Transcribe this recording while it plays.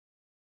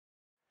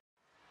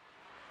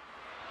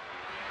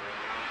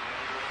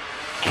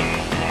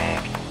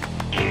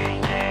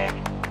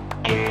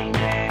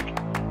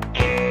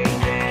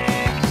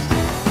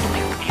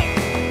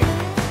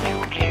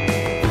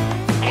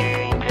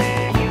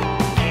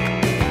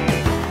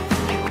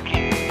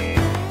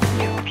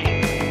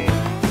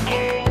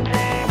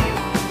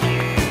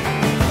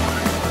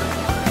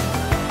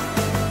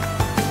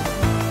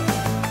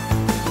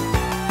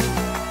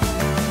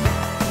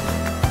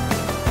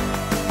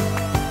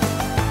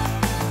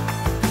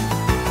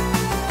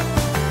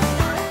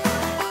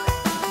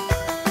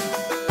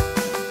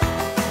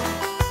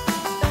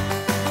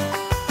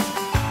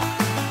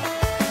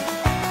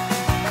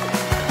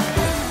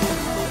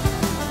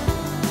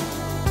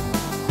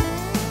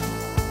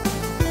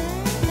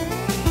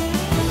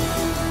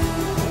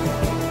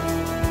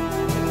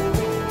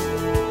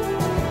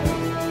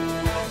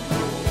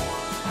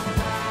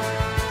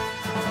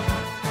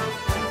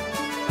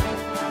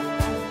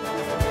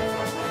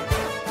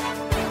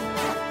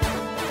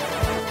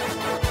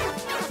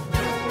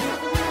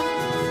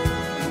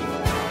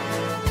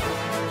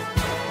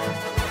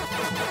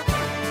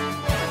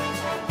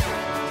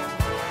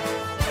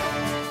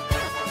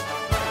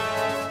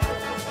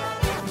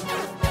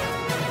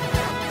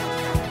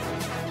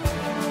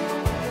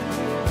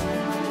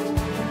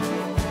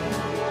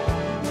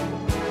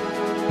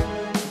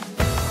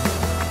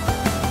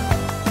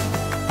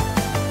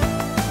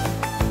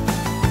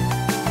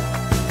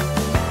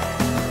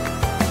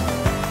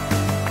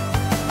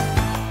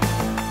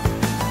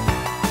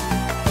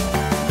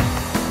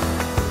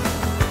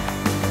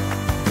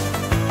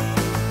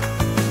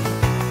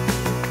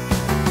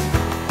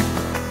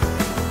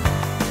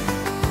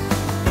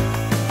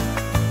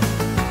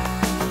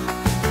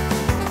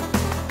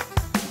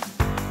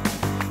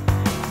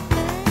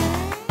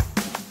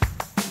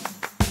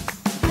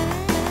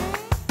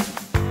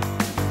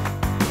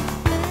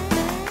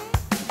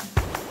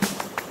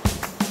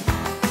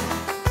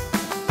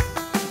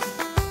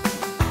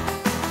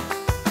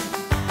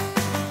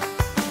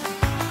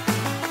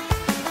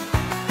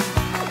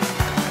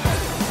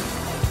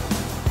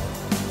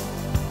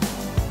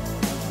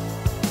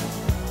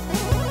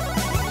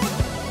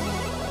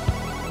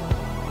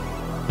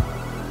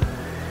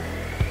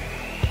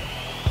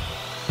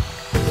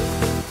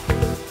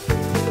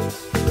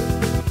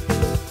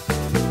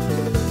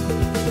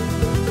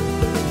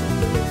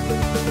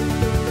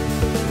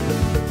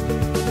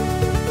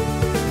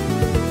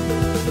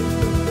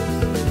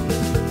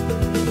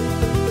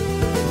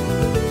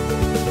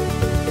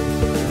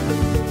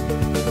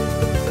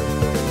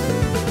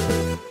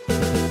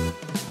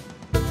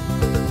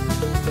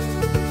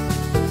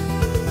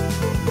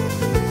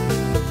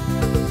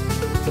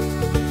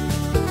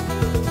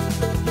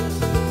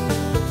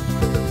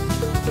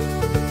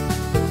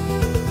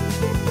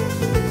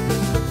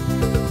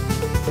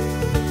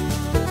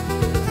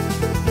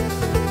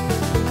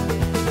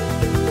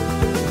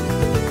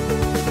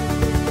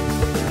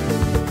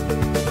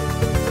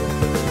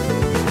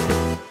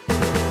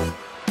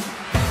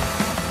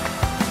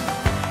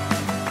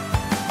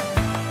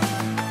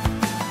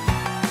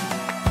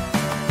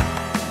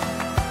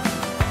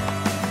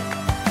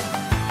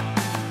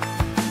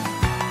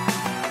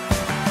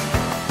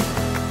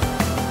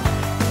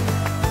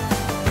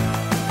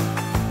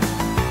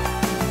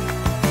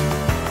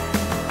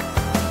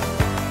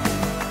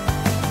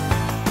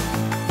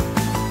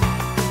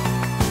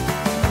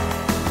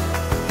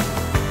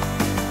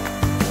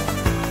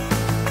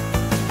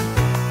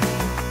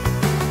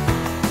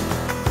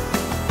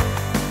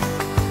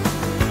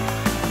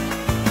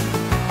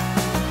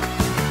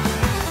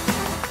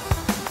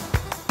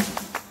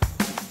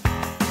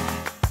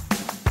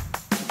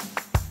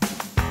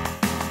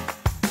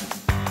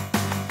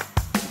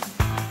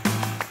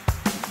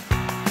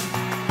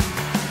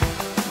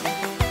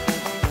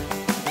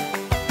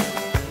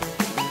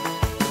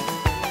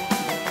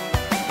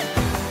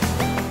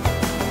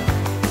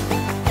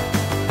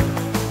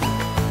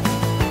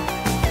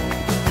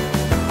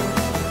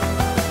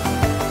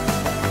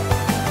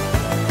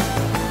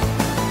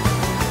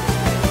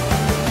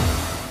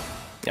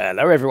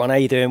Hello everyone, how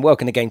you doing?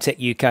 Welcome to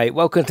GameTechUK.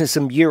 Welcome to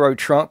some Euro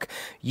Truck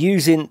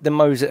using the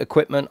Moser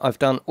equipment. I've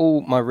done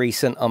all my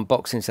recent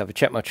unboxings. So if you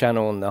check my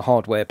channel on the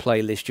hardware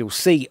playlist, you'll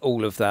see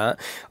all of that.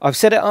 I've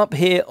set it up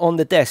here on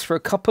the desk for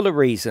a couple of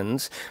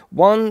reasons.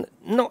 One,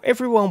 not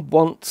everyone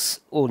wants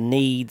or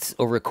needs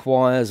or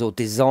requires or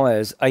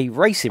desires a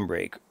racing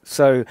rig.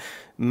 So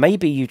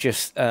maybe you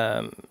just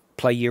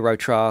play Euro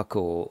Truck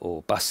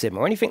or Bus Sim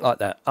or anything like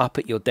that up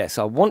at your desk.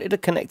 I wanted to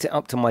connect it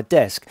up to my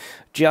desk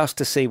just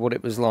to see what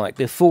it was like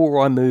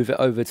before I move it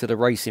over to the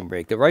racing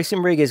rig. The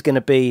racing rig is going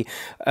to be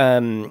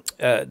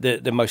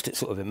the most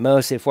sort of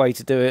immersive way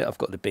to do it. I've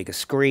got the bigger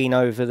screen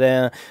over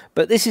there,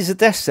 but this is a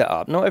desk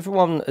setup. Not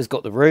everyone has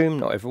got the room.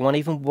 Not everyone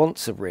even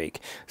wants a rig.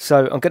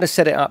 So I'm going to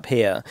set it up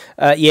here.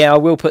 Yeah, I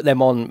will put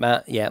them on,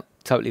 Matt. Yeah,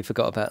 totally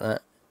forgot about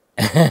that.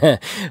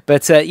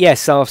 But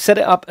yes, so I've set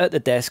it up at the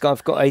desk.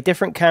 I've got a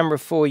different camera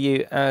for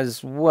you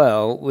as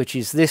well, which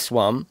is this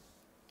one.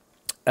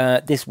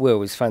 This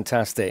wheel is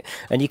fantastic,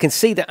 and you can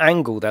see the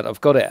angle that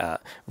I've got it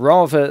at,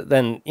 rather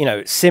than, you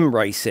know, sim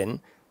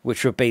racing,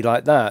 which would be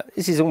like that.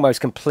 This is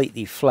almost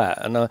completely flat,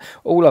 and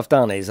all I've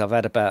done is I've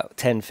had about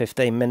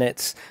 10-15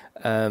 minutes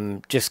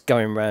just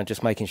going around,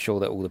 just making sure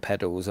that all the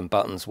pedals and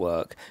buttons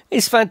work.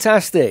 It's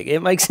fantastic. It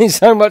makes it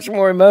so much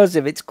more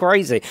immersive. It's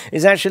crazy.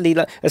 It's actually,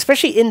 like,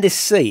 especially in this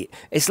seat,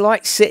 it's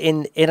like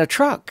sitting in a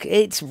truck.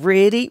 It's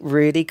really,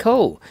 really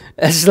cool.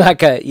 It's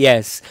like a,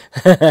 yes.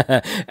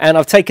 And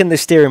I've taken the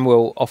steering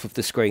wheel off of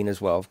the screen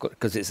as well,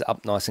 because it's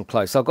up nice and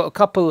close. So I've got a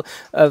couple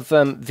of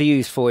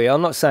views for you.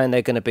 I'm not saying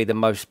they're going to be the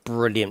most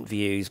brilliant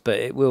views, but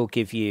it will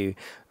give you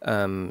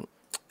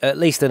at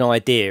least an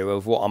idea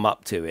of what I'm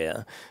up to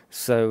here.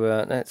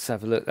 So let's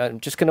have a look. I'm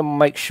just going to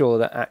make sure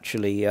that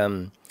actually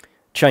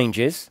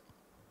changes.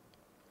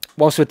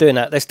 Whilst we're doing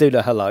that, let's do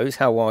the hellos.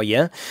 How are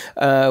you?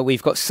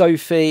 We've got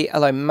Sophie.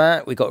 Hello,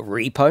 Matt. We've got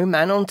Repo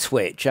Man on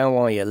Twitch. How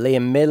are you?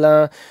 Liam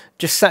Miller.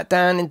 Just sat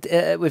down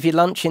with your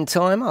lunch in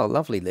time. Oh,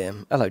 lovely,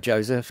 Liam. Hello,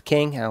 Joseph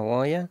King. How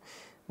are you?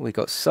 We've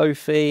got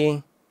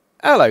Sophie.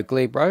 Hello,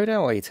 Glebe Road.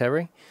 How are you,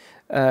 Terry?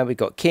 We've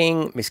got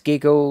King, Miss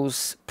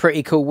Giggles.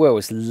 Pretty cool wheel.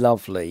 It's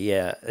lovely.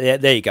 Yeah,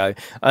 there you go.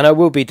 And I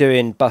will be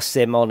doing Bus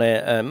Sim on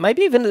it.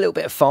 Maybe even a little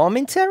bit of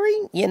farming, Terry.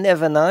 You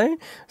never know.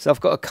 So I've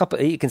got a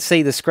couple. You can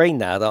see the screen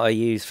now that I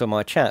use for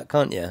my chat,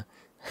 can't you?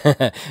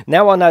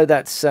 Now I know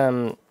that's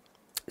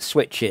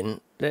switching.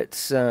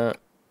 Let's get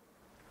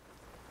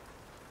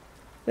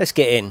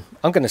in.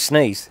 I'm going to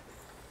sneeze.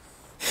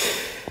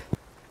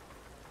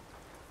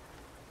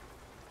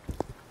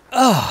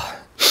 Oh,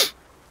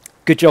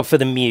 good job for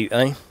the mute,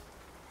 eh?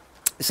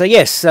 So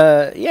yes,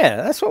 yeah,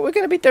 that's what we're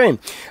going to be doing.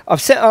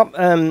 I've set up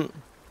on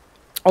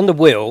the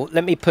wheel.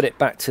 Let me put it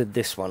back to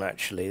this one,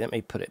 actually. Let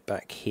me put it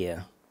back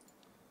here.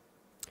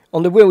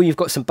 On the wheel, you've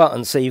got some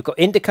buttons. So you've got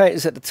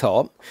indicators at the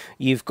top.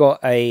 You've got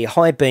a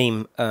high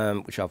beam,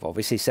 which I've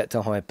obviously set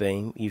to high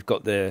beam. You've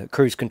got the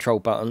cruise control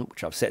button,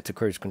 which I've set to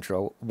cruise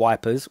control.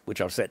 Wipers,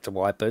 which I've set to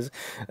wipers.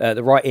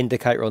 The right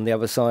indicator on the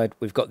other side.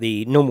 We've got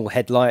the normal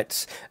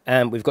headlights,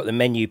 and we've got the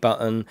menu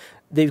button.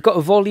 They've got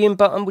a volume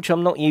button, which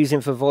I'm not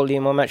using for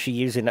volume. I'm actually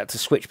using that to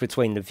switch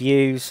between the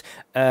views.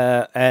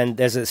 And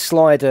there's a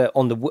slider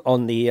on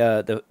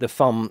the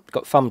thumb.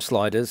 Got thumb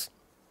sliders.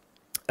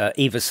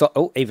 Either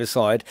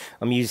side.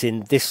 I'm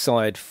using this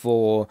side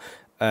for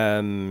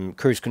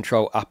cruise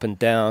control up and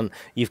down.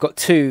 You've got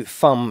two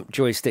thumb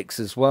joysticks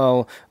as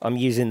well. I'm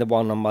using the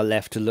one on my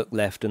left to look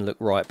left and look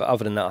right, but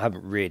other than that I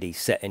haven't really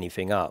set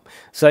anything up.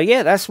 So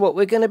yeah, that's what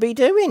we're going to be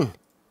doing.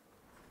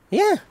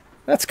 Yeah,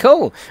 that's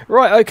cool.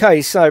 Right,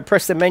 okay, so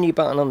press the menu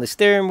button on the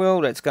steering wheel.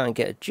 Let's go and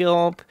get a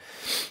job.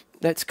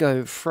 Let's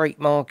go freight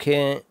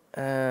market.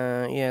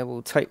 Yeah,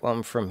 we'll take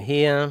one from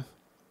here.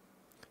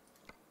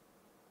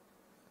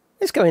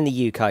 Let's go in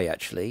the UK,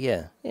 actually.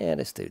 Yeah,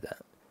 let's do that.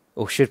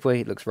 Or should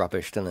we? It looks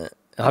rubbish, doesn't it?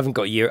 I haven't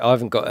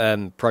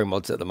got pro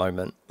mods at the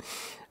moment.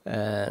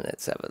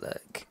 Let's have a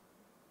look.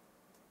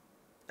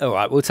 All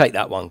right, we'll take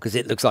that one because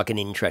it looks like an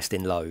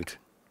interesting load.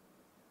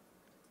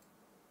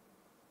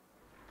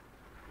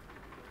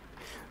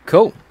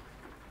 Cool.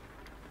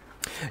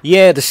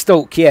 Yeah, the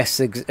stalk. Yes,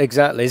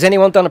 exactly. Has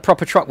anyone done a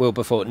proper truck wheel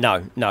before?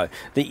 No.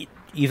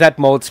 You've had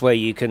mods where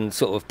you can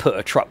sort of put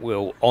a truck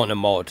wheel on a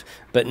mod,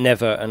 but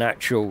never an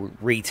actual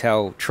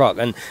retail truck.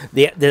 And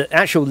the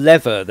actual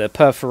lever, the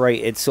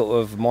perforated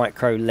sort of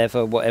micro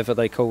lever, whatever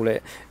they call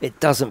it, it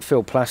doesn't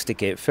feel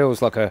plastic. It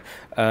feels like a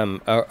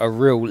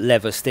real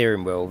leather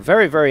steering wheel.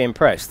 Very, very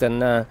impressed.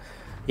 And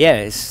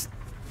yeah,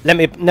 let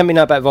me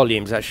know about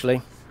volumes,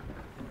 actually.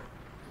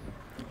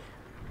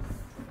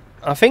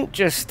 I think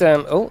just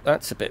oh,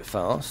 that's a bit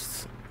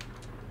fast.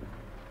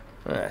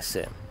 That's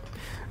it.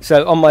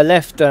 So on my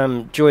left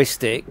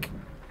joystick,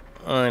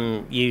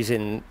 I'm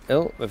using...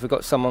 Oh, have we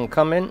got someone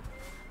coming?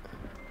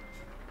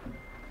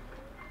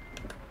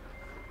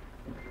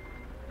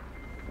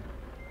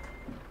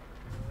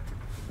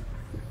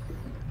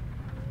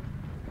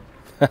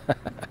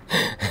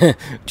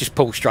 Just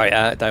pull straight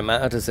out, it don't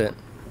matter, does it?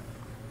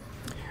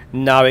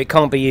 No, it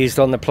can't be used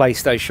on the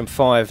PlayStation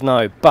 5,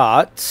 no.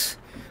 But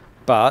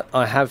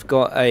I have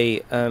got a...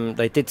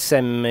 they did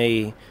send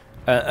me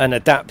an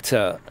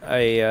adapter,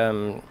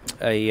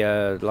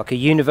 like a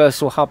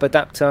universal hub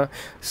adapter.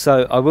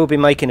 So I will be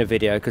making a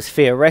video, because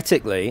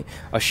theoretically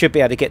I should be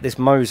able to get this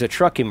Moser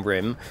trucking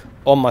rim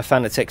on my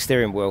Fanatec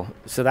steering wheel.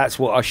 So that's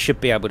what I should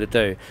be able to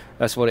do.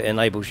 That's what it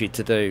enables you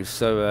to do.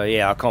 So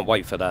yeah, I can't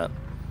wait for that.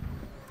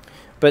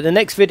 But the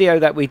next video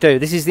that we do,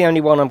 this is the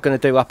only one I'm going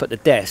to do up at the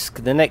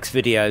desk. The next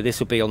video, this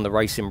will be on the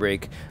racing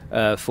rig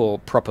for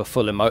proper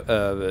full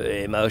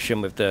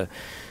immersion with the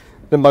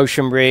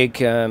motion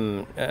rig,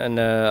 and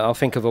I'll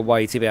think of a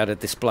way to be able to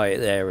display it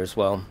there as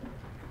well.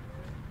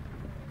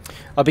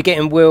 I'll be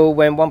getting Will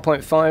when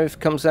 1.5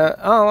 comes out.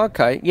 Oh,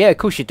 okay. Yeah, of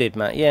course you did,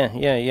 Matt. Yeah.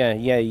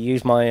 You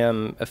used my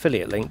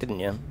affiliate link, didn't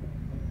you?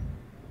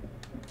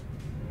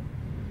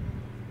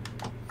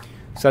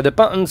 So the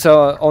buttons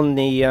are on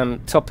the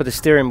top of the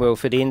steering wheel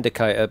for the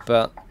indicator,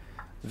 but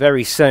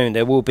very soon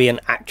there will be an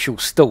actual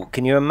stalk.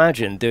 Can you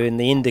imagine doing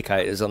the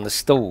indicators on the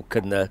stalk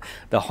and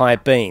the high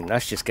beam?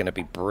 That's just going to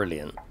be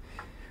brilliant.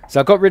 So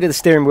I got rid of the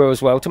steering wheel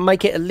as well to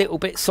make it a little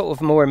bit sort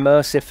of more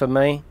immersive for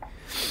me.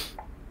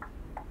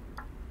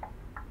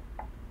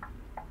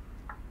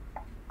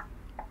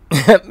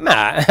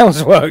 Matt,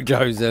 how's work,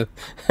 Joseph?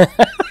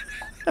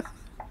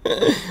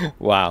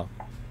 Wow.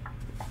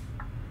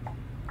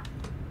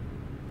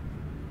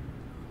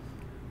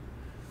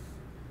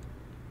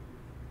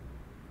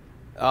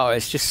 Oh,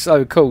 it's just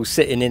so cool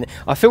sitting in.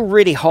 I feel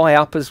really high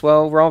up as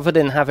well, rather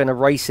than having a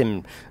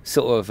racing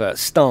sort of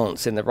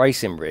stance in the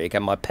racing rig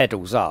and my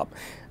pedals up.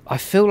 I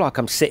feel like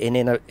I'm sitting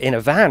in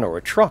a van or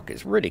a truck.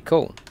 It's really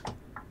cool.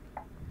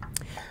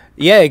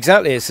 Yeah,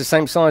 exactly. It's the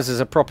same size as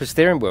a proper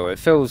steering wheel. It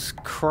feels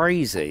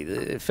crazy.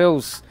 It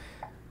feels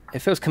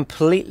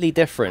completely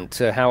different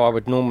to how I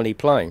would normally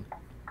play.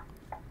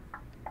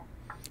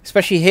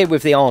 Especially here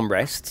with the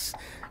armrests.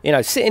 You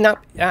know, sitting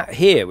up out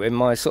here in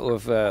my sort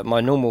of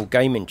my normal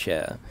gaming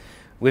chair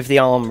with the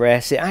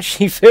armrest, it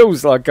actually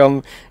feels like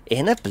I'm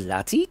in a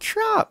bloody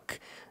truck.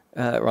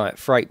 Right,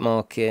 freight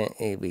market.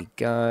 Here we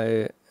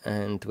go.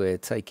 And we're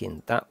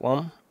taking that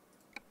one.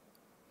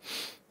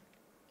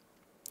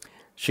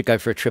 Should go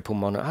for a triple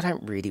monitor. I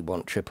don't really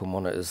want triple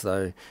monitors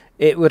though.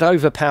 It would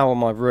overpower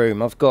my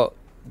room. I've got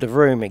the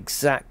room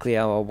exactly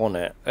how I want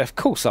it. Of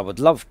course I would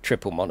love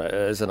triple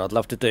monitors, and I'd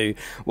love to do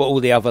what all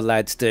the other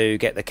lads do,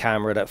 get the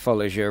camera that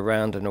follows you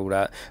around and all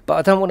that, but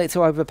I don't want it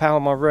to overpower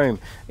my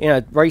room. You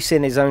know,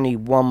 racing is only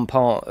one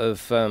part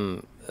of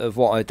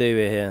what I do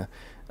here.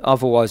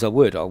 Otherwise I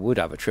would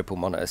have a triple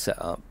monitor set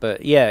up.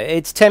 But yeah,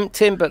 it's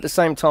tempting, but at the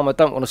same time I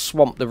don't want to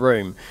swamp the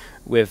room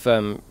with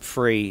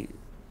three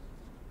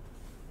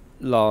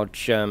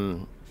large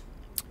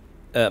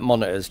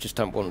monitors. Just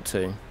don't want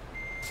to.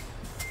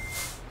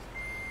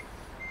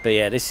 But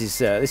yeah, this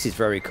is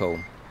very cool.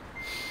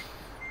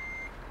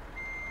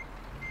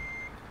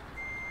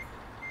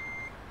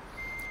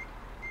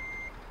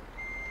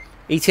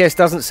 ETS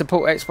doesn't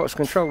support Xbox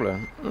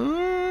controller.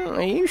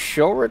 Are you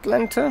sure,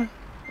 Atlanta?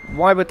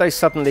 Why would they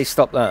suddenly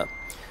stop that?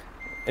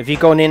 Have you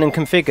gone in and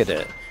configured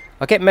it?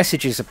 I get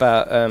messages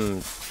about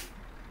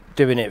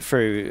doing it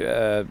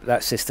through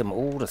that system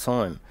all the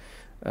time,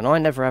 and I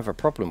never have a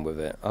problem with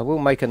it. I will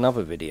make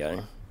another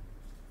video.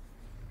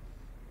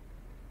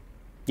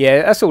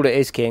 Yeah, that's all it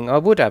is, King. I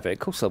would have it. Of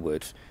course I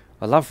would.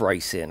 I love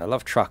racing. I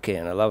love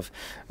trucking. I love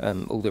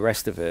all the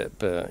rest of it.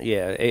 But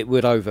yeah, it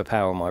would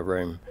overpower my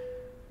room.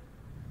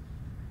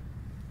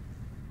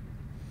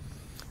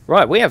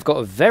 Right, we have got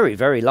a very,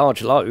 very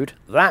large load.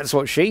 That's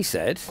what she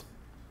said.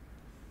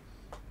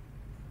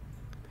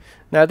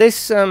 Now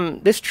this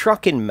this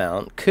trucking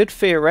mount could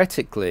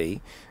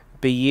theoretically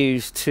be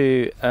used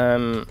to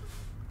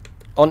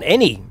on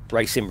any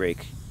racing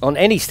rig, on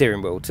any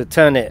steering wheel, to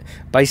turn it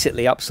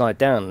basically upside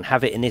down and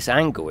have it in this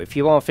angle. If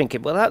you are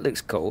thinking, well, that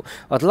looks cool,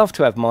 I'd love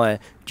to have my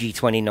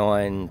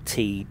G29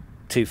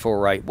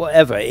 T248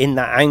 whatever in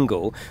that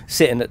angle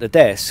sitting at the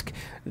desk.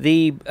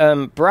 The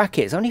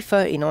bracket is only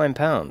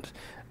 £39.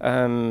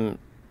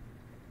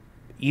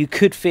 You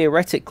could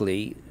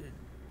theoretically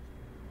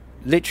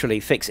literally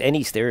fix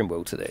any steering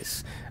wheel to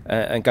this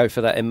and go for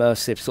that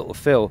immersive sort of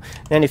feel.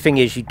 The only thing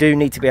is, you do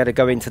need to be able to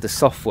go into the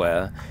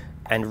software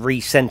and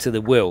recenter the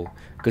wheel,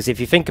 because if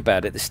you think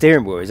about it, the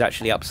steering wheel is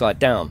actually upside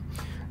down.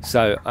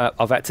 So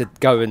I've had to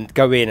go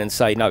in and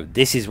say, no,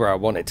 this is where I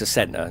want it to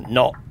center,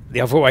 not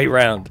the other way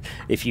around,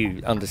 if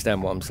you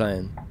understand what I'm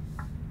saying.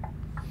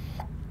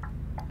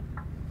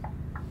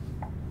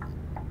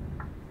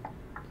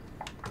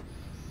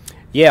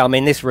 Yeah, I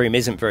mean, this room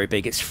isn't very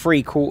big. It's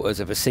 3/4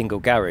 of a single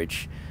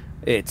garage.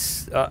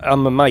 It's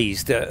I'm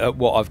amazed at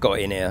what I've got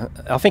in here.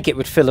 I think it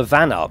would fill a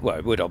van up. Well,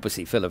 it would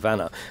obviously fill a van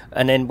up.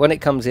 And then when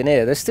it comes in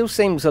here, there still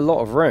seems a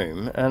lot of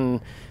room. And,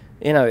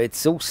 you know,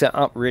 it's all set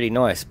up really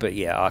nice. But,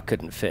 yeah, I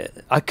couldn't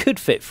fit. I could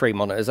fit 3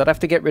 monitors. I'd have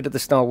to get rid of the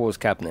Star Wars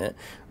cabinet,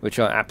 which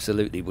I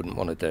absolutely wouldn't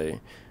want to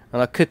do.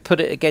 And I could put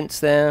it against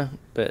there,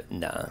 but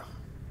nah.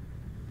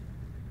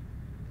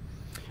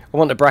 I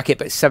want the bracket,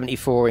 but it's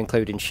 74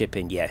 including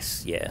shipping.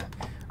 Yes, yeah.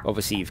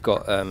 Obviously, you've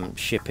got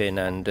shipping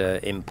and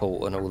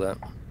import and all that.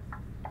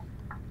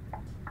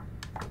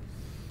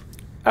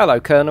 Hello,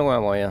 Colonel.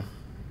 How are you?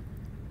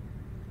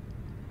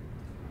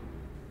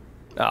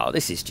 Oh,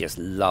 this is just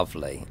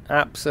lovely.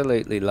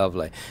 Absolutely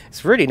lovely.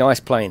 It's really nice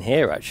playing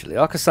here, actually.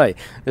 Like I say,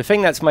 the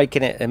thing that's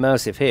making it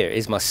immersive here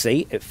is my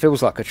seat. It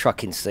feels like a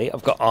trucking seat.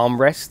 I've got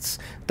armrests.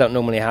 Don't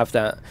normally have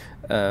that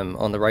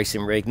on the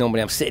racing rig.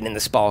 Normally I'm sitting in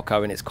the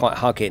Sparko and it's quite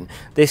hugging.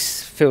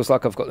 This feels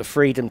like I've got the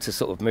freedom to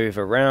sort of move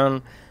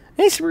around.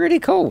 It's really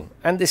cool.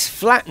 And this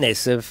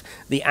flatness of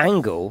the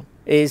angle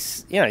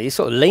is, you know, you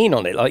sort of lean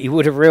on it like you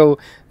would a real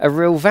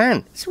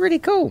van. It's really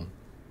cool.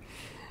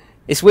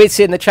 It's weird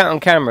seeing the chat on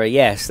camera.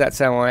 Yes, that's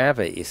how I have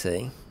it, you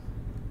see.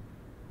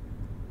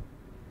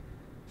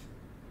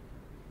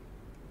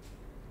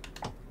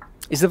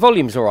 Is the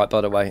volumes alright,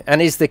 by the way?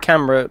 And is the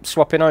camera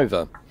swapping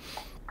over?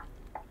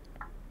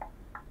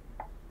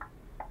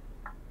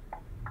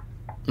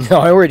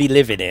 I already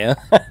live in here.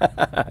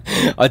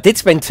 I did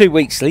spend 2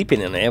 weeks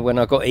sleeping in here when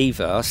I got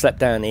Eva. I slept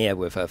down here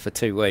with her for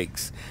 2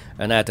 weeks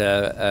and had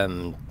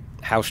a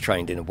house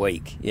trained in a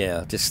week.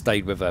 Yeah, just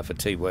stayed with her for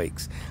 2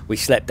 weeks. We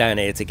slept down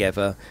here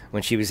together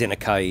when she was in a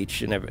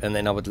cage, and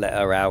then I would let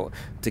her out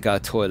to go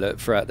to the toilet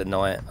throughout the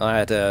night. I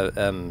had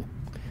a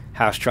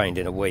house trained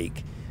in a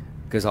week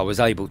because I was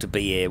able to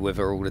be here with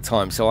her all the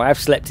time. So I have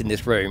slept in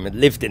this room and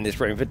lived in this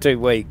room for 2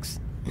 weeks.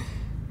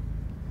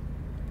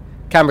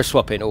 Camera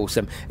swapping,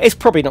 awesome. It's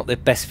probably not the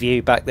best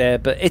view back there,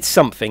 but it's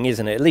something,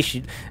 isn't it? At least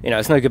you know,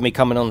 it's no good me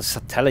coming on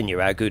telling you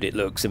how good it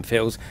looks and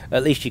feels.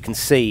 At least you can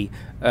see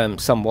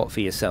somewhat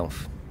for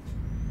yourself.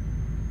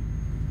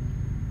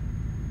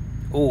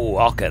 Oh,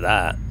 look at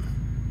that.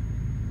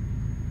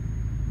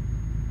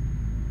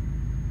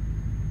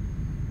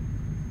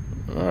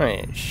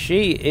 Right,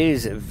 she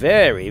is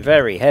very,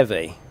 very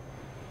heavy.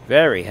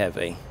 Very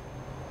heavy.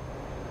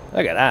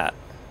 Look at that.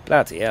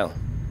 Bloody hell.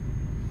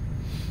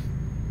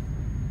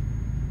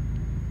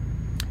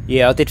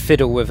 Yeah, I did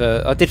fiddle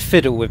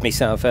with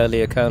myself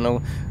earlier,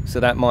 Colonel, so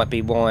that might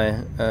be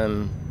why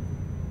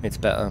it's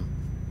better.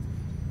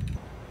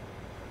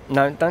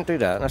 No, don't do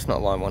that. That's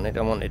not what I wanted.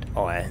 I wanted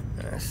I.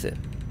 That's it.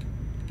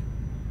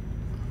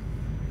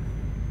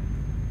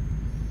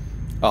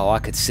 Oh, I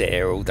could sit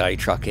here all day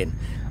trucking.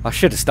 I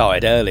should have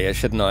started earlier,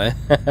 shouldn't I?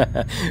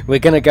 We're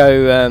gonna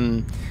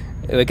go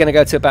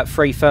to about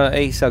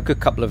 3:30, so a good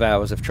couple of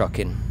hours of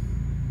trucking.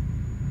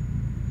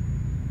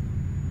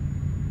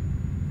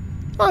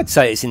 I'd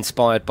say it's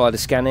inspired by the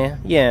Scania.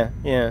 Yeah,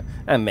 yeah.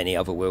 And many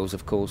other wheels,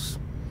 of course.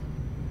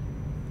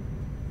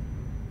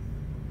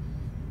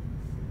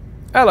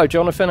 Hello,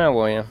 Jonathan. How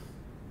are you?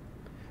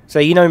 So,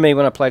 you know me,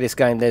 when I play this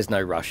game, there's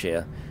no rush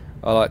here.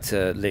 I like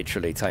to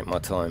literally take my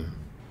time.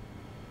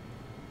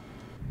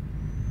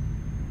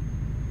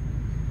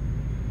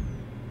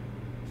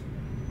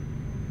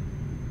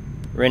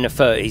 We're in the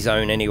 30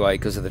 zone anyway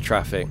because of the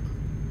traffic.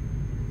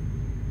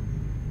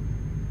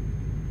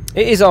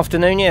 It is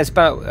afternoon, yeah, it's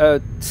about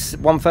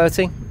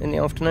 1:30 in the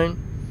afternoon.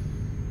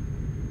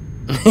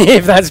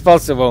 If that's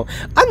possible.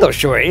 I'm not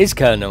sure it is,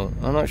 Colonel.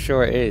 I'm not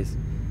sure it is.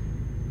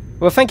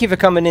 Well, thank you for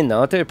coming in,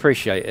 though. I do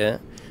appreciate it.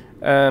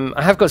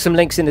 I have got some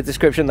links in the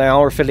description. They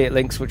are affiliate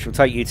links, which will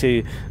take you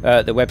to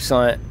the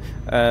website.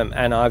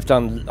 And I've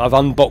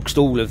unboxed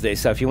all of this.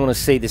 So if you want to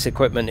see this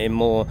equipment in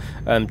more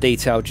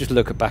detail, just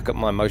look back at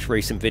my most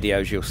recent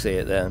videos. You'll see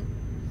it there.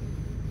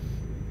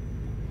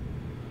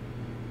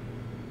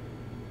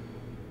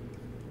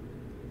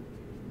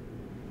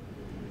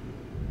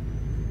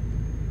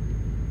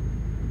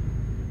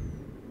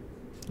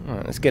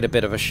 Alright, let's get a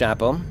bit of a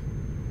shab on.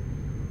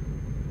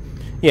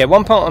 Yeah,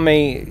 one part of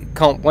me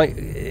can't wait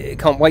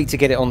to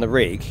get it on the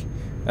rig.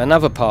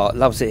 Another part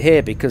loves it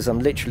here because I'm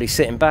literally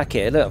sitting back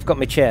here. Look, I've got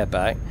my chair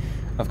back.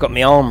 I've got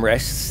my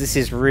armrests. This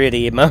is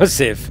really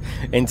immersive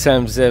in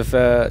terms of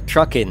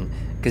trucking,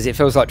 because it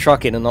feels like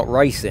trucking and not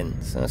racing.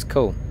 So that's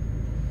cool.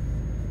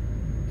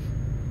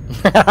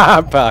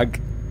 Bug.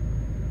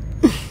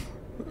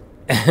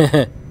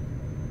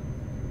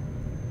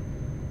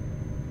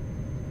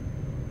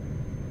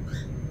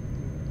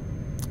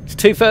 It's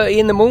 2:30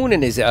 in the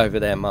morning, is it, over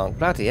there, Mark?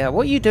 Bloody hell,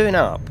 what are you doing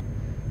up?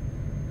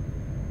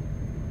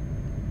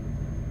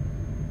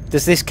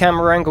 Does this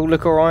camera angle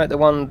look alright? The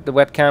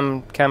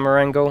webcam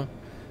camera angle?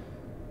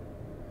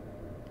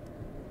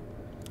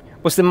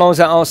 What's the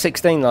Mozart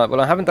R16 like?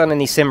 Well, I haven't done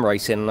any sim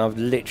racing, and I've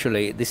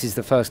literally, this is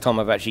the first time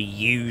I've actually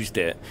used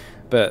it.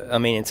 But I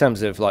mean, in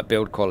terms of like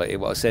build quality,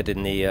 what I said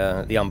in the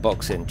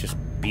unboxing, just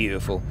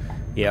beautiful.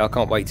 Yeah, I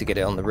can't wait to get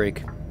it on the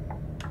rig.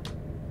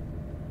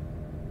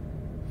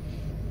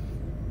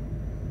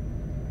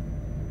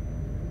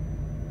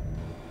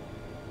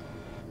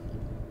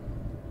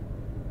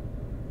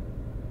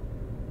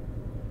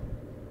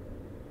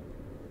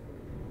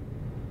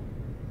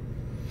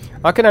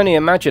 I can only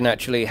imagine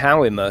actually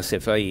how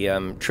immersive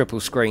a triple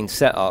screen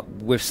setup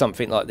with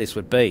something like this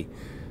would be.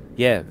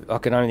 Yeah, I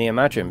can only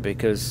imagine,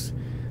 because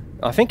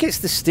I think it's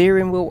the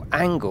steering wheel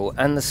angle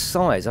and the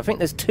size. I think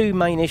there's two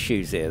main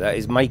issues here that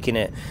is making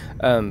it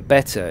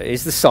better.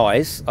 Is the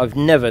size. I've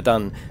never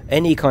done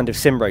any kind of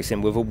sim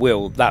racing with a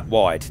wheel that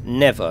wide.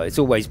 Never. It's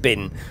always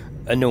been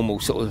a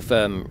normal sort of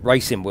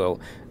racing wheel.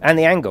 And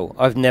the angle.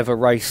 I've never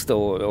raced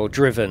or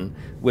driven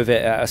with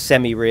it at a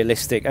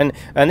semi-realistic. And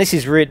this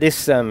is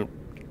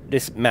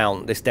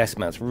mount, this desk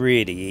mount's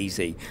really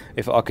easy.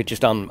 If I could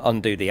just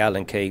undo the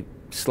Allen key,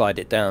 slide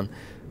it down.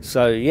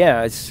 So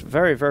yeah, it's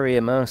very, very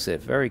immersive,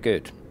 very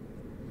good.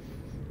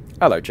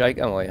 Hello Jake,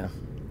 how are you?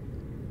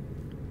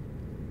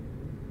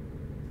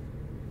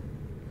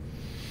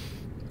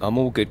 I'm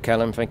all good,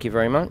 Callum, thank you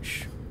very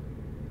much.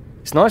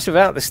 It's nice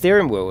without the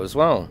steering wheel as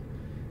well.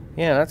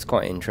 Yeah, that's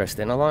quite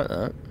interesting, I like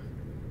that.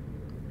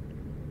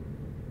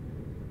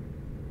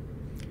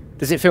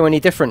 Does it feel any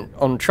different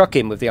on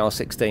trucking with the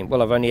R16?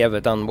 Well, I've only ever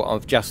done what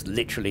I've just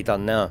literally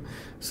done now.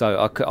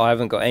 So I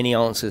haven't got any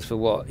answers for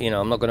what, you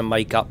know, I'm not going to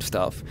make up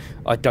stuff.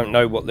 I don't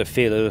know what the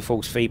feel of the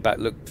false feedback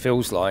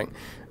feels like,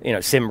 you know,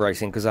 sim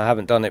racing, because I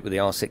haven't done it with the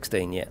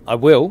R16 yet. I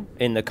will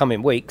in the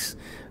coming weeks,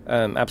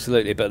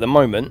 absolutely. But at the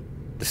moment,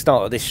 the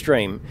start of this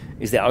stream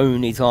is the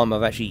only time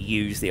I've actually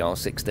used the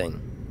R16.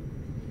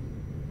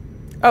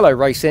 Hello,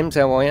 Ray Sims,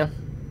 how are you?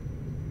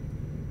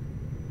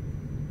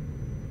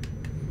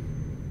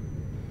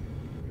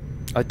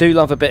 I do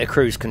love a bit of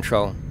cruise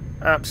control.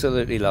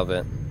 Absolutely love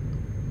it.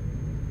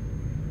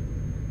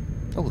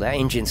 Oh, that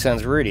engine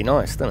sounds really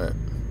nice, doesn't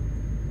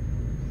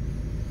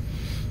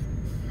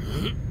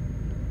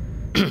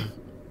it?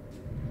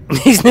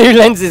 These new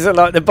lenses are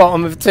like the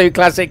bottom of 2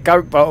 classic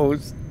Coke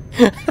bottles.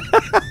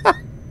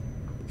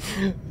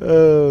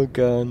 Oh,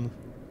 God.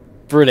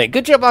 Brilliant.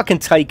 Good job I can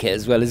take it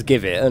as well as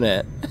give it, isn't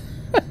it?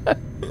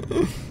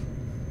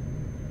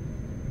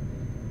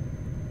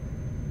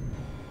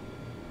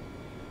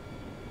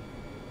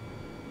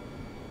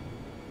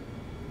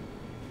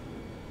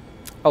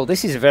 Oh,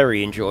 this is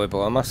very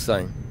enjoyable, I must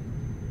say.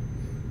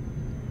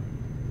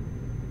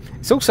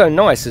 It's also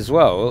nice as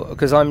well,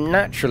 because I'm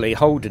naturally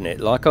holding it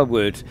like I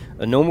would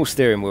a normal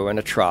steering wheel in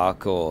a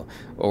truck or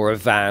a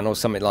van or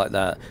something like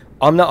that.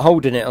 I'm not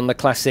holding it on the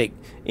classic,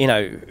 you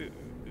know,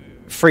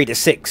 3 to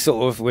 6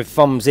 sort of with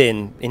thumbs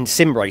in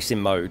sim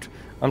racing mode.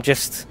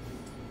 It's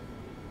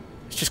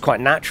just quite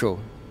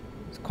natural.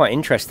 It's quite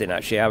interesting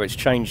actually how it's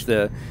changed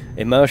the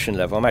immersion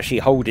level. I'm actually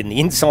holding the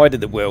inside of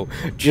the wheel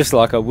just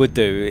like I would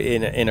do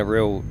in a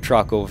real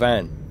truck or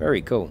van.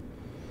 Very cool.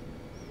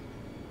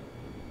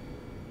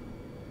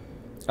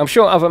 I'm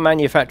sure other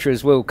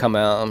manufacturers will come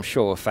out. I'm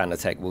sure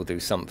Fanatec will do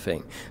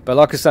something. But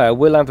like I say, I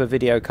will have a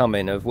video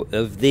coming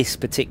of this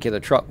particular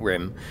truck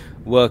rim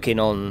working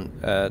on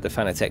the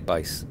Fanatec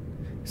base.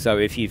 So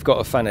if you've got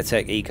a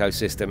Fanatec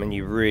ecosystem and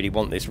you really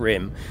want this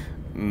rim,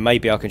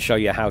 maybe I can show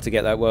you how to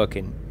get that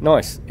working.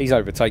 Nice. He's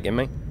overtaking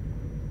me.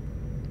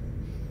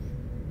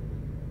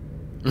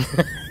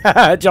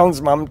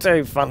 John's mum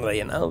too, funnily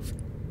enough.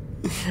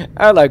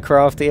 Hello,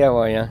 Crafty. How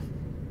are you?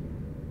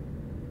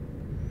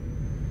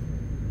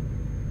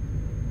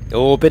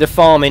 Oh, a bit of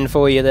farming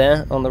for you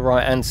there on the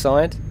right hand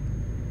side.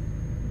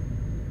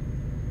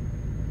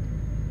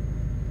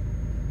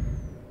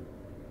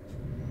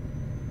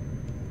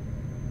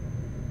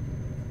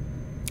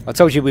 I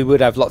told you we would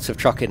have lots of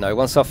trucking though.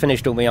 Once I've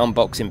finished all my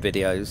unboxing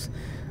videos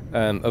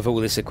of all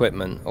this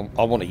equipment,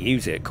 I want to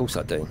use it. Of course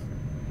I do.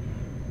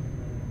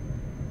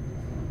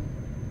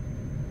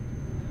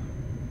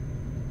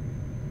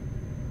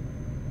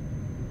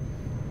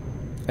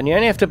 And you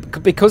only have to,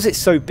 because it's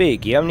so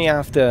big, you only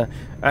have to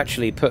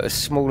actually put a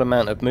small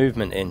amount of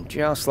movement in,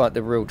 just like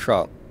the real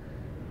truck.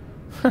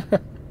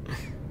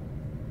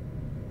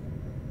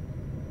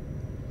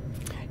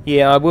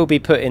 Yeah, I will be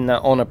putting that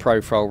on a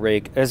profile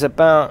rig. There's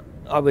about,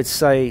 I would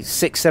say,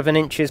 6-7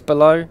 inches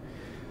below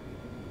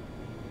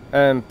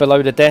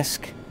the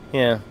desk.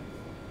 Yeah,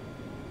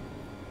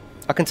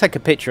 I can take a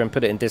picture and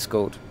put it in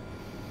Discord.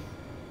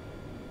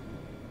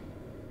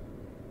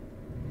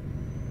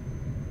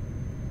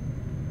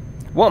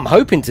 What I'm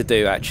hoping to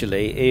do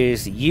actually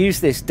is use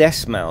this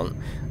desk mount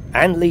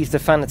and leave the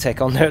Fanatec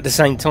on there at the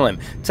same time.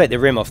 Take the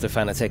rim off the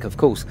Fanatec, of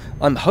course.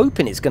 I'm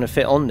hoping it's going to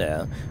fit on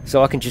there,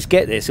 so I can just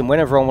get this, and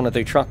whenever I want to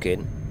do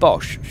trucking,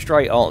 bosh,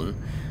 straight on.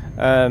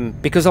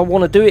 Because I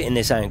want to do it in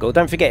this angle.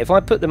 Don't forget, if I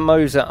put the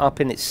Moser up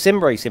in its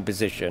sim racing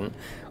position,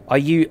 I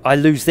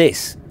lose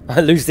this. I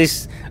lose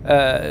this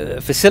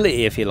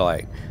facility, if you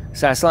like.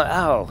 So it's like,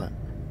 oh,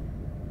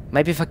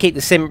 maybe if I keep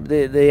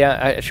the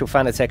actual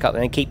Fanatec up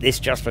and then keep this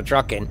just for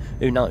trucking,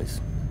 who knows?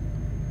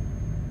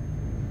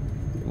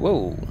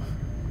 Whoa.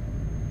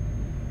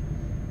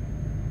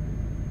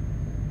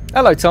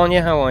 Hello,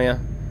 Tanya. How are you?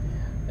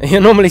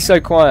 You're normally so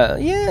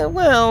quiet. Yeah,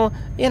 well,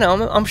 you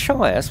know, I'm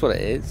shy. That's what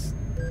it is.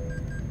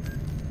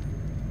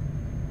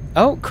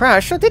 Oh,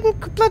 crash! I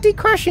didn't bloody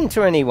crash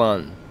into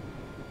anyone.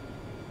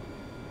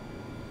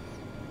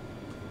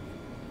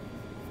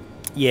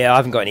 Yeah, I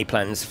haven't got any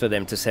plans for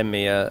them to send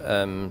me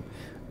a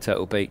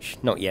Turtle Beach.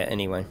 Not yet,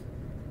 anyway.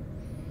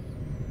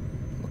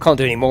 I can't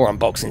do any more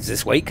unboxings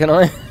this week, can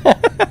I?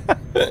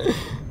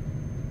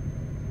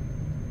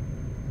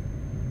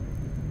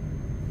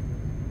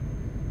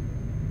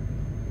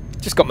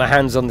 Just got my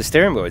hands on the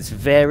steering wheel. It's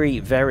very,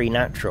 very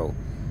natural.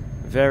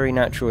 Very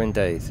natural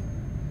indeed.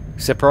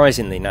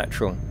 Surprisingly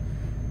natural.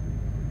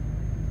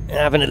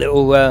 Having a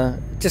little,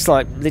 just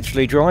like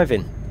literally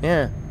driving.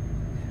 Yeah.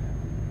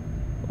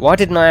 Why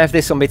didn't I have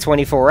this on my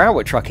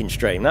 24-hour trucking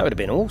stream? That would have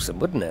been awesome,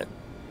 wouldn't it?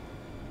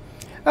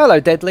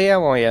 Hello, Deadly.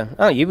 How are you?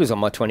 Oh, you was on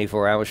my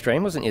 24-hour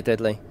stream, wasn't you,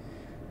 Deadly?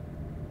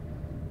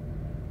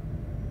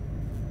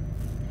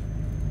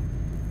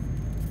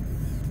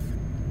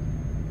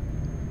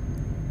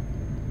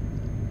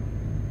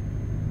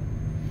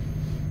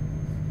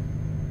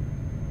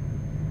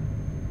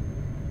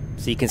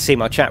 So you can see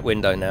my chat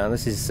window now.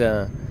 This is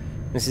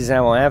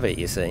how I have it,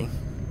 you see.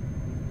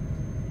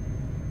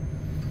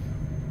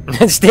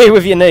 Steer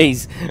with your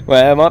knees.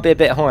 Well, it might be a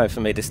bit higher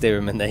for me to steer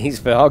with my knees,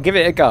 but I'll give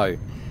it a go.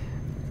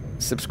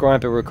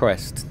 Subscriber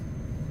request.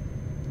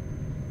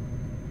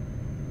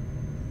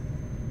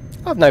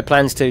 I've no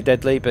plans to,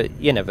 Deadly, but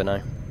you never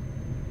know.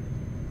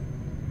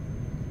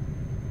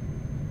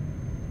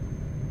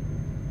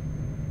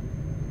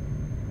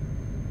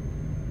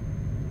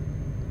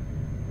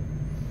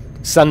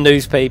 Sun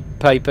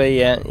newspaper,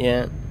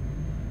 yeah.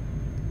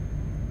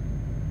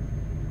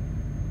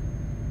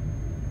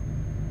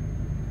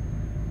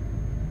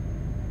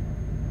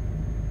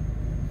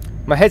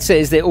 My headset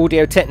is the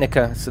Audio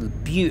Technica. It's a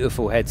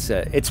beautiful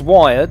headset. It's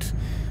wired,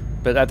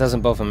 but that doesn't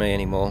bother me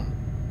anymore.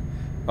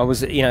 I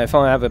was, you know, if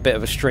I have a bit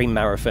of a stream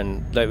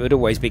marathon, it would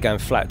always be going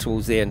flat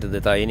towards the end of the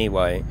day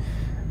anyway.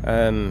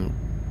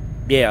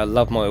 Yeah, I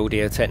love my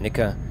Audio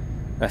Technica.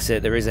 That's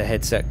it. There is a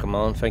headset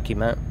command. Thank you,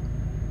 Matt.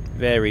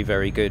 Very,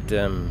 very good.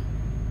 Charity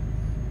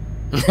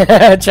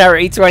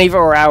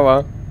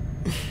 24-hour.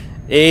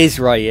 It is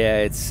right, yeah.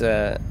 It's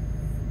well,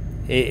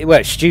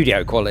 it's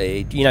studio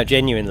quality, you know,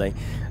 genuinely.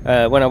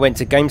 When I went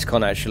to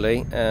Gamescom,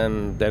 actually,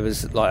 there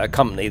was like a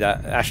company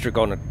that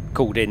Astragon had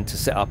called in to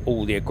set up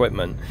all the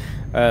equipment.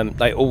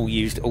 They all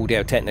used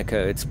Audio Technica.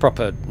 It's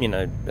proper, you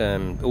know,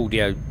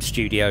 audio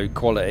studio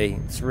quality.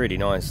 It's really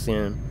nice,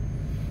 yeah.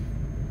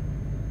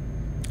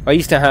 I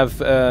used to have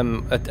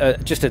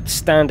just a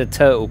standard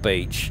Turtle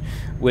Beach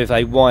with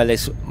a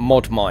wireless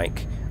mod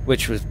mic,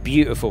 which was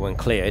beautiful and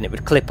clear, and it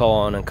would clip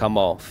on and come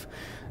off.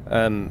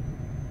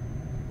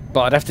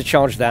 But I'd have to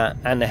charge that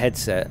and the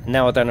headset.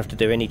 Now I don't have to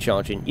do any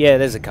charging. Yeah,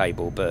 there's a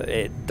cable, but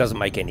it doesn't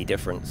make any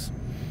difference.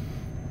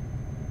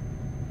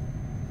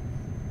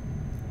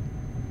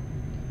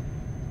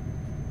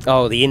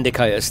 Oh, the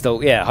indicator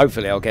still... Yeah,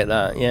 hopefully I'll get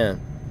that, yeah.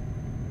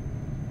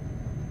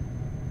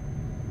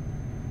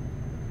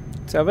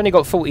 So I've only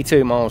got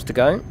 42 miles to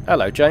go.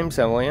 Hello, James,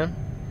 how are you?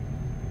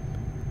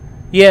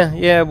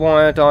 Yeah,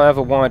 wired. I have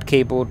a wired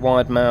keyboard,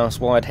 wired mouse,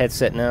 wired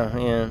headset now,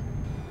 yeah.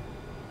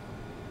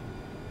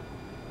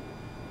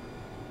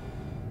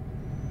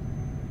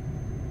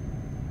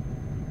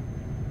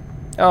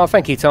 Oh,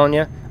 thank you,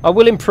 Tanya. I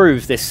will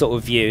improve this sort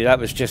of view. That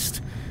was just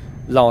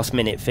last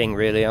minute thing,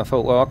 really. I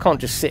thought, well, I can't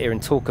just sit here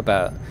and talk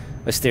about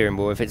a steering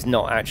wheel if it's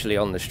not actually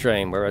on the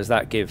stream, whereas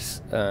that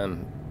gives a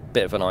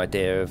bit of an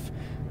idea of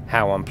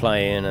how I'm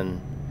playing and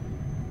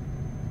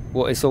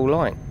what it's all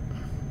like.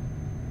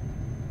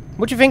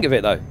 What do you think of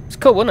it, though? It's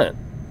cool, isn't it?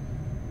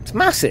 It's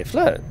massive,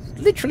 look. It's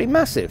literally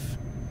massive.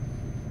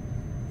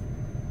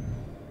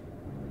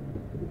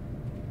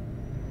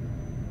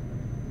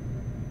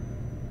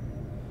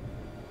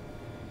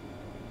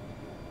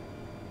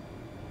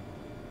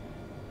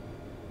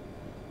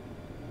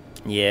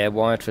 Yeah,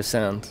 wired for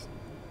sound.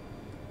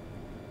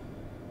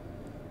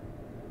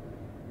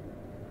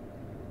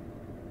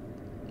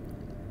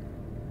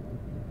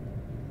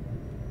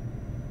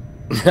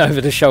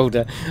 Over the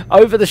shoulder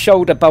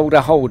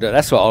boulder holder,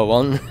 that's what I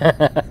want.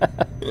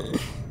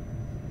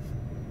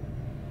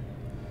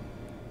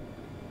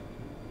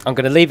 I'm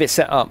going to leave it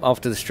set up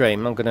after the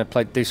stream. I'm going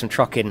to do some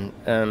trucking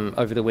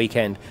over the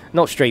weekend.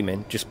 Not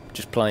streaming, just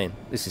playing.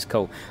 This is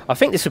cool. I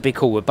think this would be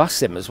cool with Bus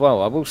Sim as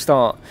well.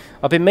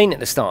 I've been meaning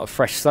to start a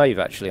fresh save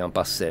actually on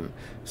Bus Sim.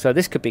 So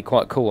this could be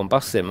quite cool on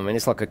Bus Sim. I mean,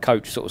 it's like a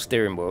coach sort of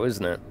steering wheel,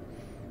 isn't it?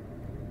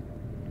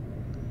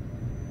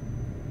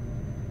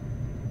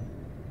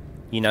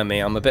 You know me,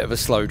 I'm a bit of a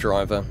slow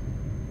driver.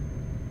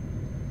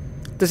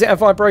 Does it have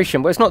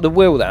vibration? Well, it's not the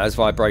wheel that has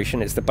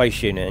vibration, it's the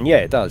bass unit. And yeah,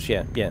 it does,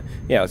 yeah.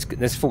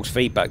 There's false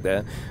feedback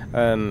there.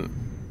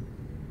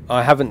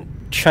 I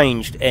haven't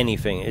changed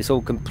anything. It's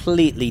all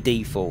completely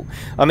default.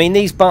 I mean,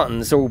 these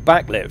buttons are all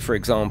backlit, for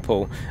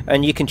example,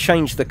 and you can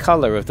change the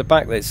colour of the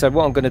backlit. So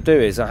what I'm going to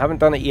do is, I haven't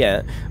done it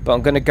yet, but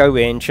I'm going to go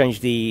in, change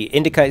the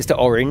indicators to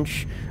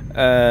orange.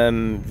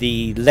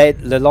 The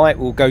light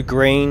will go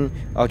green.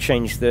 I'll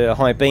change the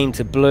high beam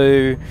to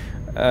blue.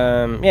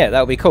 Yeah, that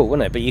would be cool,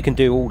 wouldn't it? But you can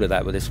do all of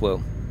that with this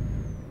wheel.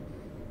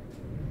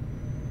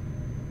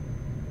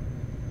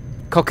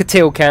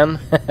 Cockatiel cam.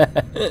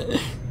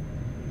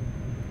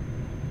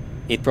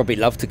 He'd probably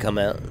love to come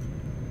out.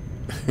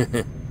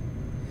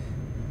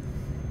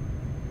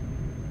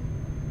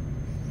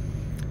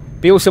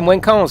 Be awesome when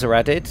cars are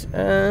added.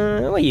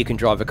 Well, you can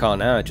drive a car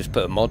now, just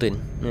put a mod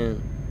in. Yeah.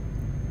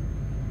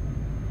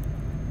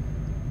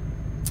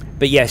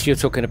 But yes, you're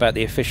talking about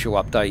the official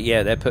update.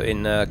 Yeah, they're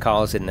putting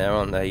cars in there,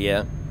 aren't they?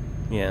 Yeah.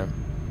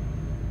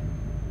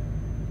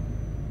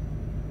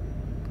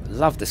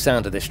 Love the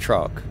sound of this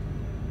truck.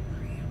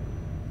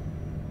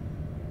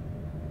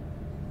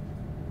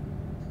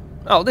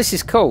 Oh, this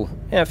is cool.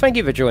 Yeah, thank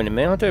you for joining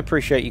me. I do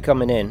appreciate you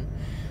coming in.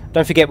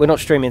 Don't forget, we're not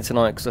streaming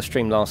tonight because I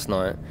streamed last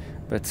night.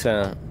 But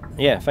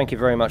Yeah, thank you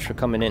very much for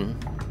coming in.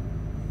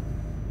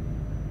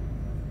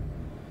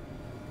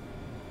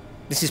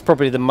 This is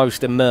probably the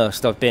most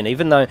immersed I've been,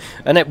 even though,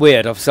 and it's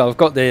weird. So I've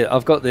got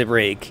the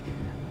rig,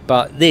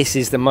 but this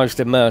is the most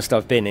immersed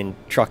I've been in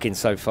trucking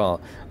so far.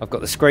 I've got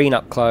the screen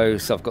up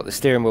close. I've got the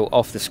steering wheel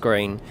off the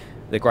screen,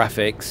 the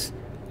graphics.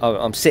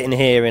 I'm sitting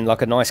here in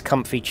like a nice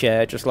comfy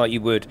chair, just like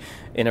you would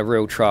in a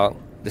real truck.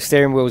 The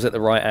steering wheel's at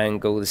the right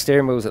angle. The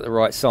steering wheel's at the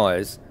right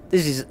size.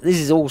 This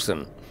is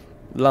awesome.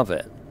 Love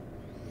it.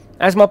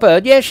 As my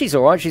bird, yeah, she's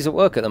all right. She's at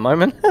work at the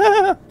moment.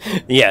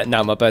 Yeah,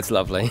 no, my bird's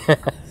lovely.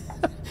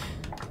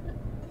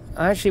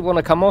 I actually want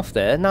to come off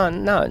there.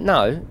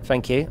 No,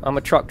 thank you. I'm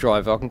a truck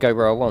driver. I can go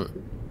where I want.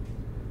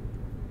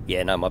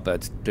 Yeah, no, my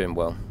bird's doing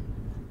well.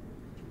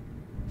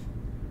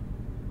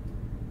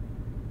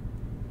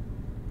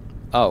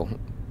 Oh,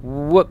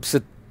 whoops.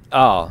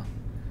 Ah.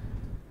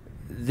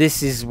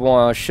 This is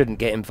why I shouldn't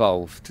get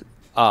involved.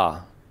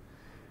 Ah.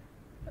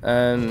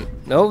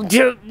 No,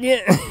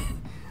 yeah.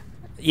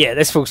 Yeah,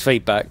 there's false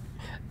feedback.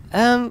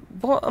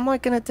 What am I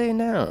going to do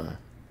now?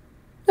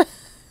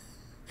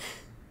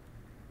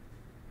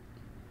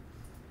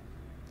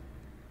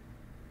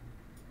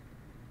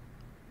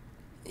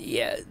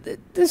 Yeah,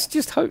 let's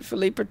just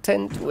hopefully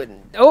pretend.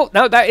 Oh,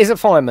 no, that is a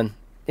fireman.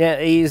 Yeah,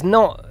 he is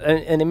not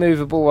an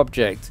immovable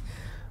object.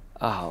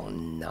 Oh,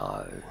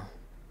 no.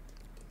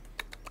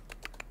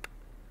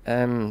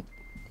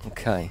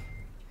 Okay.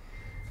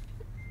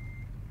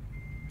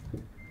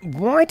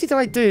 Why did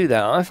I do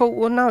that? I thought,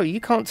 well, no, you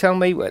can't tell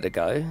me where to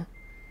go.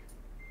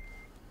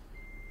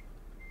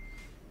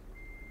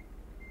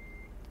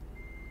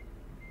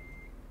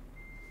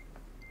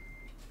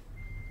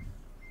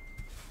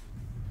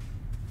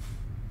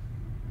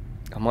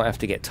 I might have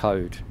to get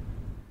towed.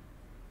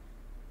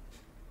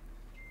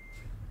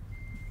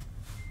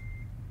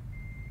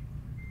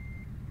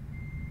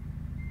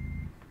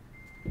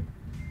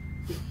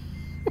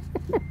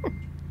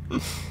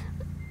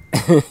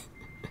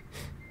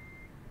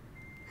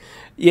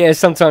 Yeah,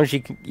 sometimes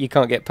you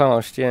can't get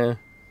past, yeah.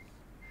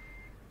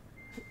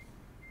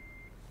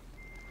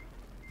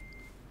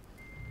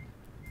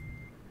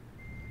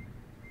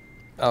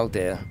 Oh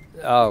dear.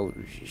 Oh,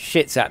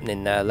 shit's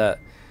happening now, look.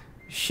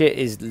 Shit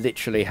is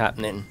literally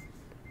happening.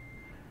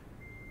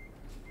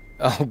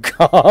 Oh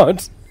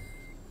god.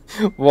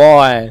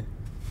 Why?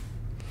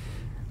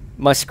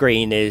 My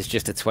screen is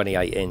just a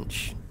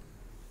 28-inch.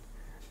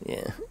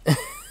 Yeah.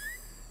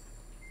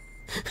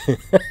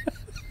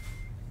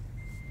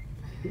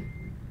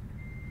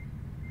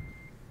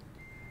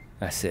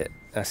 That's it.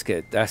 That's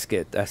good. That's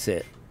good. That's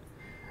it.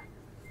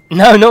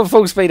 No, not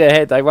full speed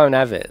ahead. They won't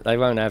have it. They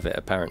won't have it,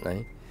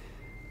 apparently.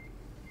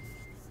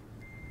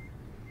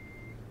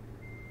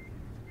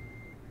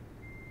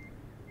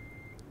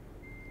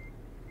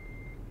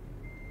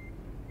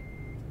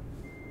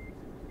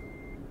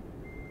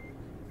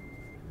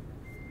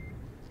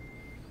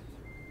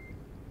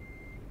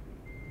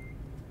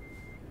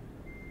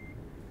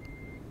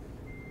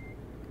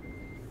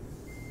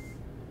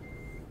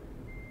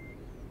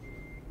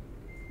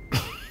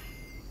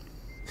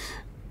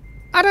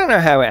 I don't know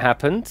how it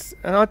happened,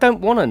 and I don't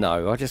want to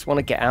know. I just want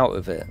to get out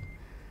of it.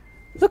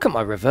 Look at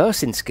my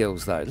reversing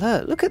skills, though.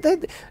 Look at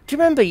that. Do you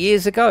remember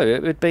years ago,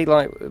 it would be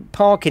like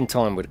parking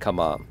time would come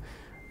up,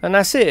 and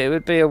that's it. It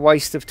would be a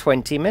waste of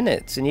 20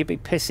 minutes, and you'd be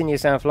pissing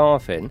yourself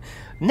laughing.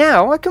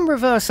 Now I can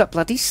reverse up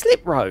bloody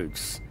slip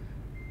roads.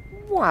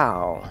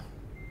 Wow.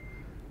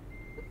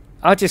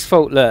 I just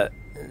thought, look,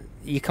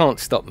 you can't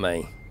stop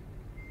me.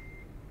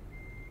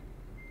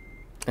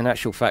 In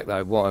actual fact,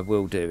 though, what I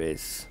will do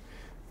is,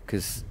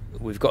 because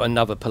we've got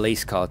another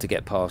police car to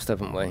get past,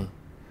 haven't we?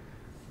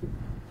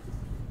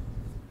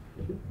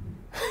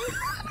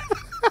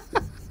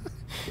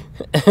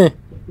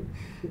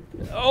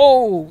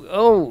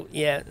 Oh,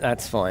 yeah,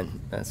 that's fine.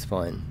 That's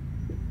fine.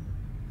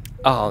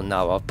 Oh,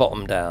 no, I've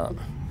bottomed out.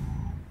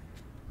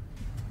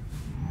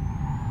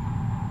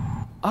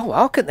 Oh,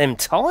 look at them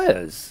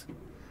tyres.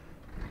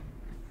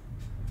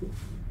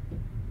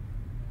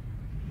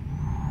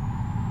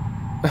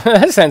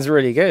 That sounds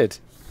really good.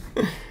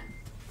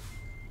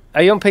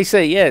 Are you on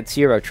PC? Yeah, it's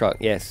Euro Truck,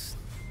 yes.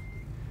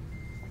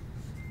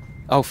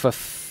 Oh, for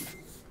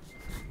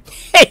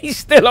he's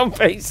still on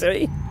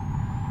PC.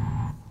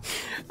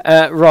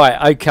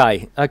 Right,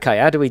 okay. Okay,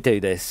 how do we do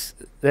this?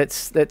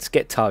 Let's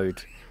get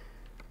towed.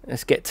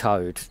 Let's get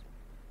towed.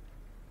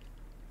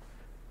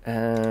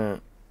 No,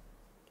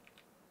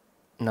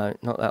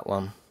 not that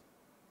one.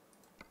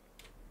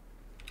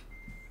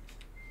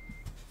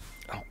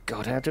 Oh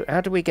god,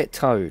 how do we get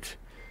towed?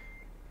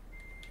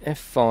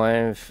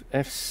 F5,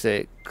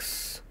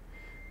 F6,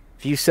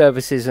 view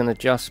services and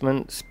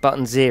adjustments,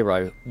 button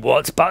 0.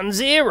 What's button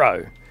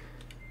 0?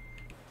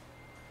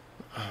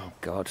 Oh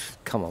god,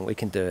 come on, we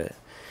can do it.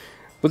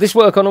 Will this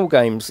work on all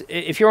games?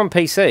 If you're on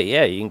PC,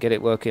 yeah, you can get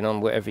it working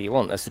on whatever you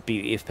want. That's the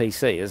beauty of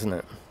PC, isn't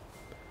it?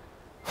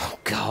 Oh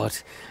god,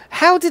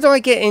 how did I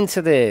get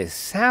into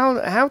this?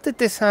 How did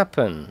this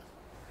happen?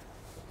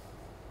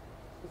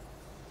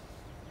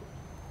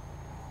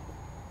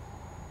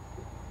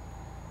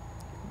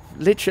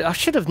 literally, I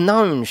should have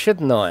known,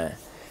 shouldn't I?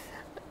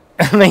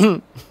 I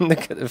mean,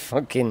 look at the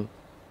fucking...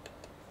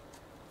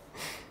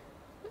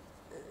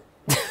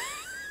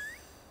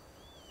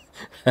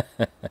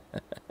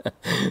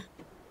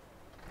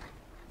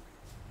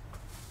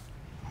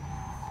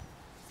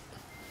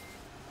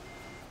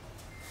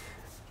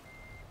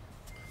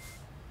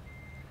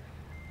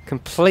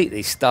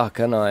 Completely stuck,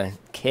 and I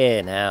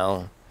care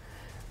now.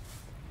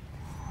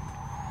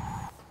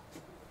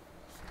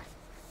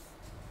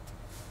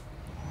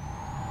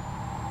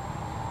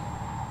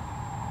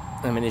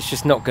 I mean, it's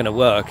just not going to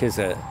work, is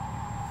it?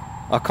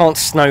 I can't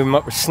snow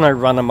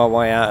runner my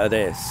way out of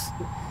this.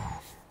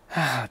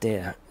 Ah,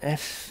 dear.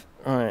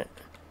 Right.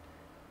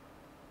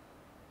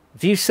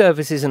 View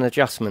services and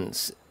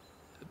adjustments.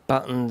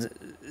 Button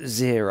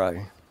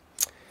 0.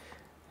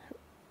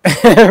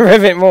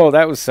 Rev it more,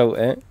 that will sort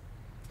it.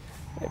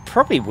 It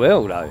probably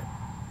will, though.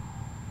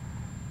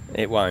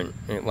 It won't.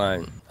 It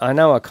won't. I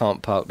know I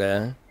can't park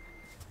there.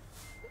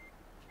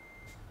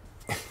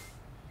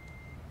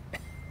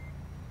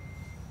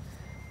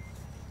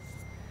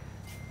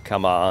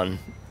 Come on.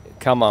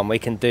 Come on, we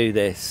can do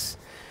this.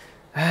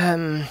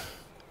 How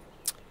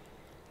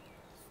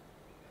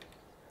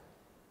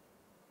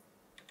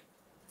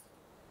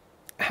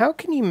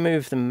can you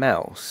move the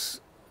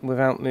mouse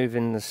without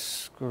moving the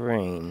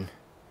screen?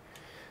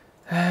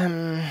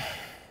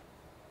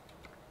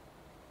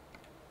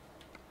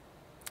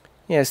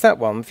 Yeah, it's that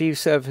one. View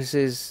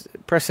services.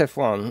 Press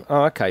F1.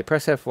 Oh, okay.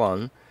 Press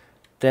F1.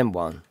 Then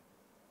 1.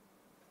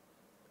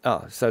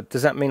 Oh, so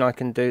does that mean I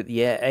can do...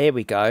 Yeah, here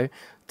we go.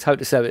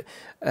 Total service.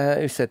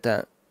 Who said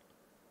that?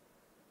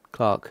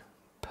 Clark.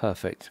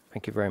 Perfect.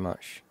 Thank you very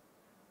much.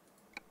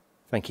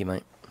 Thank you,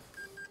 mate.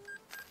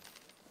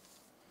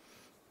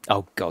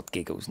 Oh, God,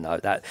 giggles. No,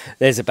 that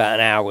there's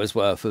about an hour's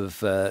worth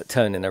of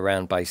turning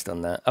around based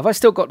on that. Have I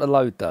still got the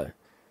load, though?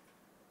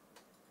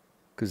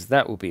 Because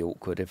that will be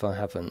awkward if I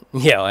haven't.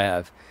 Yeah, I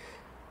have.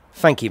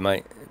 Thank you,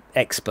 mate.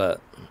 Expert.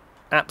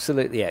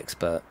 Absolutely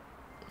expert.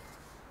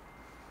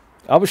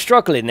 I was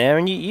struggling there,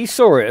 and you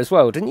saw it as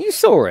well, didn't you? You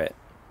saw it.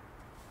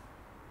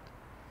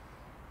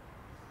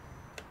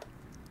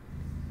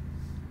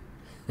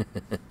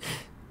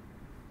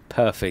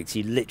 Perfect.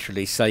 You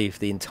literally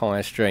saved the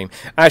entire stream.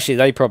 Actually,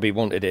 they probably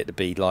wanted it to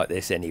be like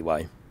this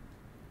anyway.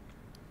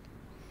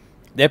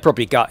 They're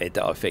probably gutted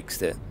that I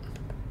fixed it.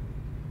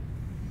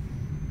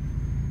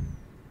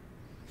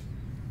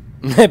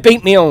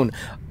 Beat me on.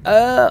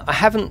 I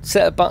haven't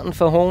set a button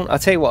for horn. I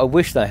tell you what, I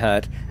wish they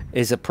had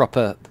is a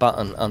proper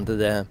button under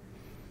there.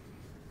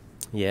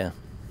 Yeah.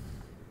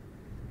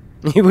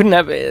 You wouldn't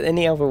have it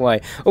any other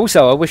way.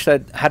 Also, I wish they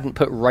hadn't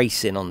put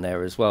racing on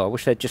there as well. I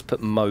wish they'd just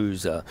put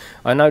Moser.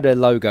 I know their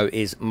logo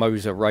is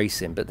Moser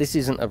Racing, but this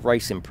isn't a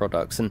racing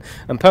products. And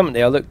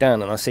permanently I look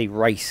down and I see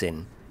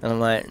racing. And I'm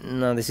like,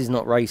 no, this is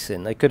not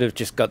racing. They could have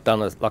just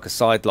done like a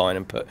sideline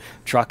and put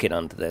trucking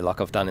under there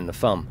like I've done in the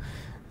thumb.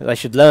 They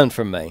should learn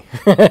from me.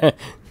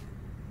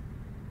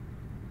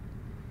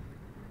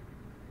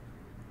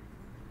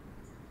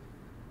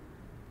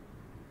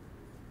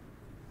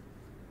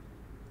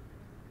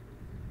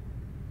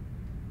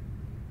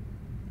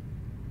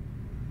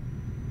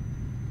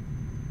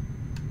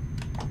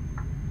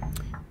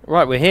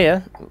 Right, we're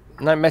here.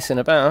 No messing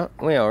about.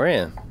 We are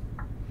here.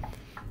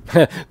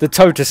 The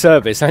total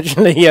service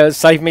actually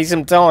saved me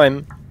some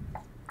time.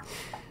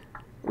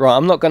 Right,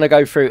 I'm not going to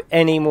go through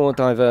any more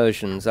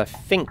diversions. I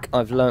think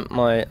I've learnt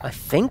my...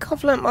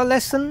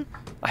 lesson?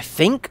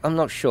 I'm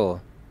not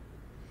sure.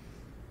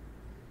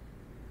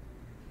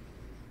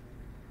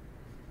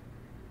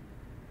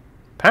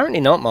 Apparently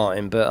not,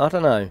 Martin, but I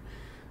don't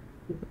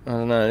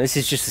know. This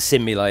is just a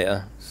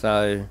simulator,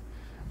 so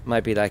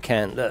maybe they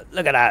can.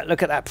 Look at that.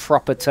 Look at that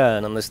proper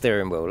turn on the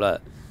steering wheel,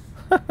 look.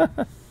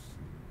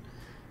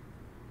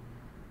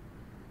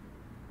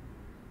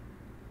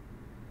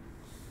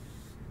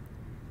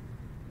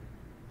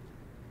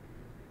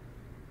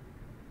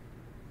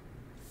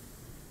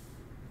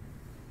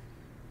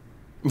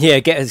 Yeah,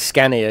 get a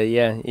Scania,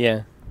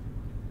 yeah.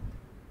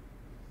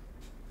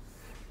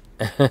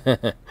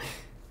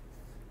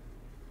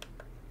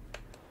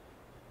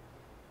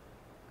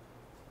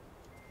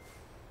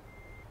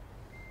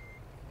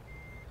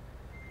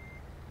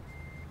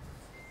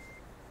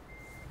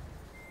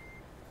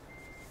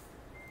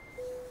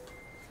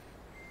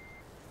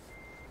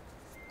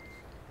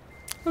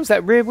 Was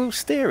that rear wheel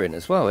steering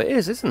as well? It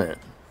is, isn't it?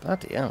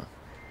 Bloody hell.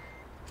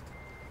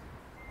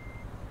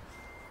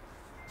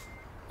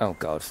 Oh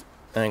God.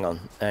 Hang on.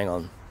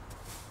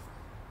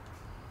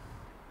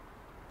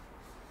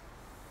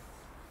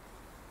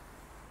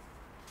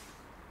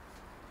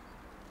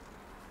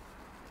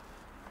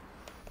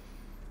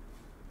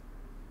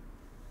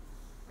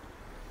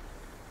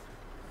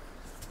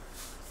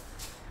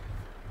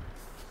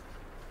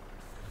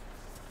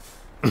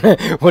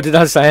 What did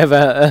I say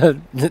about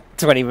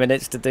 20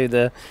 minutes to do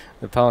the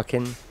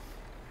parking?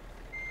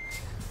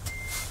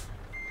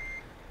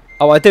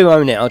 Oh, I do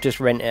own it. I'll just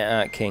rent it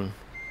out, King.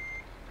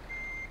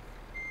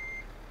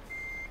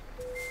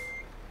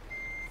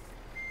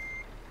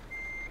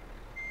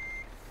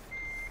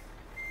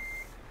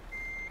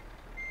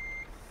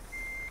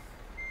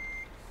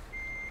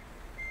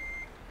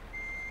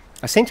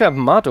 I seem to have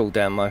mud all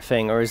down my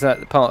thing, or is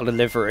that part of the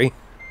livery?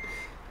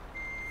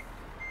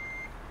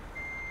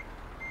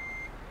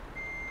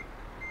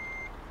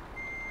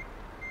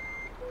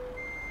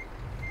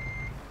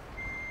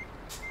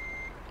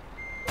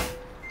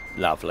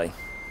 Lovely.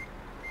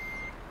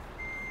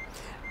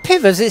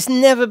 Pivers, it's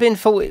never been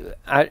 40...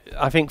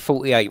 I think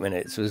 48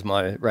 minutes was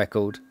my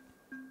record.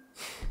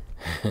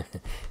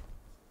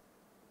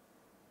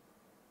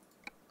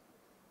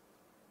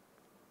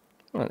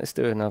 Right, let's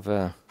do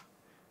another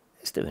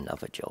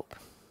job.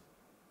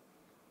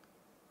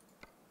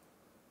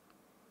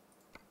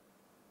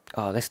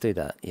 Oh, let's do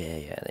that.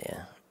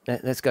 Yeah.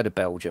 Let's go to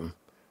Belgium.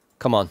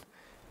 Come on.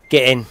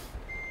 Get in.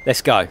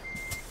 Let's go.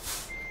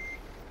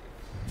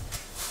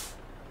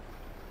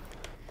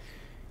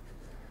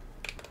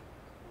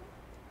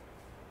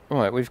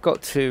 Right, we've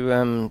got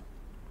to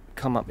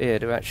come up here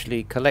to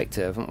actually collect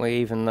it, haven't we?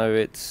 Even though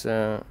it's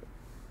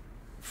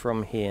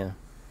from here.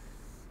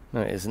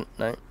 No, it isn't.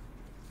 No,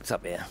 it's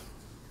up here.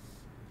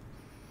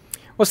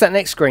 What's that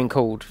next screen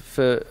called?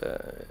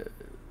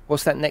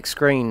 What's that next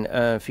screen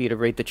for you to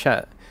read the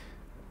chat?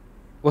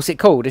 What's it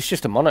called? It's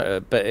just a monitor,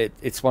 but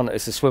it's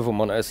a swivel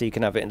monitor, so you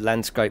can have it in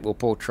landscape or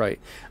portrait,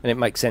 and it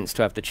makes sense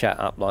to have the chat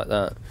up like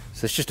that.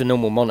 So it's just a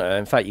normal monitor.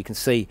 In fact, you can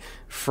see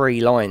 3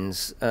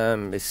 lines.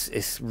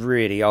 It's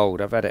really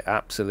old. I've had it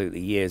absolutely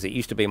years. It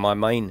used to be my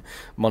main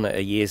monitor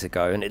years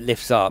ago, and it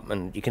lifts up,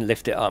 and you can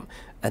lift it up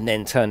and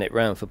then turn it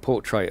round for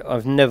portrait.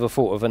 I've never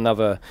thought of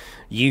another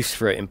use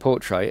for it in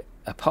portrait,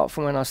 apart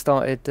from when I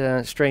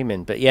started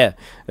streaming. But yeah,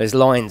 there's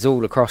lines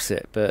all across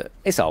it, but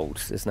it's old.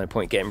 There's no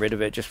point getting rid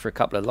of it just for a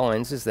couple of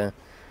lines, is there?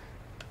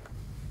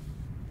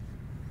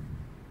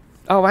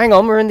 Oh, hang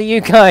on, we're in the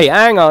UK.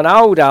 Hang on,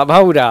 hold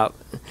up.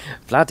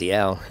 Bloody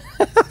hell.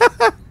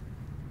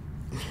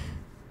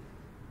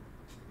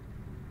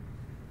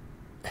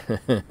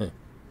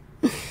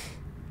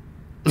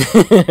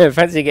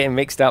 Fancy getting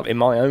mixed up in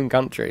my own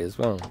country as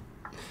well.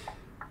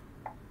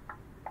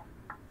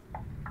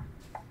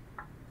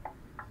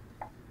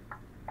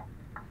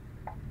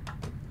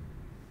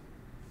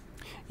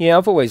 Yeah,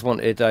 I've always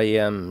wanted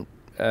a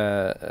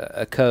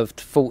curved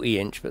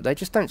 40-inch, but they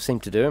just don't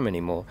seem to do them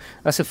anymore.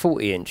 That's a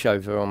 40-inch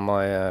over on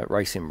my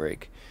racing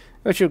rig,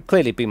 which would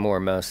clearly be more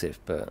immersive,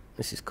 but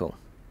this is cool.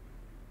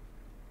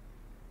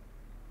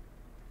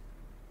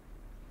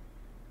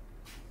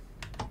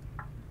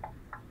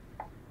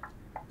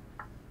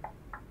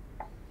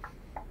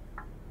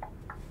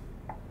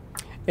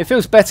 It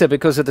feels better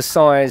because of the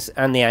size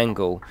and the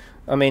angle.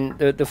 I mean,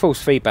 the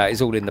force feedback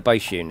is all in the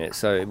base unit,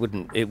 so it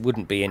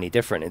wouldn't be any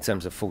different in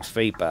terms of force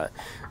feedback.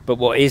 But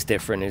what is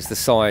different is the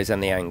size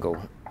and the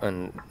angle,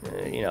 and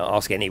you know,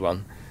 ask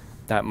anyone,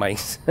 that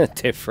makes a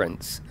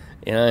difference.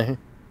 You know,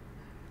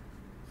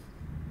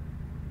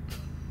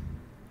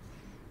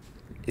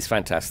 it's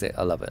fantastic.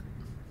 I love it.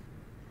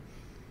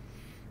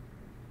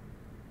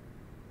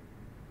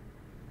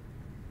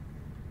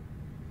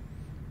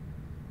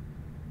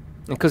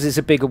 Because it's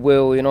a bigger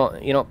wheel, you're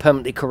not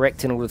permanently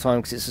correcting all the time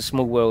because it's a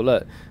small wheel.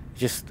 Look,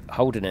 just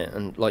holding it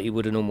and like you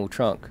would a normal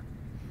truck.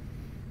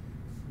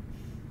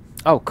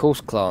 Oh,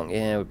 course clerk.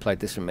 Yeah, we played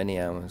this for many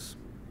hours.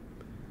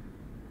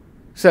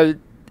 So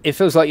it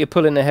feels like you're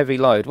pulling a heavy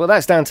load. Well,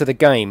 that's down to the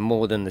game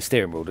more than the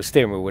steering wheel. The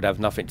steering wheel would have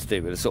nothing to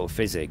do with the sort of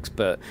physics.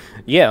 But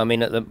yeah, I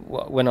mean,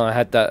 when I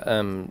had that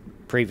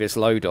previous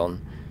load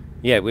on,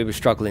 yeah, we were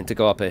struggling to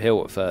go up a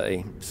hill at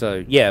 30.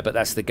 So yeah, but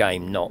that's the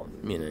game, not,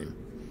 you know.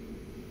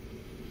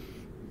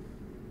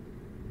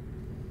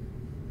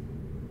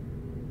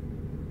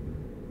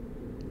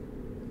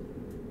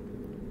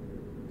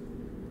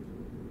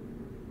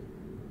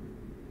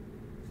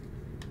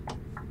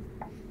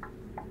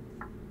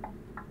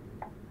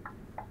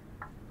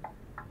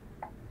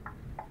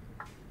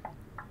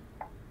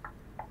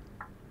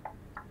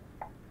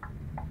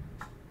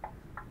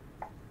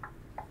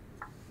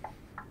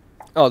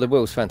 Oh, the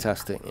wheel's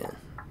fantastic, yeah.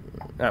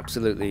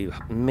 Absolutely,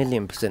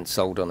 1,000,000%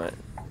 sold on it.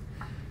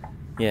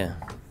 Yeah.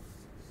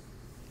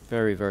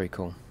 Very, very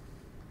cool.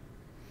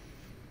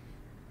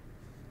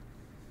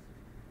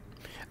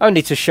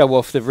 Only to show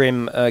off the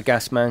rim,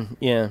 Gasman,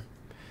 yeah.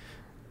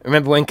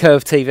 Remember when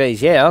curved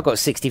TVs? Yeah, I got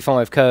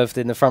 65 curved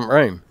in the front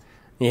room.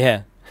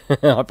 Yeah,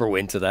 I brought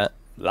into that.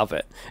 Love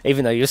it.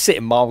 Even though you're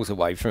sitting miles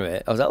away from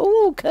it. I was like,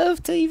 oh,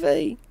 curved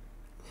TV.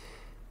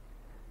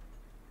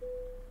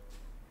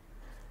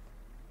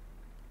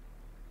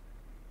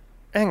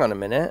 Hang on a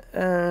minute.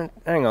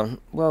 Hang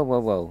on.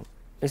 Whoa.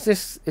 Is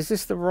this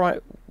the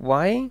right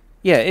way?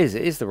 Yeah, it is.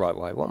 It is the right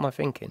way. What am I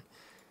thinking?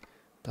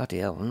 Bloody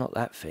hell, I'm not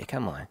that thick,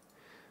 am I?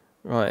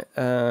 Right.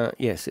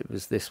 Yes, it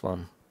was this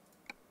one.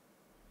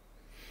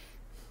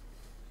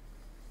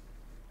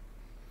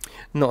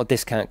 Not a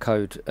discount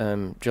code,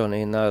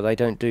 Johnny. No, they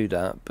don't do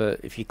that. But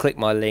if you click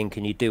my link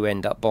and you do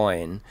end up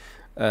buying,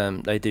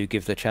 they do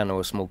give the channel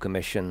a small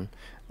commission.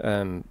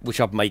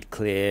 Which I've made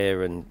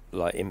clear and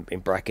like in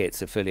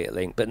brackets, affiliate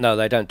link. But no,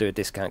 they don't do a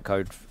discount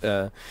code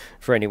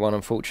for anyone,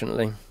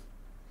 unfortunately.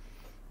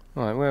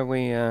 Right, where are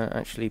we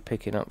actually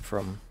picking up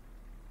from?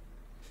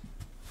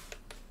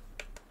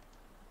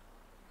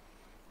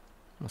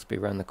 Must be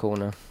around the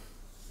corner.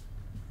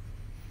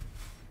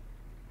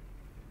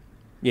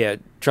 Yeah,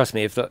 trust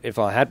me, if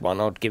I had one,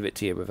 I'd give it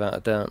to you without a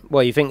doubt.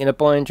 What are you thinking of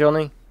buying,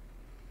 Johnny?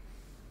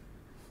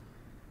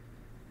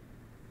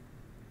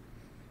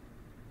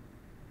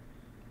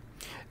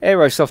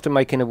 Aerosoft are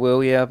making a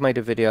wheel. Yeah, I've made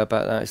a video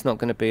about that. It's not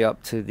going to be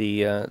up to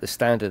the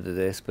standard of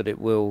this, but it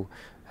will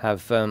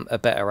have a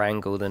better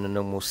angle than a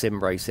normal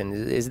sim racing.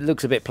 It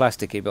looks a bit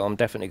plasticky, but I'm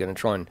definitely going to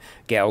try and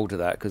get hold of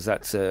that because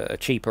that's a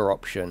cheaper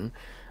option.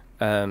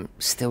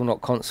 Still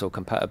not console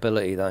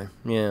compatibility though.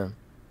 Yeah.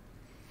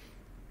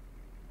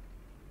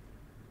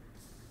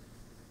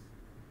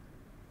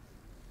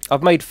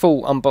 I've made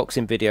full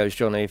unboxing videos,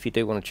 Johnny, if you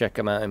do want to check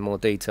them out in more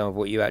detail of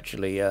what you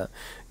actually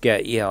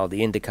get. Yeah,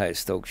 the indicator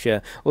stalks,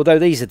 yeah. Although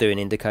these are doing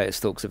indicator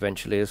stalks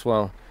eventually as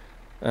well,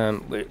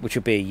 which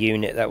will be a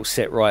unit that will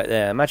sit right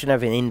there. Imagine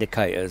having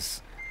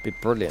indicators. It'd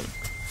be brilliant.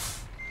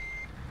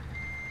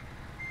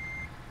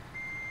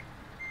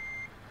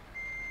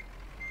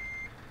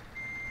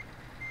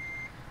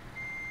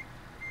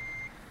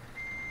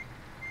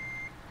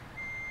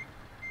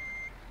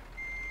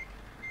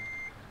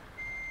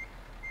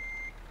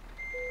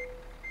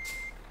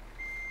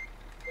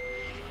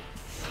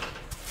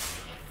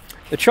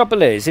 The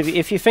trouble is,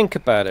 if you think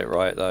about it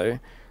right, though,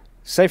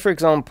 say, for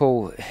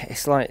example,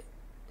 it's like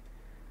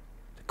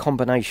the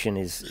combination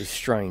is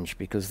strange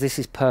because this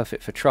is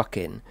perfect for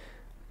trucking,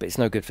 but it's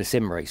no good for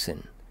sim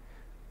racing.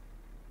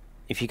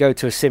 If you go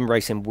to a sim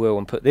racing wheel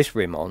and put this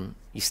rim on,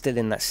 you're still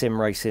in that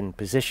sim racing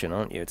position,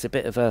 aren't you? It's a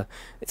bit of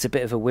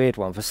a weird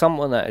one. For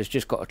someone that has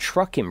just got a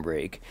trucking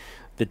rig,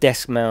 the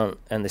desk mount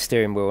and the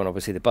steering wheel and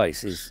obviously the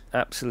base is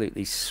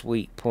absolutely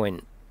sweet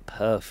point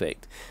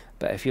perfect.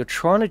 But if you're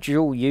trying to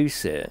dual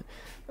use it,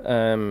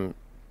 I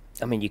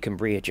mean, you can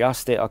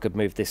readjust it. I could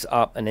move this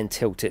up and then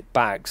tilt it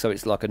back so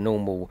it's like a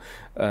normal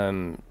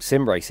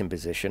sim racing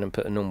position and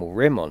put a normal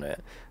rim on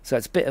it. So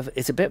it's a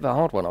bit of a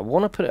hard one. I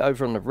want to put it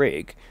over on the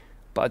rig,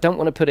 but I don't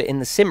want to put it in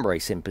the sim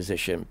racing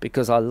position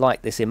because I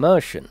like this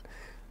immersion.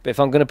 But if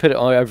I'm going to put it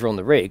over on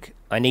the rig,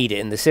 I need it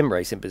in the sim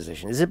racing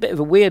position. It's a bit of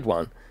a weird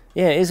one.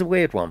 Yeah, it is a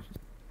weird one.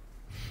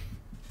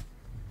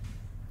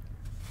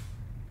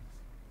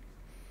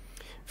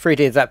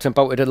 3D adapter and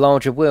bolted a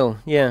larger wheel.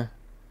 Yeah.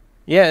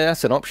 Yeah,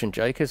 that's an option,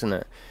 Jake, isn't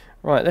it?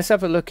 Right, let's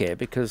have a look here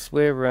because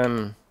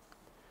we're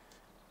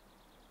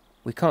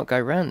we can't go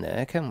round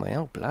there, can we?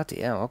 Oh,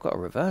 bloody hell, I've got a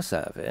reverse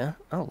out of here.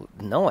 Oh,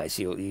 nice,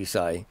 you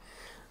say.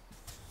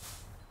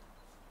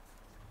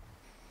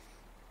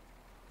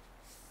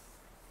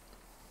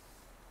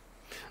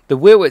 The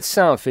wheel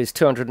itself is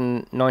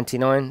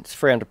 £299. It's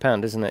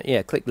 £300, isn't it?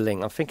 Yeah, click the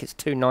link. I think it's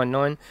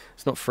 £299.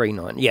 It's not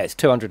 £399. Yeah, it's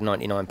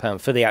 £299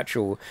 for the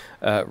actual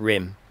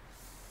rim.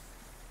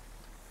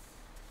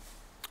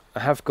 I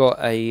have got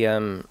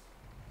a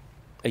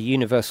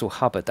universal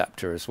hub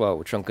adapter as well,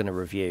 which I'm going to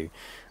review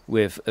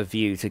with a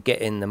view to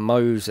getting the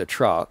Moser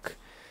truck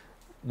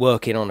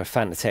working on a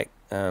Fanatec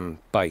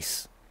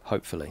base,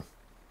 hopefully.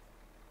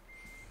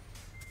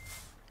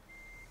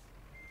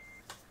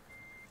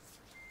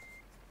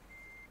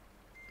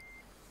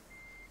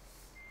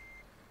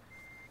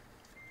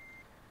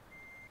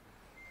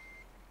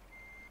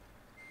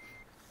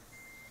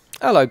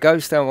 Hello,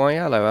 Ghost. How are you?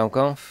 Hello,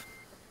 Algarth.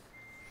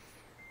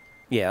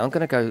 Yeah, I'm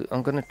gonna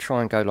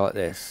try and go like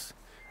this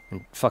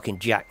and fucking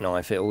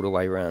jackknife it all the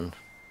way around.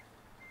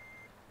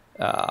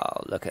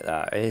 Oh, look at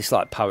that. It's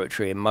like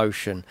poetry in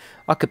motion.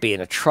 I could be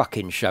in a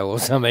trucking show or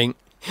something.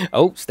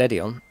 Oh, steady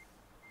on.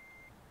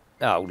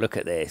 Oh, look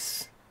at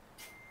this.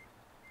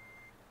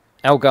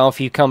 Algarth,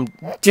 you come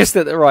just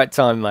at the right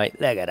time, mate.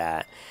 Look at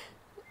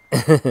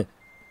that.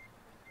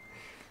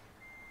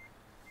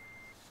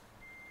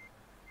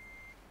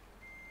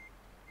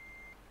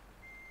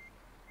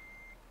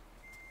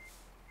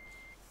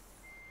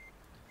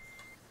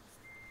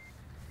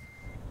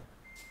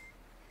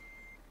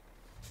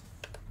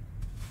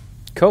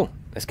 Cool.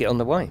 Let's get on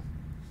the way.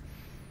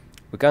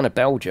 We're going to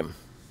Belgium.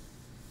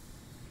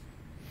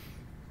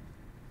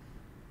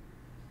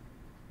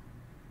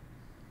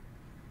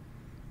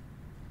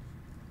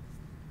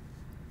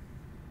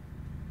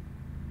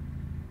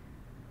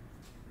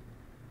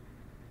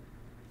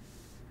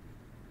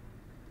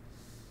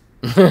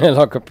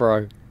 Like a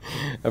pro.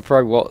 A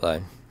pro what,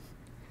 though?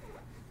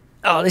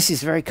 Oh, this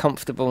is very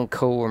comfortable and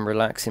cool and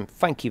relaxing.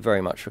 Thank you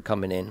very much for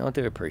coming in. I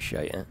do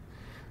appreciate it.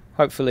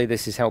 Hopefully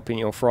this is helping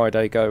your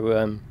Friday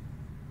go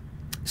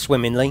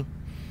swimmingly.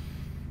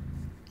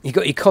 You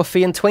got your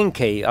coffee and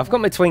Twinkie. I've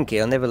got my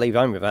Twinkie. I'll never leave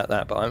home without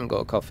that, but I haven't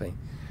got a coffee.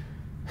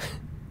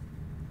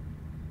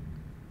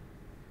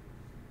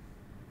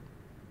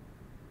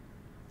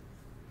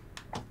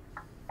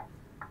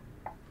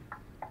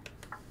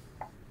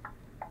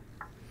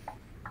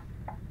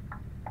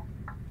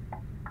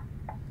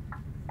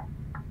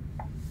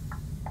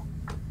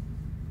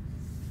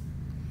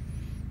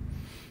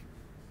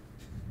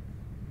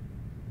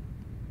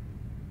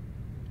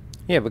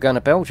 Yeah, we're going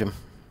to Belgium.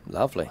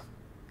 Lovely.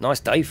 Nice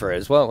day for it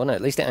as well, isn't it?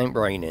 At least it ain't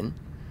raining.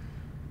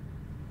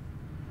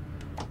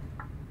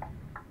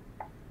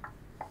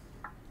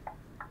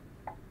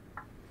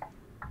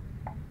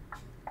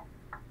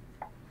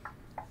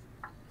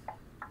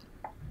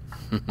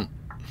 I've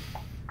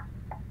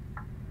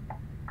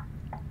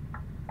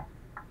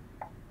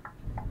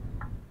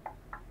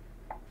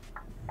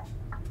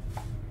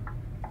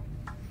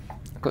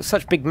got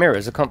such big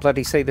mirrors, I can't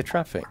bloody see the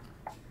traffic.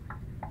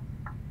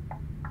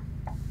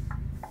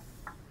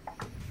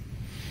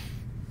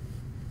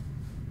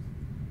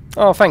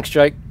 Oh, thanks,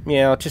 Jake.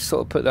 Yeah, I just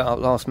sort of put that up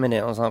last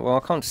minute. I was like, well,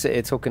 I can't sit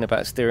here talking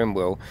about steering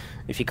wheel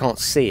if you can't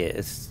see it.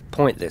 It's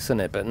pointless,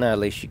 isn't it? But now at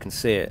least you can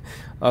see it.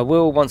 I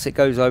will, once it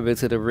goes over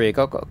to the rig.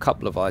 I've got a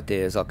couple of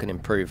ideas I can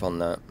improve on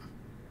that.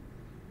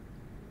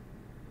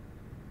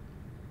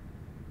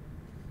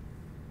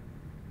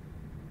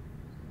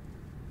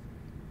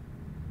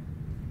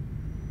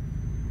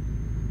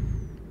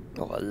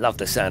 Oh, I love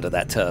the sound of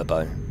that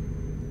turbo.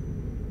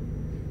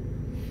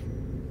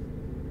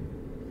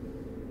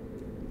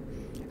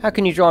 How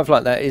can you drive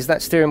like that? Is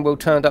that steering wheel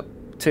turned up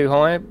too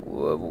high?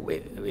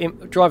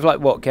 Drive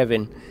like what,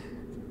 Kevin?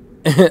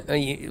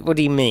 What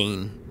do you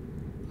mean?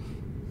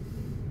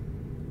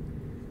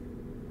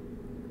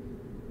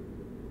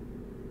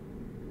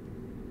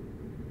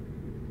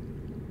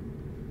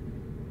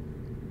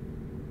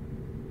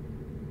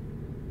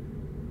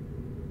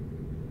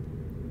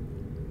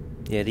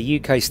 Yeah, the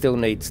UK still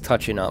needs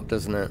touching up,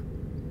 doesn't it?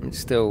 It's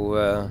still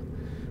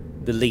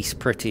the least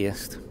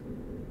prettiest.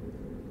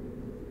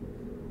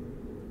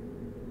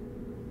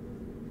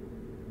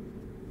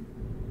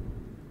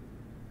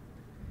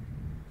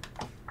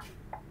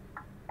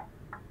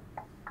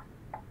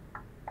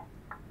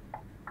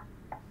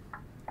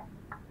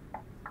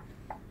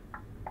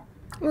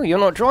 Oh, you're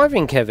not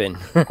driving, Kevin.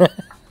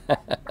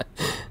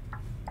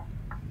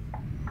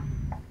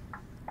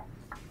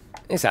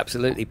 It's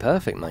absolutely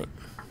perfect, mate.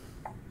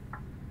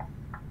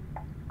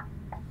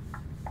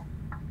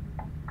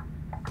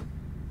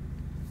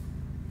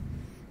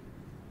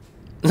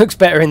 Looks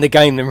better in the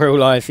game than real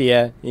life,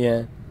 yeah,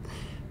 yeah.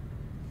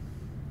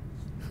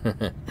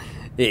 It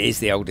is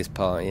the oldest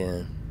part,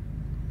 yeah.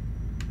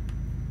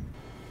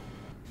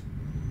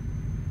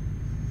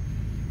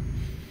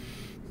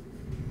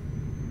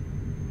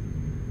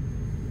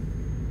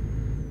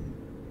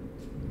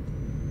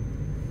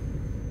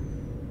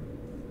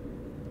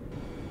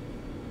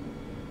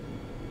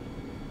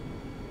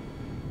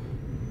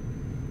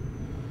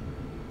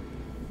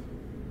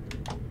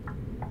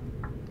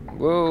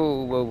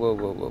 Whoa, whoa, whoa,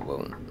 whoa, whoa,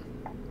 whoa.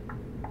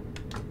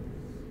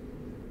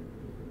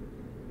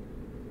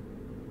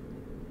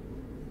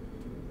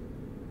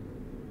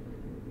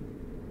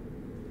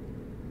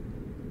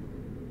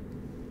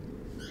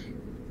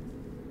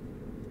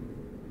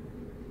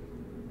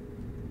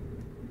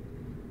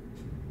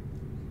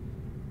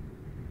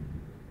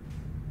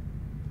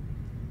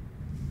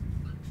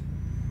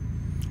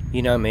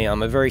 You know me,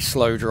 I'm a very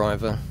slow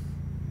driver.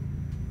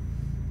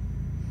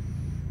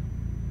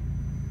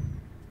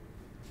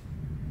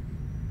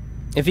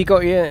 Have you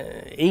got your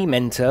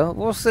e-mentor?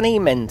 What's an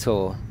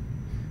e-mentor?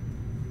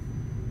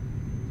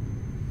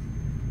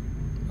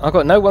 I've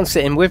got no one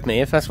sitting with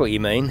me, if that's what you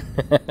mean.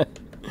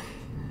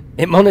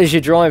 It monitors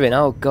your driving.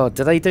 Oh god,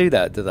 do they do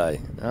that, do they?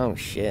 Oh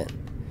shit.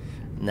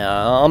 No,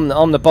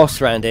 I'm the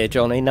boss around here,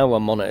 Johnny. No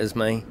one monitors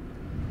me.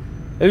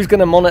 Who's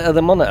gonna monitor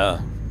the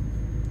monitor?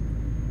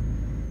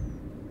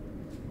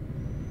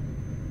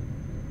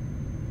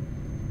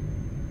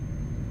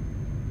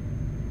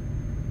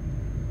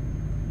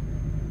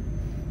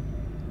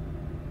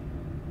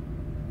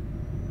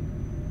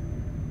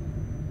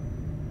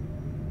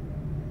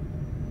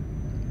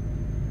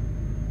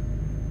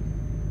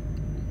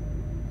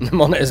 The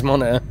monitors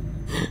monitor.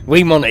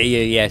 We monitor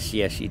you, yes,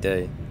 yes you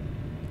do.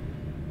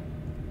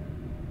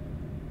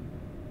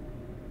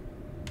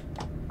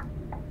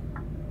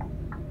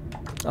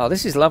 Oh,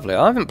 this is lovely.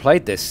 I haven't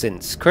played this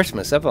since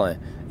Christmas, have I?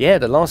 Yeah,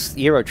 the last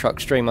Euro Truck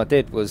stream I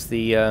did was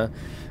the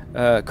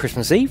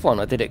Christmas Eve one.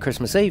 I did it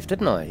Christmas Eve,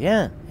 didn't I?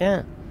 Yeah,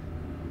 yeah.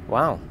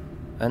 Wow.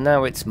 And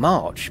now it's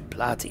March.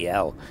 Bloody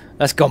hell.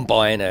 That's gone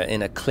by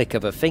in a click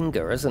of a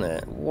finger, hasn't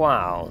it?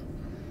 Wow.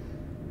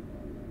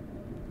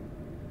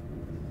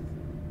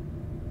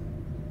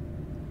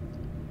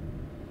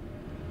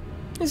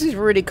 This is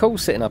really cool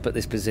sitting up at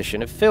this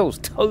position. It feels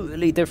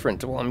totally different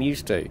to what I'm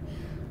used to.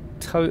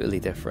 Totally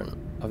different.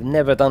 I've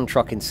never done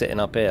trucking sitting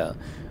up here.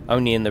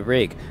 Only in the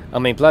rig. I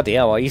mean, bloody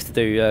hell, I used to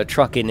do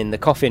trucking in the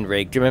coffin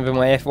rig. Do you remember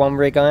my F1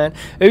 rig I had?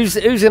 Who's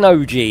an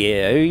OG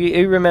here?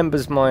 Who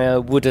remembers my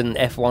wooden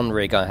F1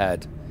 rig I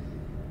had?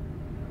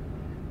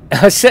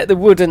 I set the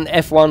wooden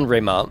F1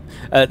 rim up.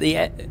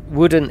 The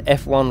wooden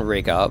F1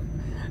 rig up.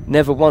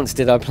 Never once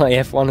did I play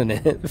F1 in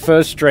it. The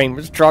first stream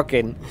was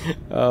trucking.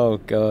 Oh,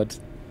 God.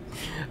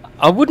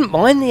 I wouldn't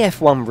mind the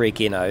F1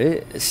 rig, you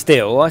know.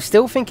 Still, I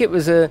still think it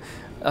was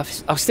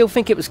I still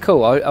think it was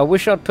cool. I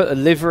wish I'd put a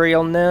livery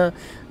on there,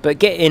 but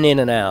getting in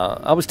and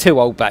out, I was too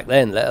old back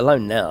then, let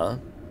alone now.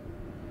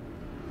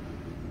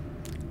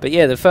 But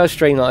yeah, the first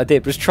stream that I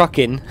did was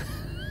trucking.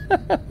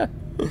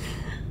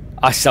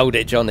 I sold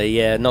it, Johnny.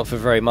 Yeah, not for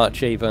very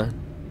much either.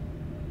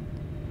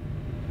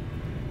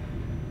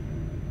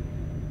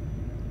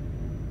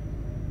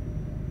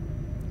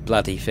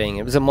 Bloody thing.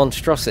 It was a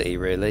monstrosity,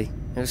 really.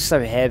 It was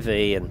so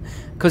heavy, and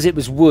because it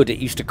was wood, it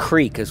used to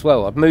creak as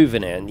well. I'd move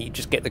in it, and you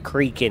just get the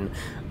creaking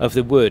of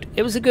the wood.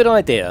 It was a good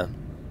idea.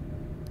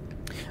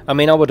 I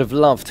mean, I would have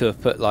loved to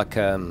have put like,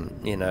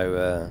 you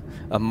know,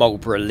 a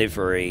Marlboro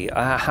livery.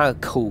 How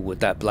cool would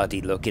that bloody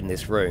look in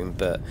this room?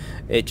 But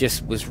it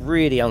just was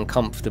really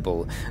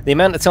uncomfortable. The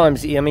amount of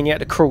times, I mean, you had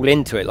to crawl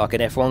into it like an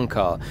F1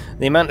 car.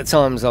 The amount of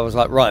times I was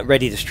like, right,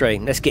 ready to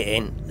stream. Let's get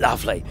in.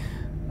 Lovely.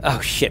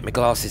 Oh shit, my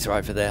glasses are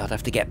over there. I'd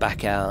have to get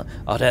back out.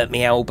 I'd hurt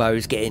my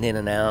elbows getting in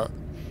and out.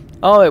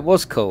 Oh, it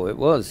was cool. It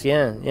was,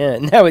 yeah, yeah.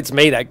 Now it's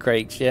me that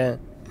creaks, yeah.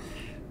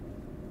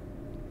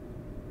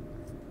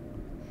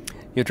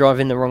 You're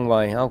driving the wrong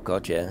way. Oh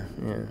god, yeah,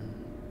 yeah.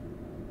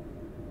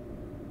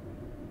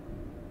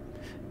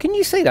 Can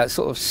you see that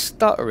sort of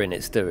stuttering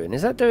it's doing?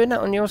 Is that doing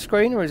that on your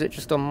screen, or is it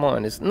just on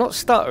mine? It's not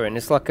stuttering.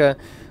 It's like a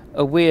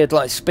weird,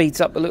 like,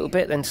 speeds up a little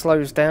bit, then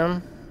slows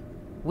down.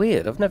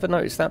 Weird. I've never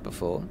noticed that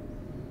before.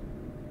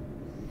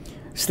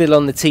 Still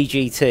on the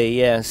TGT,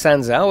 yeah.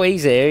 Sansa. Oh,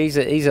 he's here.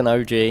 He's an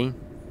OG.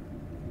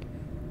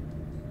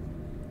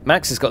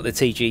 Max has got the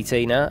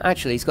TGT now.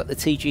 Actually, he's got the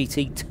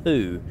TGT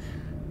 2.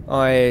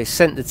 I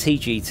sent the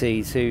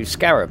TGT to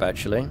Scarab,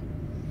 actually.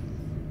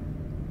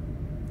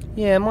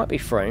 Yeah, it might be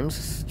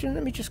frames.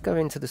 Let me just go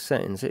into the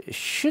settings. It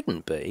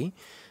shouldn't be,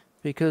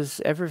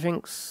 because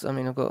everything's... I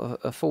mean, I've got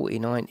a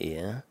 4090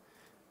 here.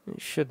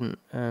 It shouldn't...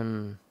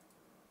 go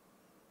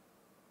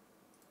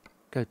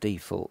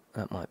default.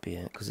 That might be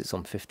it, because it's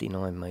on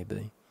 59,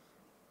 maybe.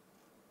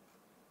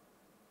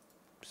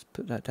 Just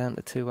put that down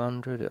to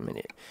 200. I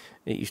mean,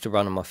 it used to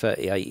run on my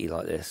 3080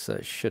 like this, so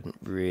it shouldn't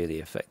really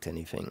affect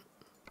anything.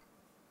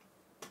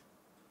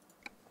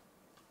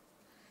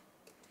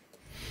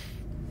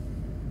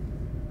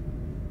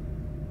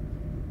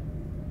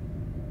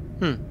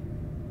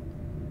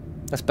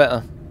 That's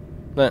better.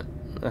 No,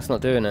 that's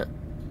not doing it.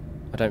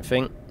 I don't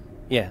think.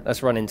 Yeah,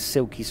 that's running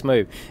silky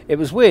smooth. It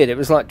was weird. It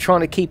was like trying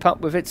to keep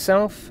up with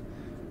itself.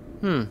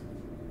 Not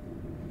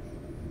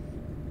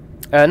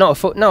a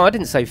no, I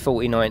didn't say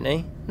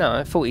 4090.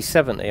 No,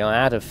 4070.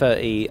 I had a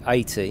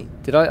 3080.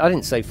 Did I? I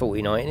didn't say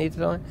 4090,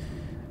 did I?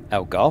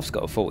 Algarve's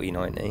got a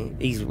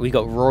 4090. We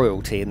got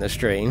royalty in the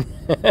stream.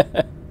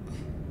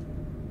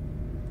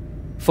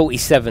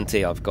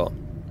 4070 I've got.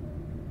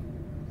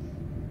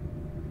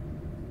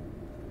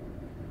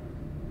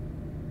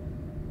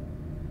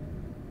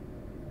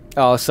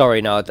 Oh,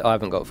 sorry, no, I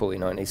haven't got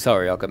 4090.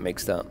 Sorry, I got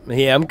mixed up.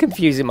 Yeah, I'm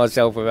confusing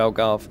myself with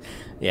Algarve.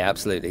 Yeah,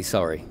 absolutely,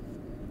 sorry.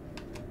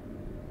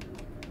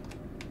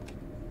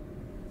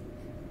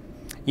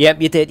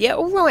 Yep, you did. Yeah,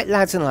 all right,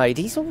 lads and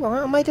ladies. All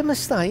right, I made a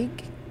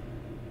mistake.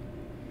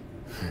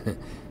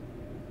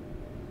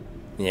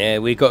 Yeah,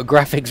 we got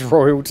graphics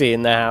royalty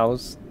in the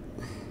house.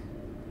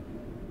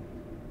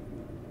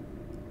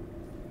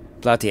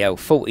 Bloody hell,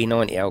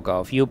 4090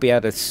 Algarve. You'll be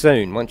able to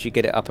soon, once you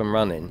get it up and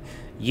running,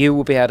 you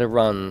will be able to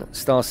run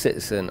Star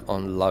Citizen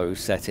on low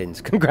settings.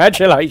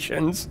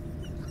 Congratulations.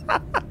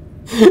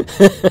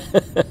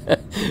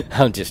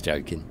 I'm just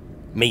joking.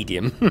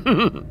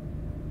 Medium.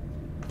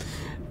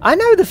 I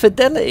know the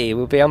fidelity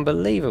would be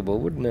unbelievable,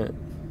 wouldn't it?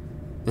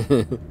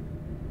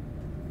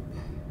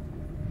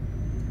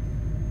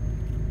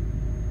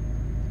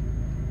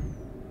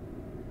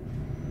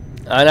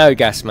 I know,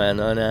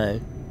 Gasman, I know.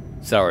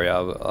 Sorry,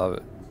 I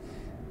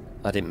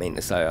didn't mean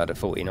to say I had a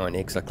 4090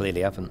 because I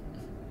clearly haven't.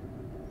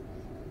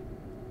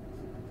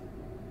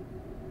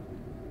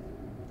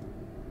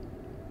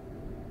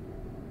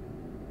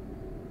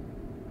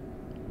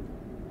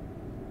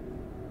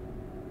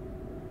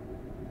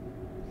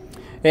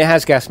 It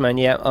has,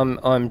 Gasman, yeah.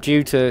 I'm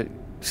due to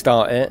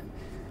start it.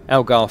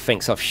 Algar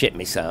thinks I've shit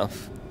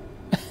myself.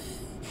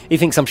 He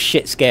thinks I'm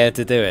shit scared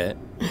to do it.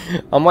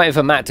 I'm waiting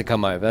for Matt to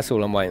come over, that's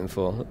all I'm waiting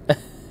for.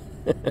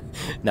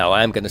 No,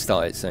 I am going to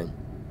start it soon.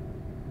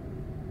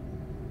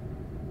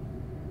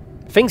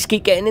 Things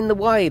keep getting in the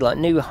way, like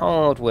new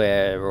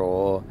hardware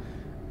or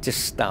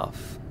just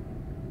stuff.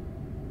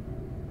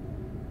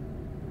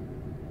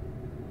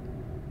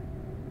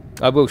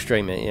 I will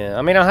stream it, yeah.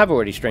 I mean, I have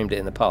already streamed it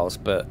in the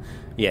past, but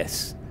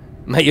yes.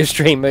 Make your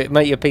stream,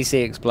 make your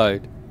PC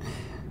explode.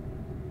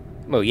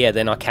 Well, yeah,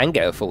 then I can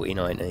get a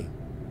 4090.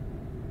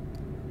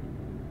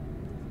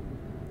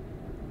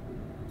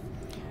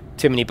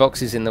 Too many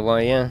boxes in the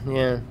way, yeah,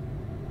 yeah.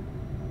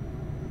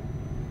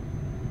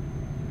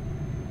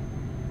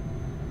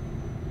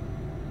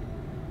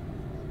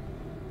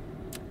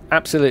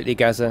 Absolutely,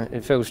 Gaza.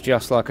 It feels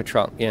just like a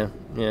truck, yeah,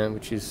 yeah,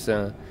 which is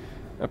a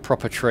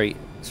proper treat.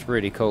 It's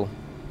really cool.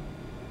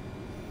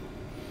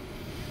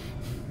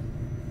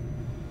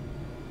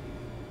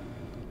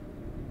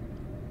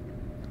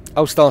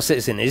 Oh, Star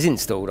Citizen is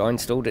installed. I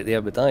installed it the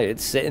other day.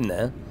 It's sitting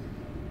there.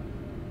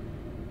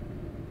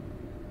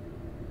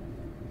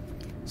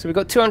 So we've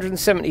got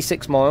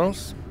 276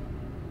 miles.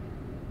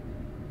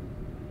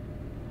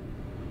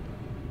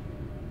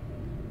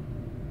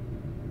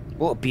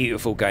 What a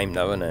beautiful game,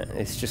 though, isn't it?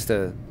 It's just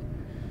a...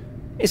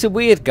 It's a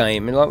weird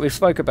game, and like we've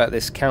spoke about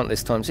this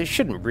countless times, it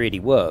shouldn't really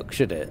work,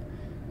 should it?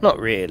 Not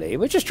really.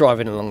 We're just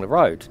driving along the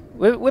road.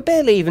 We're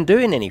barely even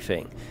doing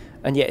anything.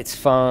 and yet it's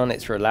fun,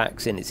 it's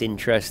relaxing, it's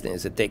interesting,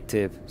 it's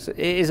addictive. So it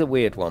is a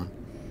weird one.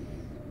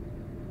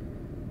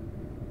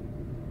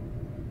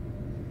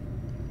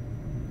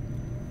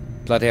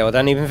 Bloody hell, I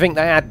don't even think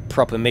they had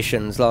proper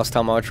missions last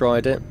time I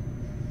tried it.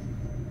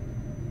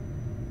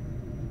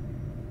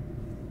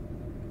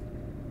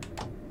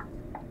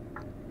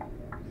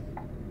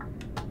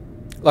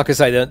 Like I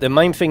say, the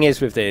main thing is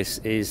with this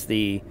is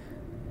the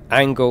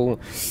angle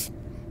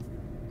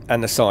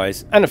and the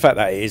size, and the fact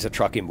that it is a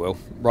trucking wheel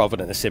rather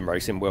than a sim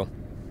racing wheel.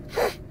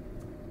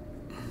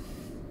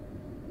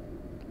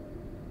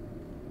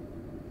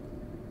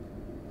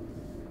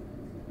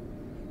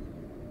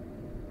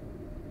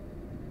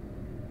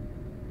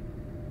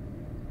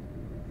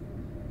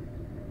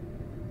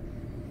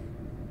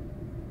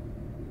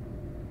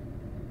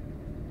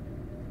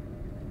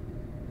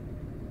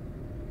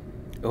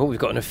 Oh, we've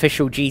got an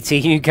official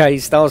GTUK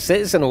Star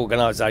Citizen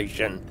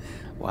organisation.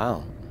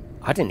 Wow.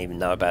 I didn't even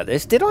know about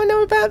this. Did I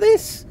know about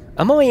this?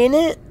 Am I in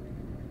it?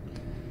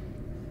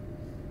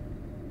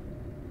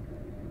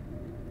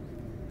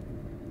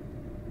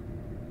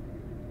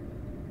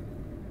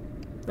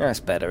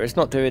 That's better. It's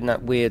not doing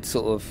that weird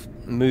sort of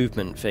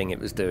movement thing it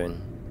was doing.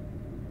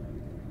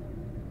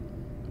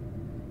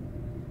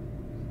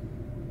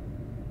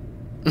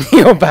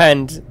 You're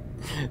banned.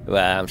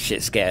 Well, I'm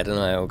shit scared and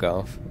I'll go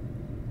off.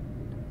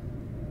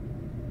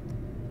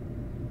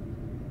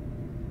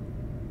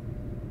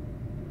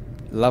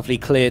 Lovely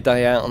clear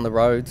day out on the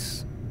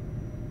roads.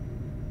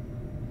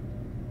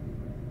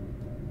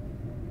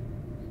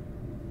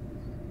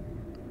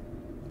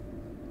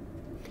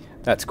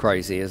 That's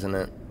crazy, isn't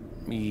it?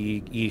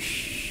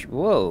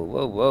 Whoa,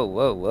 whoa, whoa,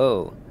 whoa,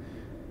 whoa.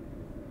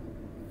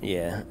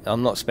 Yeah,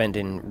 I'm not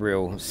spending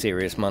real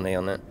serious money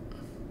on it.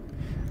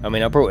 I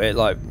mean, I brought it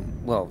like,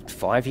 well,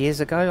 5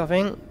 years ago, I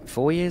think?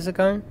 4 years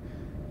ago?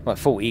 Like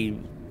 40,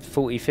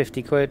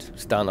 50 quid.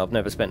 It's done. I've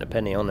never spent a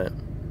penny on it.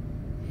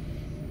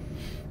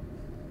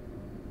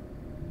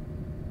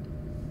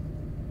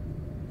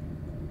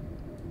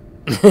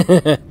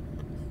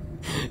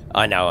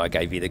 I know I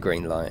gave you the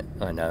green light.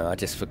 I know, I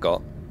just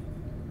forgot.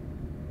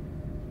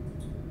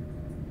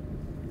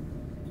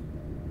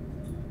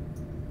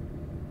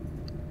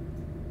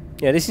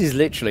 Yeah, this is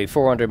literally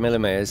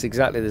 400mm,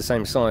 exactly the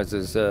same size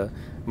as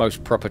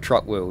most proper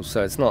truck wheels,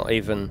 so it's not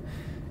even,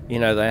 you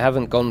know, they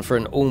haven't gone for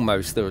an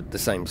almost the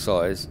same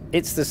size.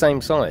 It's the same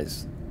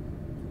size.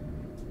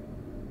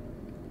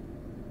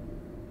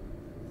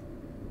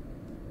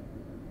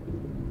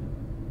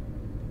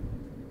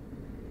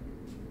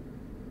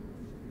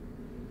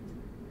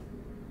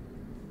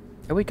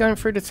 Are we going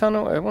through the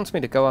tunnel? It wants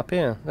me to go up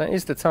here. That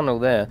is the tunnel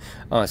there.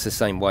 Oh, it's the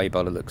same way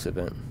by the looks of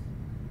it.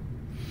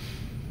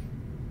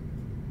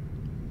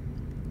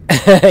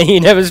 You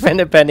never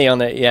spend a penny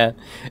on it, yeah.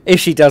 If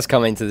she does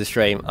come into the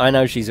stream, I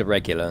know she's a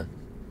regular.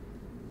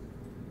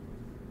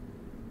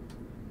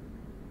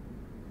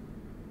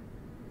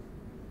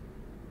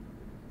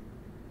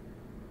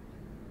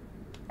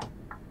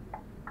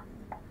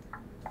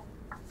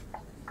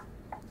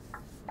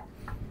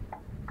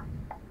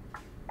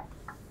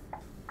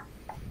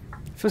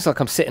 Feels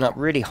like I'm sitting up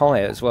really high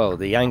as well.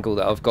 The angle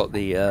that I've got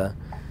the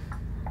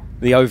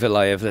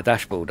overlay of the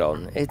dashboard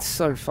on. It's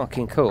so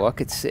fucking cool. I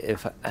could sit here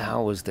for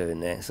hours doing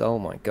this. Oh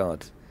my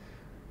god.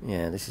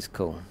 Yeah, this is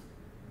cool.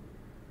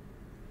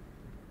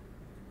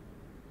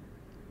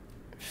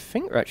 I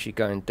think we're actually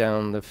going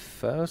down the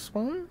first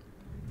one.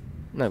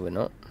 No, we're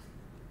not.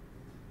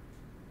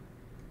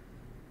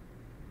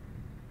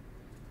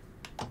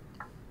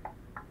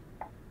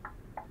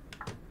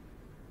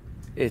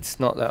 It's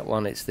not that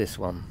one, it's this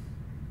one.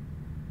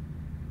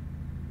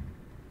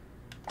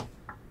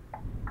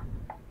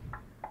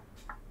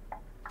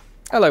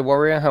 Hello,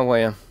 Warrior. How are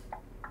you?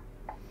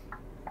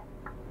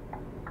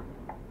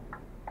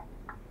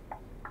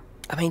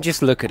 I mean,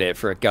 just look at it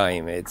for a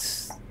game.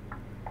 It's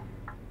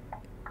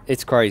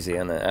crazy,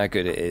 isn't it? How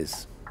good it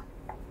is.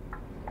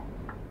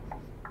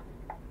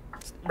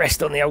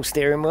 Rest on the old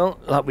steering wheel,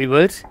 like we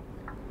would.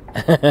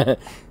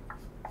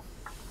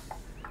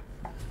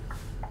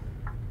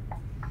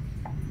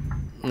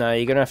 No,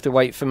 you're gonna have to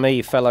wait for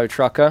me, fellow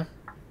trucker.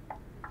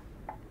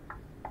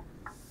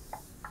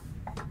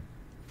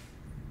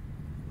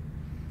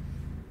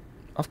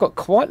 I've got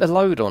quite a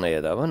load on here,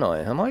 though, haven't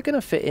I? Am I going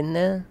to fit in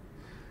there?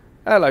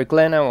 Hello,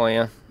 Glenn. How are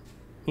you?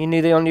 You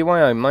nearly on your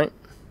way home, mate?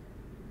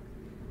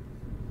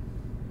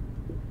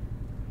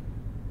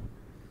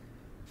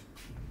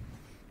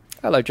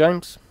 Hello,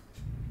 James.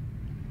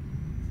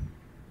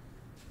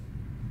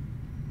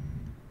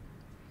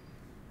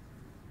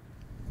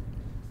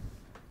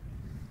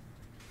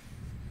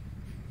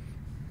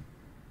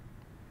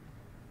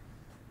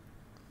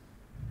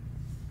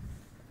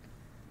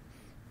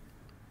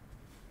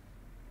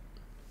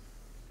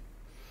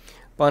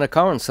 Buying a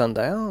car on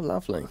Sunday. Oh,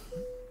 lovely.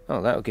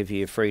 Oh, that'll give you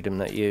your freedom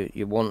that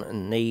you want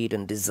and need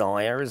and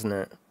desire, isn't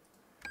it?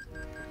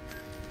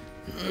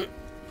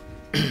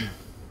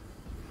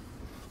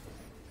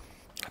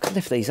 I can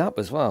lift these up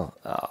as well.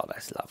 Oh,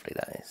 that's lovely,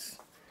 that is.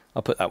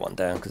 I'll put that one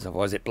down because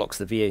otherwise it blocks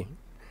the view.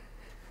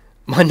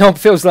 My knob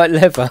feels like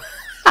leather.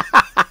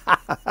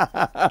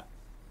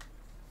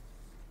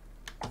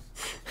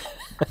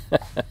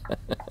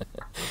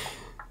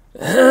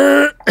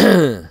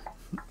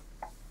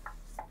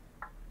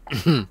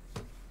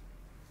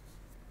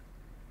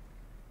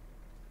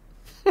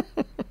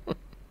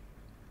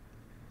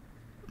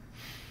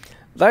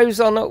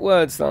 Those are not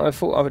words that I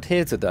thought I would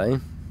hear today.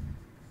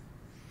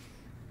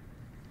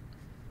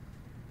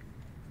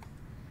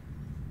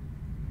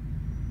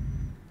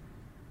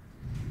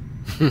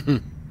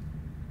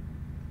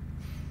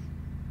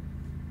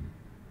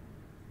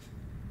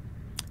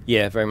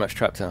 Yeah, very much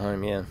trapped at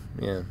home. Yeah,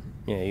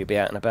 you'd be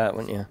out and about,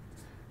 wouldn't you?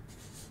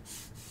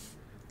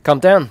 Come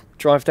down,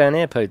 drive down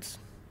here, Pods.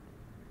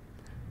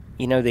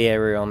 You know the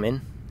area I'm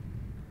in.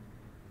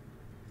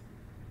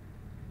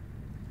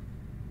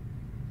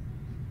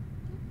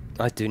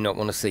 I do not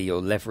want to see your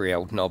leathery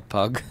old knob,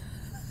 pug.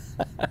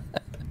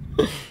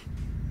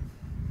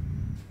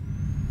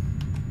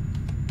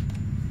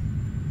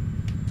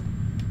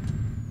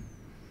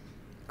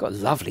 Got a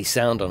lovely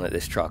sound on it,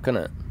 this truck, isn't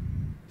it?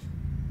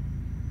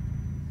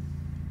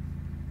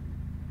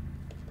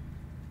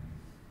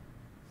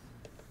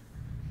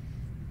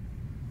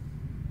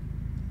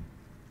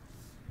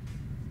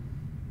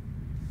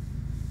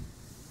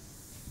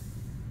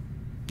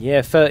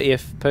 Yeah,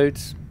 30th,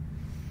 Poods.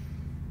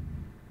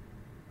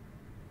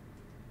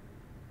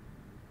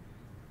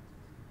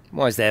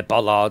 Why is there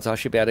bollards? I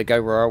should be able to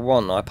go where I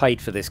want. I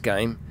paid for this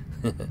game.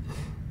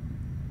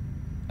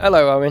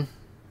 Hello, Owen.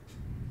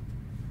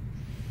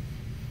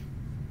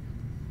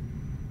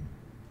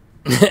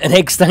 An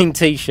egg-stained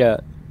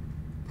t-shirt.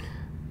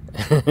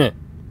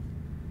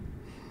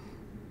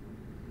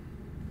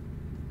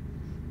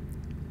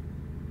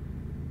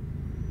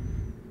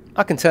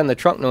 I can turn the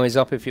truck noise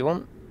up if you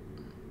want.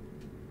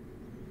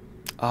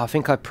 Oh, I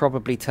think I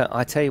probably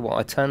I tell you what,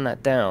 I turned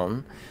that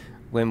down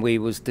when we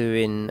was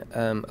doing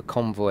a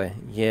convoy.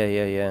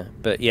 Yeah.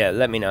 But yeah,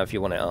 let me know if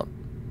you want it up.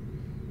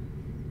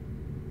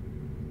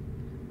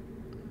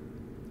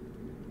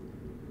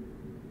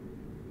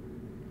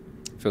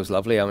 Feels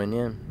lovely, I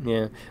mean,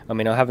 yeah. I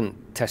mean, I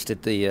haven't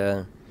tested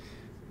the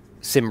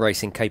sim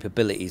racing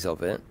capabilities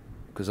of it,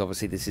 because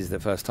obviously this is the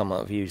first time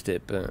I've used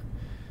it, but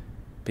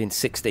being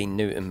 16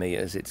 Newton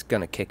meters, it's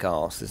going to kick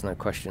ass, there's no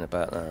question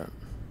about that.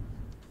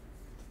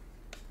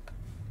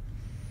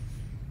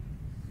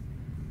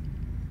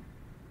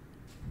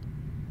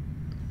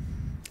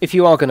 If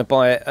you are going to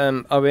buy it,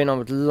 Owen, I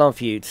would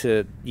love you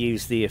to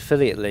use the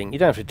affiliate link. You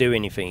don't have to do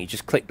anything. You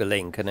just click the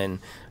link and then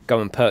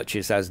go and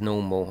purchase as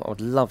normal. I would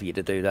love you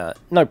to do that.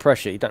 No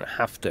pressure. You don't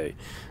have to.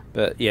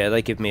 But yeah,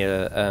 they give me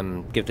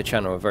a give the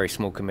channel a very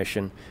small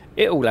commission.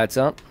 It all adds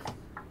up.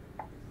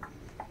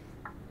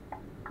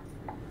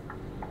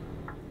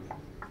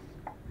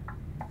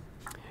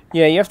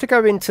 Yeah, you have to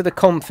go into the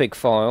config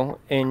file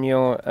in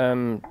your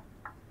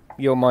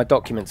My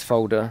Documents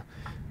folder,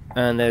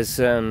 and there's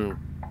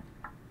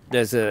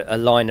a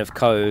line of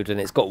code,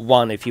 and it's got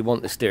 1 if you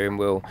want the steering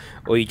wheel,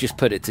 or you just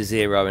put it to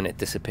 0 and it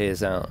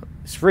disappears out.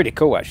 It's really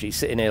cool, actually,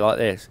 sitting here like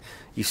this.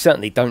 You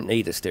certainly don't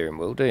need a steering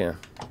wheel, do you?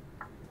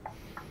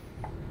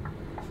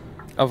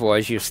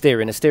 Otherwise, you're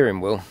steering a steering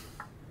wheel.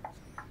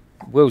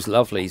 Wheel's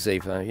lovely,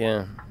 Ziva,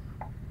 yeah.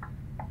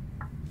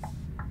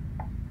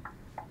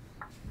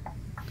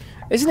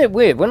 Isn't it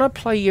weird? When I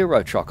play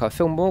Euro Truck, I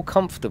feel more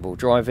comfortable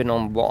driving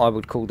on what I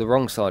would call the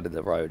wrong side of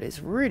the road. It's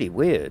really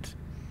weird.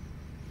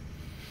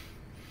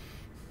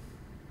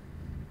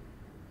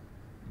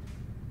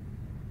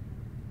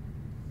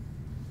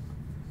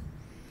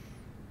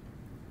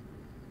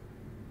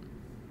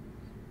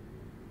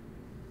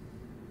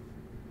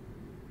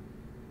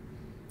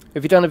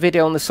 Have you done a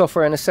video on the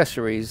software and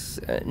accessories?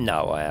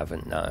 No, I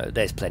haven't, no.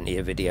 There's plenty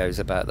of videos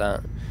about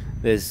that.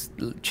 There's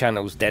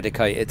channels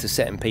dedicated to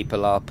setting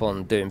people up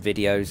on doing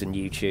videos and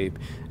YouTube.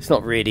 It's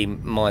not really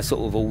my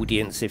sort of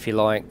audience, if you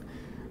like.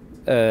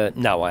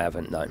 No, I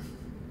haven't, no.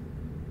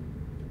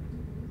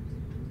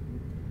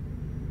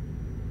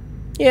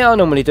 Yeah, I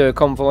normally do a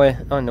convoy.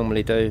 I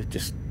normally do.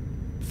 Just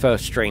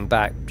first stream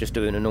back, just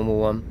doing a normal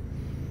one.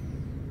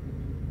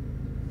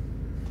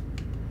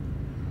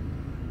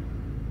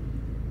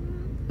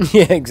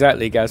 Yeah,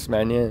 exactly,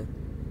 Gasman, yeah.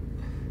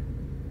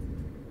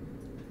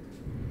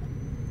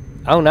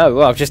 Oh no,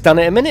 well, I've just done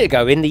it a minute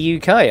ago in the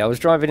UK. I was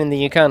driving in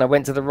the UK and I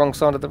went to the wrong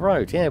side of the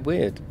road. Yeah,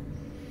 weird.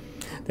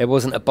 There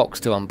wasn't a box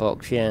to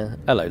unbox, yeah.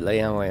 Hello, Lee,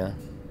 how are you?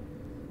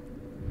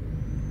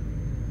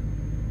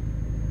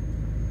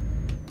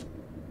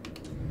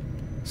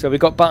 So we've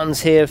got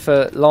buttons here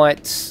for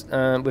lights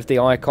with the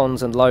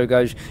icons and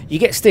logos. You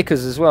get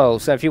stickers as well,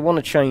 so if you want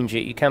to change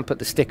it, you can put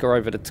the sticker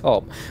over the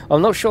top.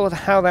 I'm not sure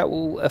how that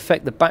will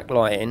affect the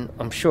backlighting.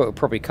 I'm sure it'll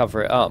probably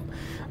cover it up.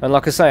 And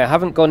like I say, I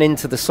haven't gone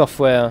into the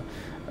software,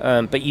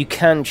 but you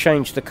can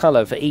change the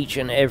colour for each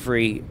and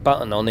every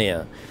button on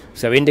here.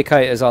 So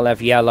indicators I'll have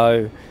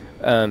yellow,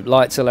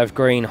 lights I'll have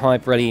green, high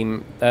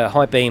beam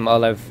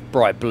I'll have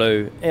bright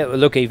blue. It will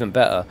look even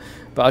better.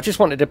 But I just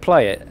wanted to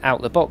play it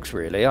out the box,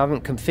 really. I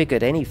haven't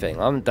configured anything.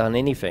 I haven't done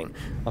anything.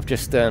 I've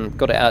just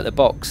got it out of the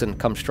box and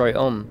come straight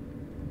on.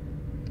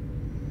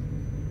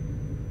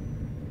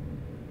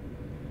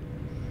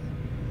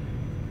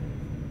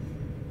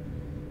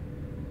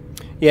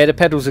 Yeah, the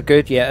pedals are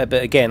good, yeah,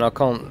 but again, I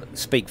can't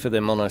speak for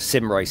them on a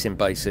sim racing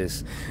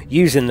basis.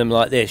 Using them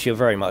like this, you're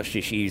very much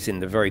just using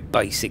the very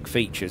basic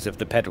features of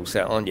the pedal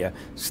set, aren't you?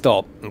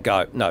 Stop and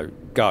go. No,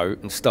 go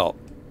and stop.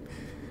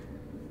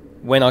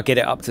 When I get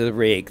it up to the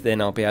rig,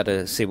 then I'll be able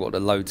to see what the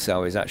load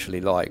cell is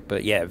actually like.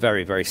 But yeah,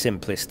 very, very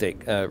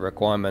simplistic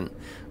requirement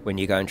when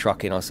you're going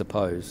trucking, I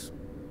suppose.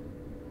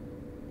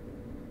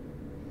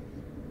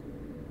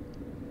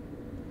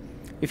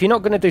 If you're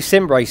not going to do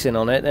sim racing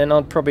on it, then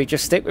I'd probably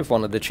just stick with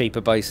one of the cheaper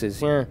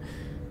bases. Yeah,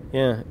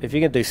 yeah. If you're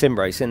going to do sim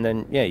racing,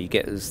 then yeah, you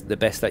get the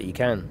best that you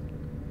can.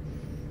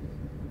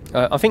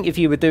 I think if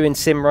you were doing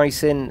sim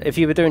racing, if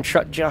you were doing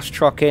just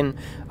trucking,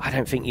 I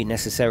don't think you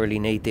necessarily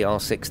need the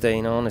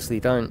R16. I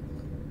honestly don't.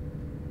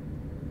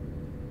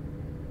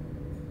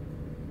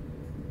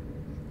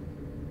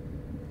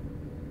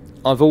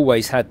 I've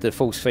always had the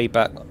force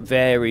feedback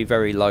very,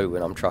 very low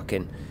when I'm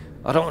trucking.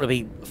 I don't want to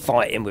be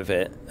fighting with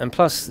it, and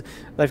plus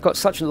they've got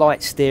such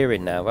light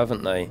steering now,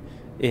 haven't they?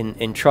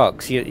 In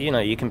trucks, you know,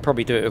 you can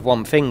probably do it with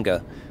one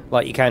finger,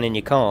 like you can in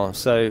your car.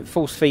 So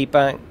force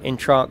feedback in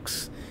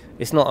trucks,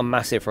 it's not a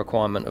massive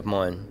requirement of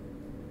mine.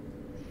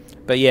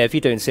 But yeah, if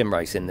you're doing sim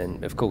racing,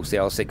 then of course the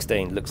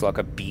R16 looks like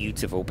a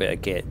beautiful bit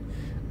of kit.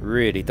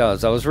 Really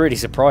does. I was really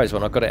surprised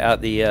when I got it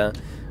out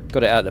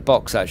the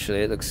box.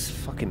 Actually, it looks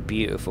fucking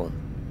beautiful,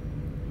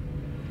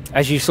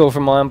 as you saw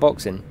from my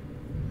unboxing.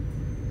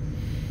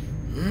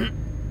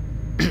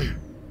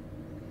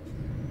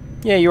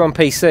 Yeah, you're on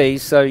PC,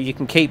 so you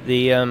can keep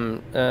the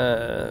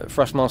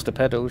Thrustmaster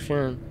pedals,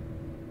 yeah.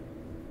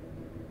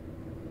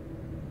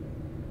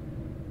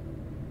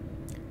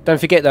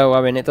 Don't forget though,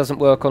 Owen, it doesn't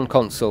work on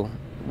console.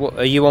 What,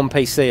 are you on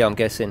PC, I'm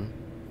guessing?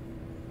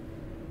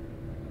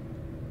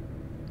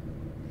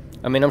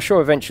 I mean, I'm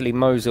sure eventually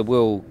Moser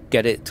will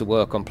get it to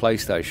work on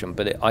PlayStation,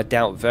 but I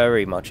doubt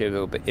very much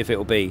if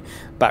it'll be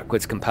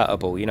backwards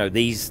compatible. You know,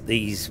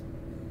 these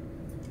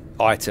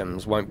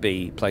items won't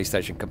be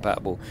PlayStation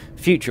compatible.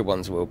 Future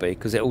ones will be,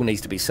 because it all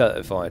needs to be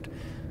certified.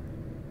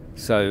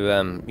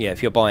 So yeah,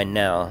 if you're buying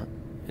now,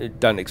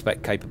 don't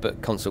expect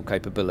console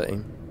capability.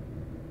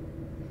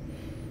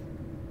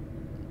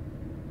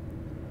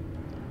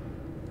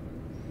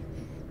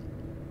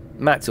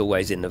 Matt's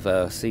always in the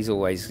verse. He's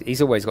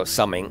always got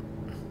something.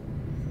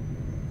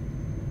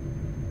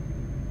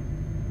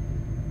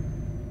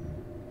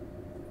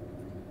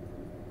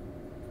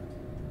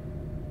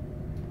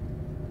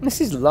 This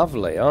is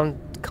lovely. I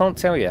can't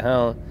tell you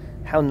how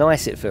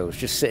nice it feels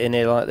just sitting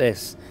here like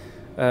this,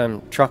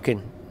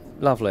 trucking.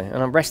 Lovely.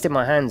 And I'm resting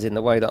my hands in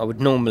the way that I would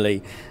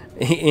normally.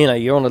 You know,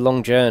 you're on a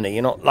long journey.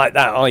 You're not like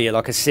that, are you?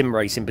 Like a sim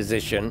racing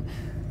position.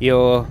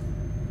 You're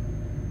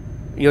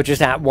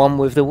just at one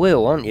with the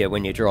wheel, aren't you,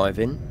 when you're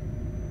driving?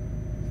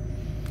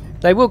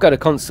 They will go to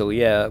console,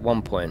 yeah, at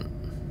one point.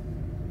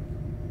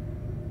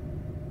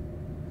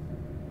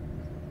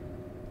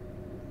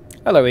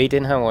 Hello,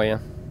 Eden. How are you?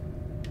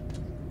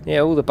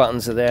 Yeah, all the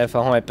buttons are there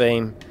for high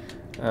beam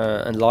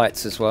and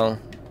lights as well.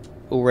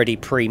 Already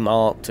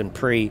pre-marked and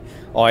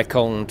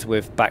pre-iconed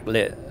with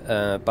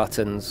backlit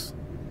buttons.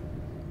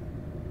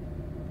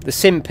 The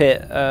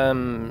SimPit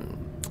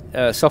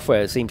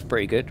software seems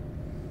pretty good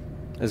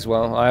as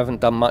well. I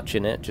haven't done much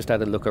in it, just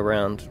had a look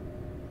around.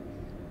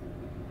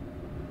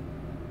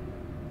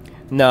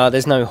 No,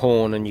 there's no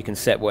horn, and you can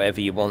set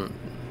whatever you want.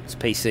 It's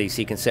PC,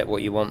 so you can set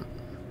what you want.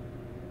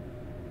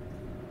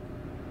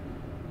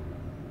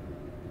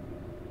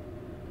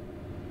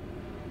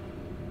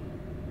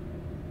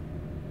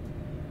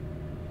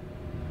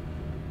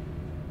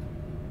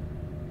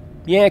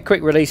 Yeah,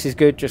 quick release is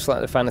good, just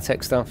like the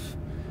Fanatec stuff.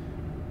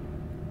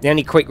 The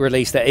only quick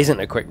release that isn't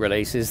a quick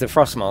release is the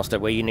Thrustmaster,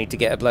 where you need to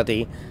get a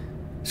bloody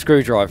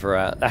screwdriver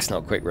out. That's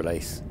not quick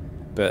release.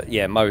 But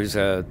yeah,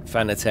 Moser,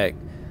 Fanatec,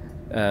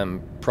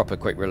 proper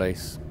quick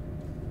release.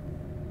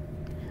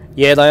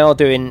 Yeah, they are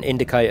doing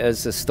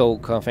indicators, the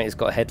stalk. I think it's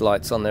got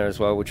headlights on there as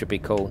well, which would be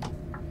cool.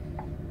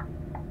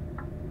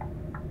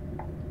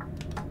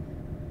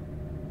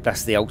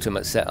 That's the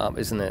ultimate setup,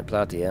 isn't it?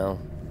 Bloody hell.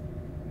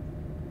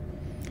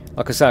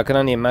 Like I say, I can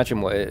only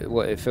imagine what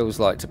it feels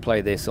like to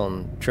play this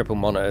on triple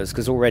monitors,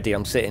 because already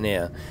I'm sitting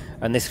here,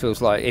 and this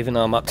feels like, even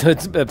though I'm up to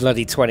a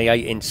bloody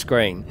 28-inch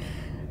screen,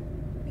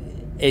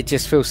 it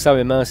just feels so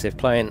immersive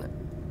playing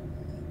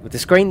with the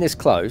screen this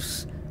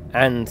close,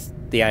 and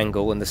the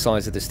angle and the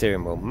size of the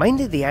steering wheel.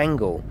 Mainly the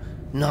angle.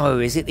 No,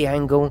 is it the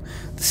angle?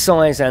 The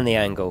size and the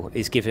angle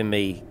is giving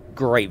me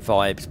great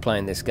vibes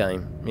playing this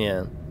game.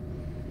 Yeah.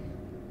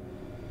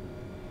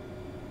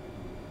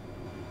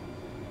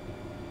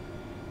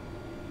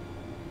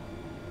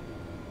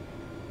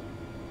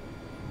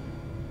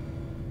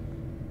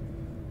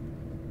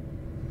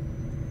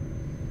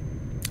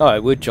 Oh,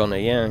 it would,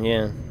 Johnny. Yeah.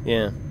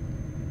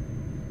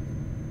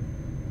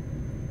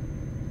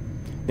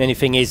 The only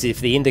thing is, if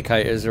the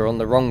indicators are on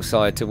the wrong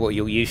side to what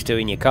you're used to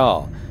in your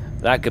car,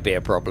 that could be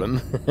a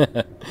problem.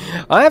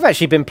 I have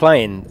actually been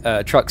playing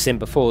Truck Sim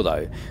before,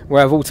 though,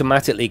 where I've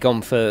automatically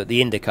gone for the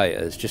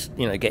indicators, just,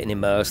 you know, getting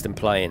immersed and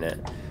playing it.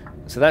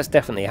 So that's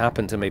definitely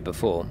happened to me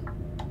before.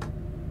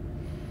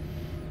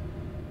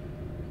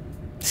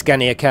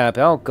 Scania cab.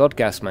 Oh God,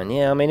 Gasman.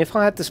 Yeah, I mean, if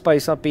I had the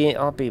space, I'd be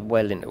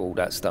well into all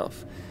that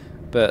stuff.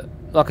 But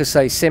like I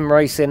say, sim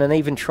racing and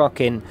even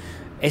trucking,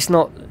 it's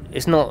not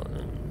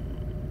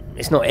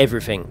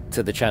everything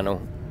to the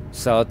channel.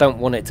 So I don't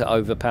want it to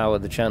overpower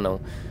the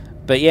channel.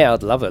 But yeah,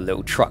 I'd love a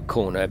little truck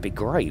corner. It'd be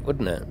great,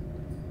 wouldn't it?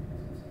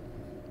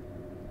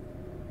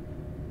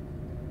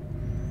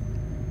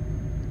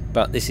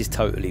 But this is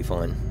totally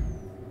fine.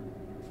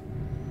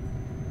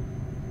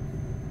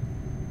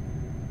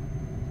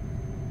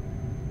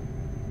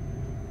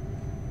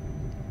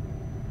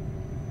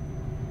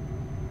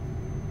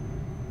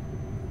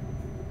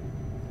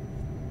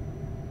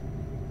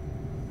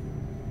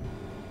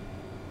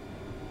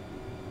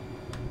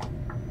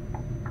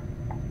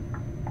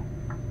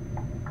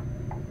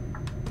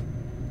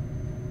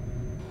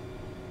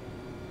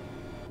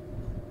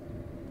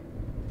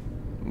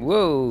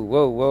 Whoa,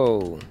 whoa,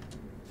 whoa.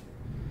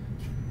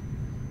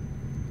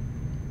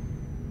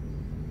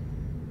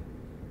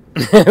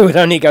 It would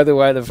only go the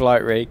way of the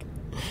flight rig.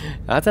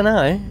 I don't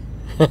know.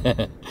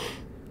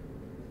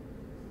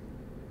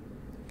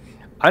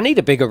 I need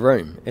a bigger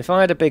room. If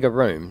I had a bigger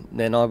room,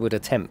 then I would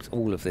attempt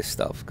all of this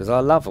stuff, because I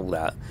love all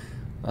that.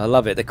 I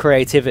love it. The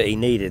creativity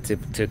needed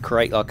to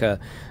create like a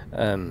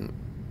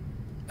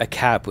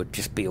cab would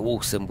just be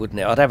awesome, wouldn't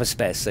it? I'd have a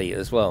spare seat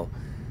as well.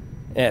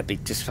 Yeah, it'd be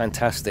just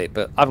fantastic,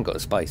 but I haven't got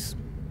the space.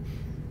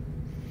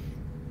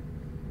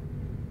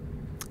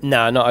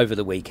 No, not over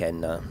the weekend,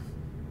 no.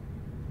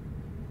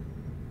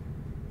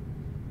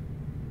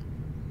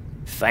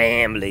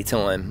 Family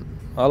time.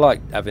 I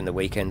like having the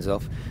weekends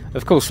off.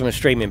 Of course, from a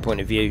streaming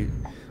point of view,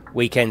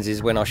 weekends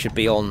is when I should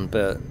be on,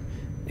 but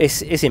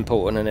it's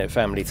important, isn't it?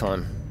 Family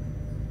time.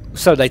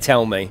 So they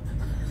tell me.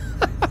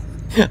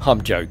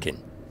 I'm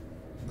joking.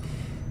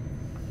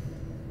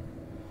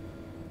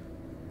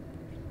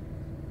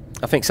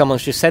 I think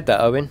someone's just said that,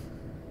 Owen.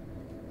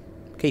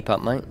 Keep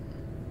up, mate.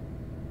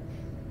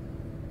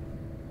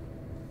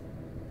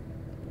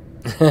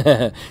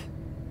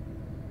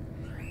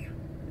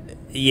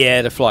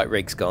 Yeah, the flight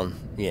rig's gone.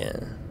 Yeah.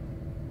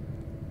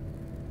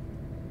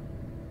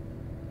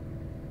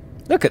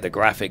 Look at the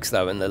graphics,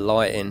 though, and the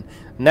lighting.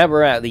 Now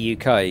we're out of the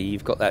UK,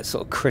 you've got that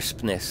sort of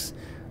crispness.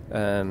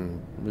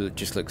 It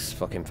just looks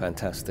fucking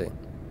fantastic.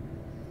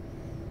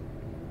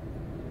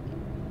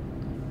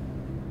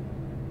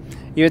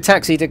 You a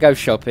taxi to go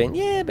shopping?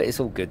 Yeah, but it's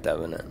all good though,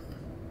 isn't it?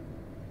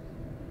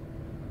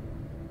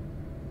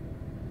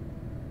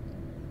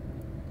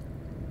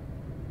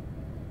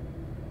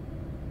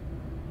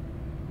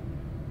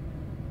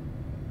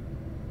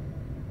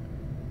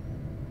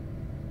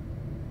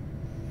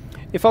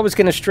 If I was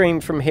going to stream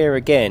from here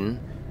again,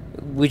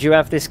 would you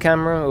have this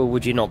camera, or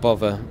would you not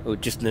bother, or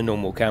just the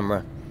normal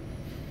camera?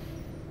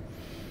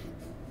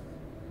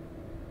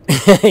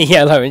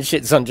 Yellow and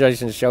shit's on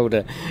Jason's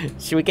shoulder.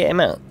 Should we get him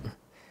out?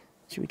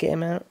 Should we get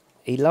him out?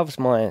 He loves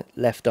my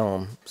left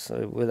arm,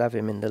 so we'll have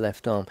him in the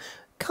left arm.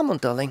 Come on,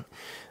 darling.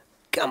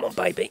 Come on,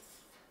 baby.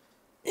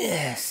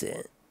 Yes,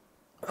 it.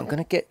 I'm going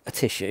to get a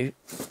tissue,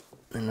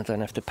 and I don't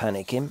have to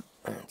panic him.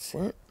 That's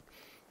it.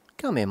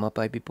 Come here, my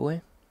baby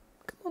boy.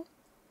 Come on.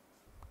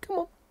 Come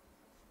on.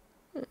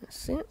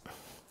 That's it.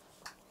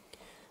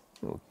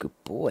 Oh, good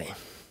boy.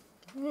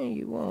 There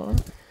you are.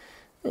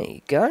 There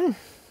you go.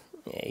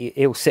 Yeah,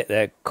 he'll sit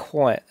there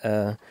quite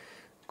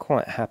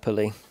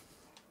happily.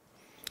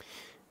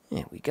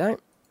 There we go.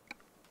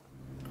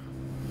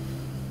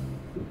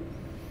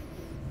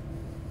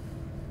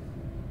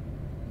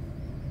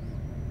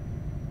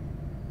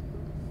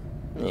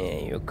 Yeah,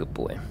 you're a good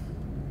boy.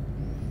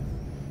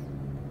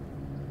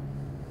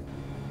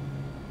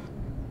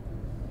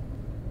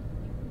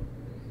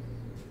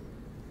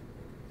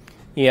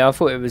 Yeah, I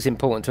thought it was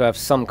important to have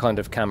some kind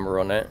of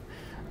camera on it,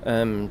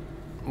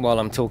 while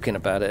I'm talking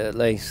about it at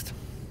least.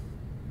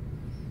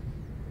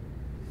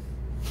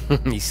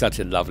 He's such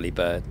a lovely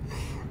bird.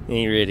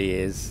 He really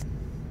is.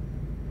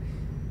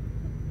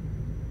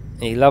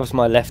 He loves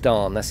my left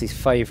arm. That's his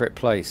favourite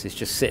place. It's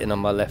just sitting on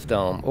my left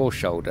arm or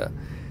shoulder.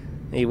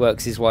 He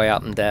works his way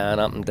up and down,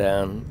 up and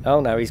down.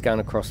 Oh no, he's going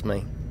across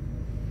me.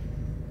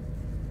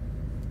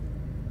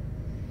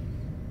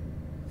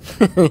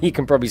 You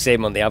can probably see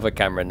him on the other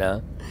camera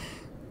now.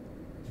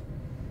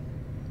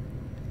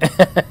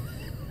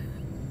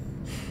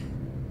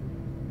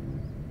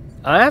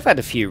 I have had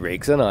a few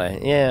rigs, haven't I?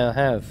 Yeah, I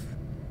have.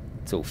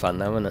 It's all fun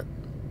though, isn't it?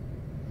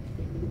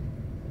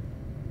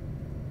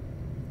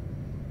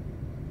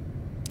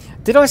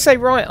 Did I say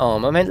right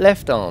arm? I meant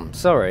left arm.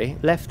 Sorry,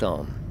 left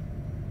arm.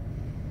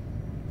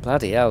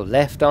 Bloody hell,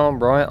 left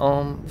arm, right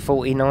arm,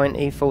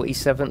 40-90,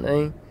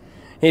 40-70.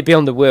 He'd be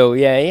on the wheel.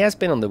 Yeah, he has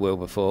been on the wheel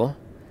before.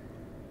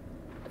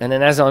 And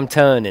then as I'm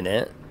turning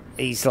it,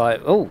 he's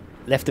like, oh,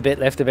 left a bit,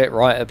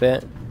 right a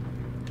bit.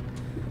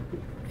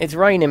 It's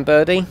raining,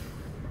 birdie.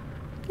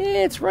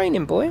 Yeah, it's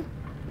raining, boy.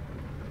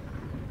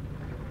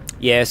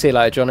 Yeah, see you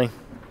later, Johnny.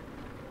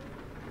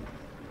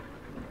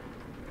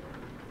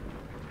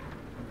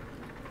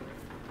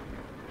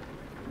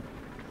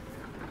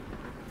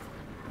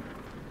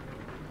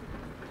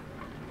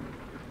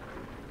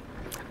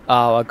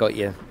 Oh, I got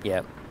you.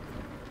 Yeah.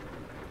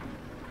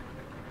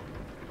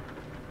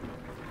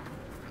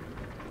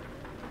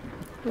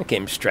 Look at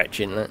him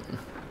stretching. Look.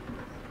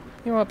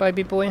 You alright,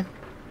 baby boy?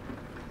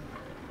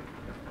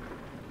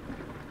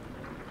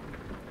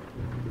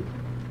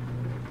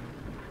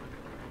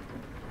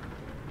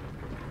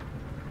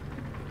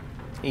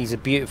 He's a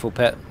beautiful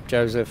pet,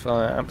 Joseph.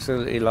 I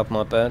absolutely love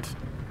my bird.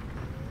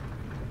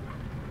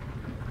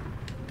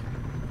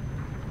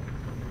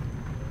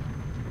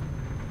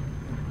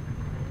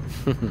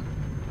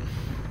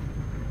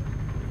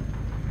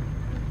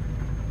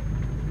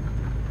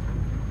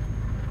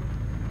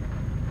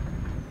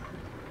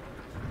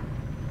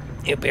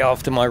 He'll be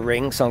after my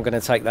ring, so I'm going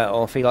to take that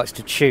off. He likes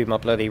to chew my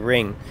bloody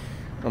ring.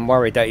 I'm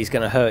worried that he's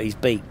going to hurt his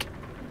beak.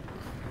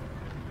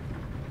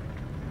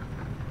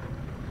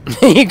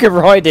 You could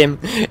ride him.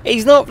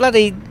 He's not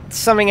bloody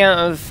something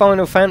out of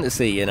Final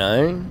Fantasy, you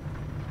know.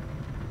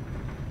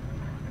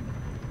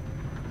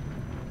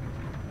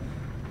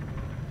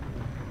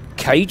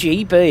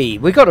 KGB.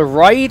 We got a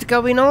raid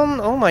going on?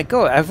 Oh my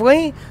god, have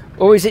we?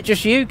 Or is it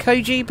just you,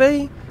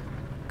 KGB?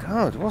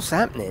 God, what's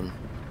happening?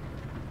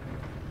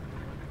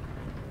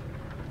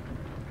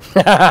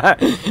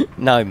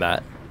 No,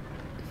 Matt.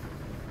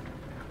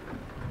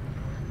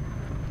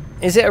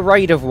 Is it a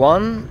raid of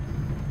one?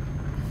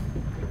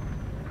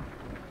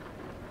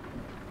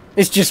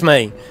 It's just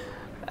me.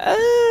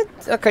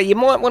 Okay, you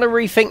might want to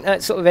rethink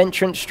that sort of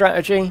entrance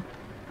strategy.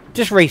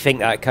 Just rethink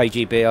that,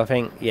 KGB, I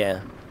think.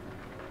 Yeah.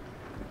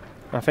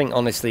 I think,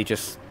 honestly,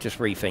 just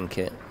rethink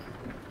it.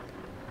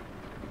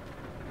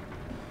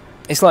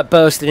 It's like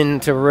bursting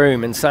into a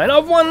room and saying,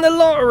 I've won the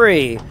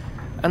lottery!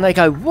 And they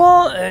go,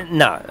 what?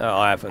 No,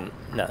 I haven't.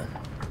 No.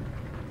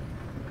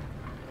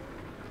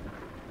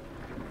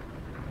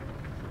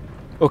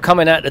 Or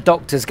coming out the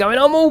doctors going,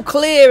 I'm all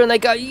clear! And they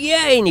go,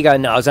 yay! And you go,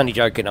 no, I was only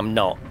joking, I'm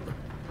not.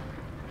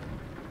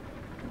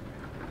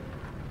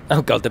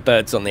 Oh god, the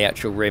bird's on the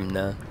actual rim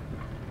now.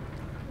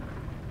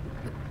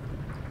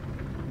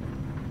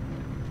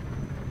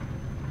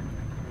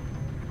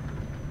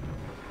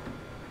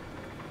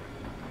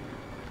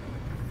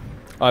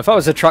 If I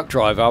was a truck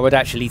driver, I would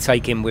actually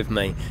take him with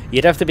me.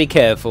 You'd have to be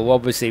careful,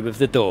 obviously, with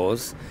the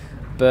doors.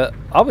 But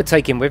I would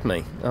take him with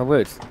me. I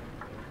would.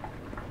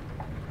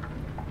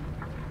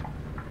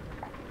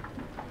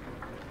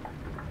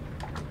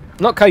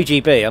 Not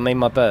KGB, I mean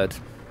my bird.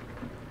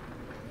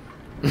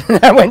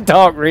 That went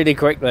dark really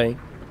quickly.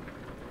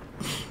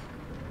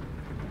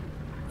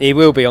 He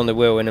will be on the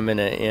wheel in a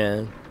minute,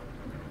 yeah.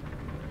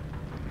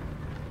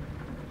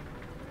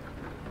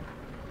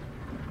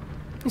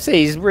 You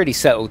see, he's really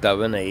settled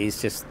though, isn't he?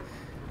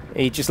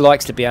 He just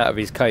likes to be out of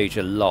his cage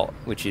a lot,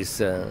 which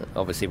is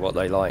obviously what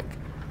they like.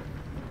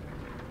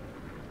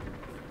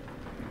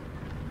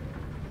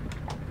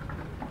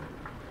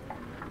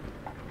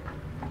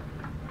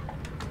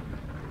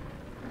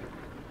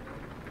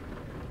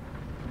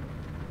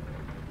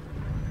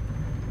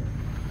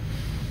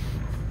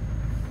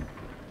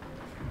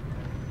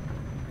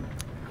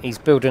 He's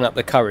building up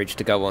the courage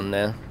to go on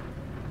there.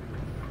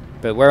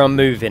 But where I'm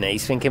moving it,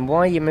 he's thinking, why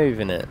are you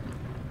moving it?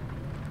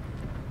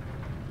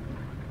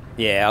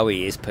 Yeah, oh,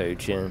 he is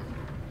Pooch, yeah.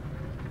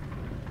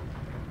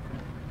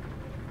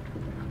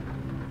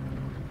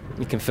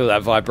 You can feel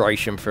that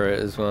vibration through it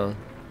as well.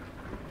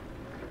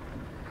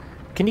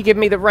 Can you give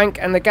me the rank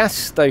and the gas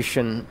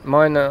station?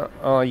 Mine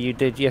are you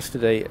did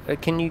yesterday.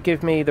 Can you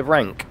give me the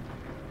rank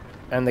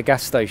and the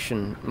gas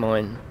station?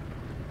 Mine.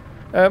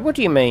 What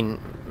do you mean,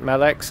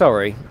 Malak?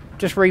 Sorry.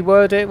 Just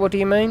reword it. What do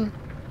you mean?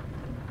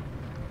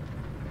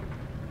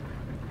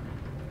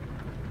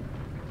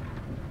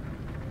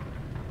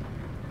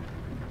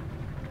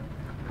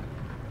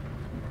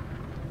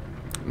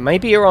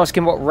 Maybe you're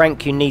asking what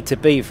rank you need to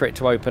be for it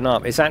to open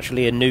up. It's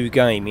actually a new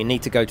game. You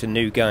need to go to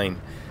new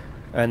game.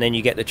 And then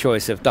you get the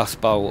choice of Dust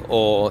Bowl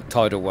or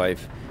Tidal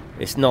Wave.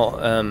 It's not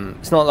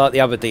like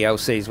the other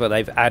DLCs where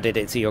they've added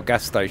it to your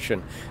gas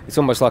station. It's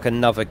almost like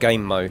another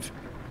game mode.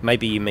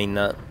 Maybe you mean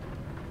that.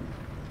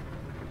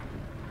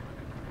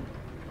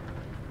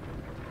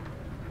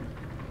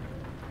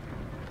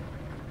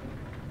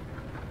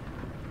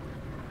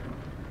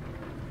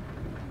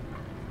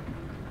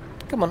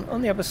 Come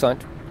on the other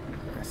side.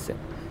 That's it.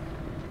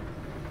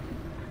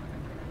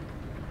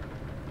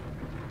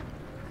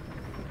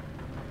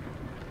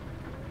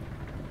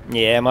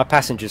 Yeah, my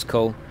passenger's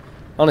cool.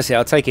 Honestly,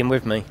 I'll take him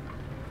with me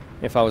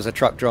if I was a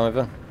truck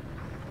driver.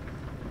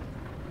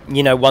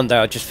 You know, one day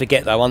I'd just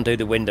forget though, undo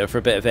the window for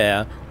a bit of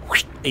air.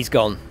 Whoosh, he's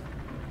gone.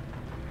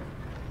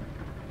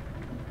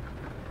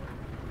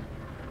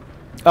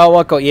 Oh,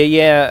 I got you.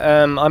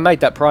 Yeah, I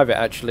made that private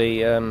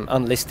actually,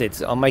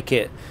 unlisted. I'll make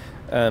it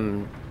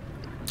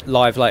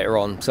live later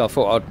on. So I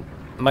thought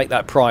I'd make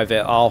that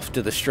private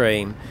after the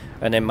stream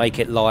and then make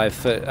it live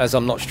for, as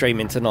I'm not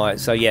streaming tonight.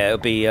 So yeah,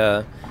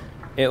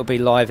 it'll be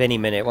live any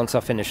minute once I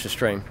finish the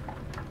stream.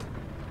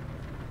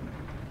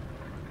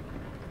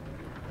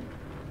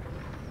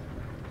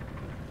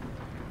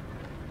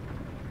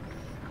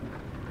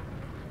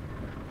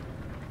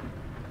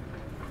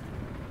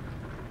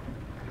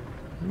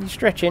 You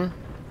stretching?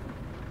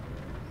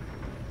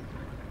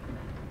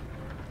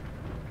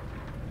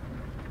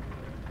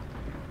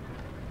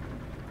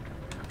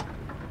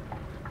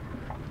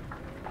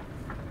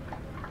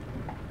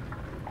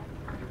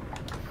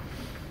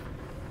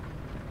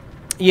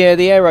 Yeah,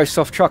 the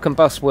Aerosoft truck and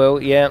bus wheel.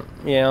 Yeah,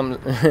 yeah.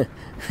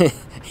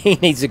 He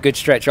needs a good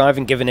stretch. I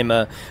haven't given him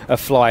a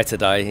fly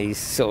today. He's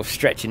sort of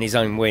stretching his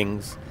own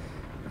wings.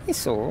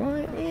 It's all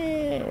right.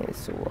 Yeah,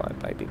 it's all right,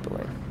 baby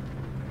boy.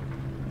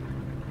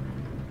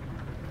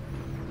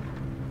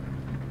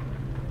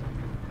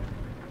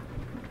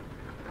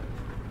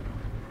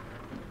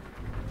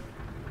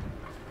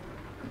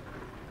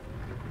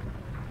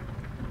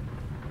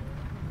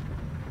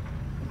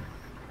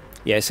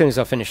 Yeah, as soon as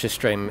I finish the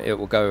stream, it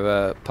will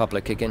go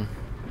public again.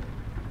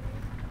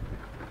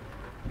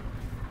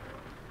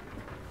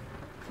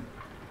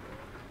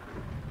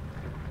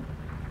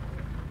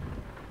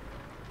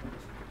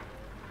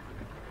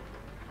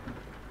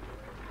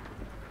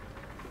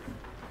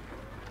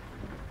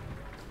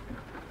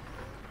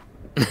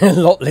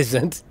 Lot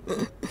lizard.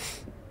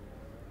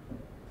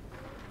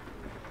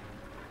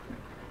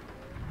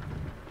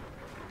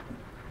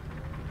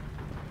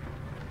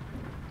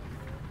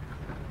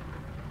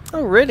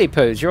 Oh really,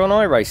 Poos? You're on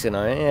iRacing,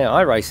 are you? Yeah,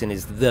 iRacing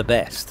is the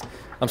best.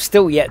 I'm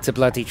still yet to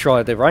bloody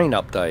try the rain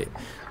update.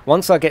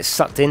 Once I get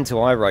sucked into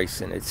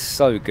iRacing, it's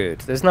so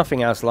good. There's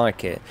nothing else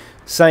like it.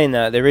 Saying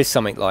that, there is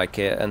something like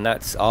it, and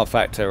that's R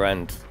Factor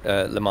and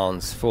Le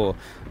Mans for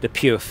the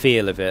pure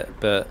feel of it.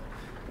 But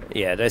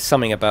yeah, there's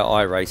something about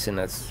iRacing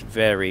that's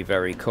very,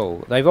 very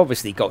cool. They've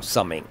obviously got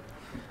something.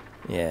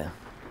 Yeah.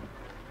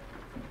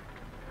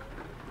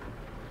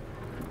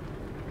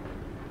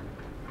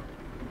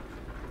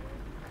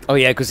 Oh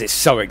yeah, because it's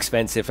so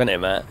expensive, isn't it,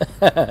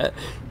 Matt?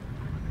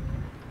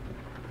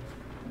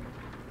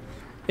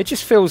 It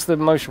just feels the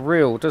most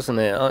real, doesn't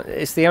it?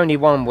 It's the only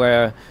one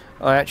where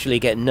I actually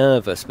get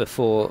nervous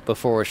before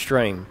a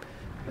stream.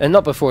 And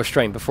not before a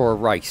stream, before a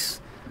race.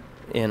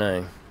 You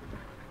know.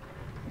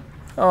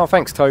 Oh,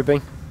 thanks, Toby.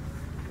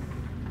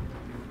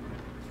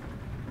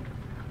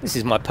 This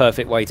is my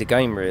perfect way to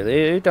game,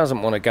 really. Who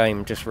doesn't want to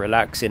game just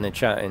relaxing and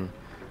chatting?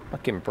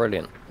 Fucking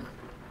brilliant.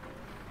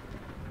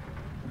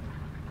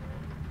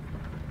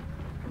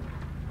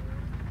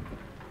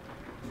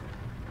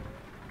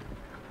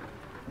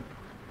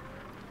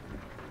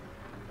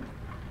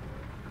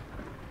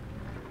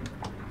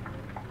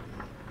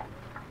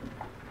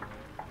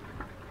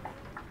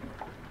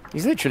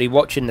 He's literally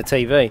watching the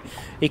TV.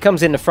 He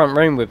comes in the front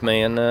room with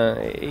me, and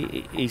I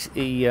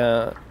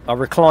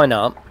recline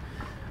up,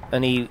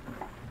 and he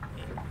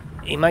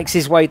makes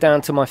his way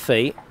down to my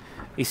feet.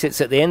 He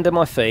sits at the end of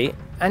my feet,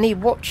 and he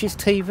watches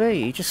TV.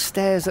 He just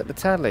stares at the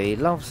telly. He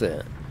loves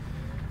it.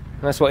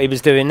 And that's what he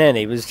was doing then.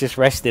 He was just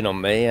resting on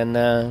me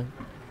and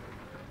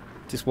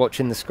just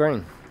watching the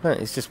screen. No,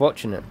 he's just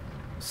watching it.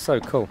 So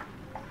cool.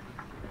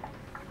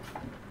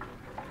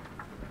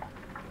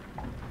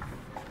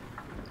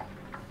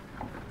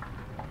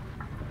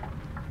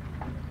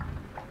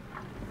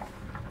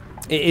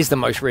 It is the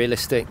most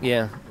realistic,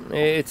 yeah.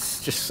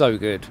 It's just so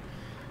good.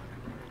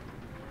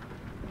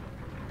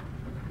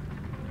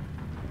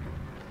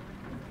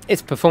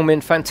 It's performing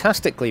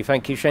fantastically,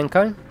 thank you,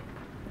 Shenko.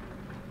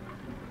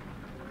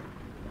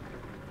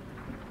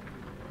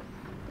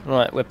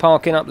 Right, we're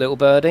parking up, little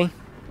birdie.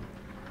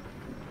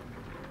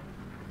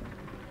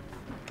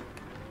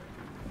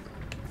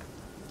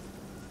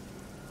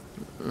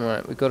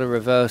 Right, we've got a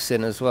reverse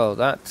in as well.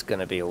 That's going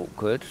to be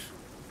awkward.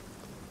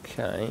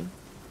 Okay.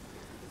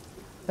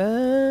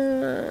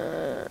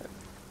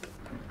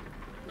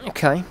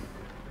 Okay.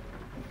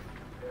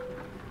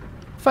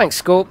 Thanks,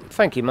 Scorp.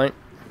 Thank you, mate.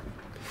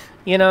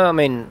 You know, I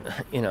mean,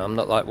 you know, I'm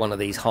not like one of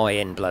these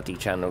high-end bloody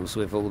channels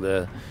with all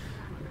the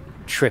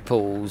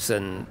triples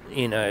and,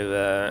 you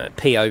know,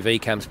 POV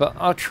cams, but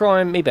I'll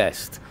try my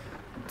best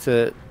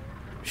to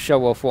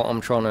show off what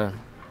I'm trying to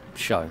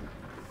show.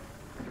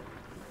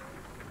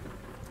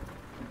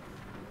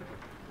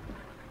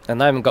 And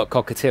they haven't got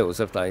cockatiels,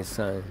 have they?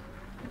 So...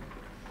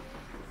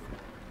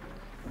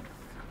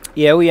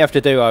 yeah, all you have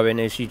to do, Owen,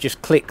 is you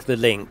just click the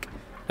link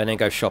and then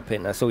go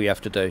shopping. That's all you have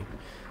to do.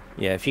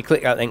 Yeah, if you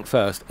click that link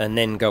first and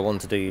then go on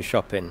to do your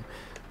shopping,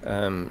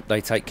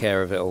 they take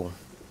care of it all.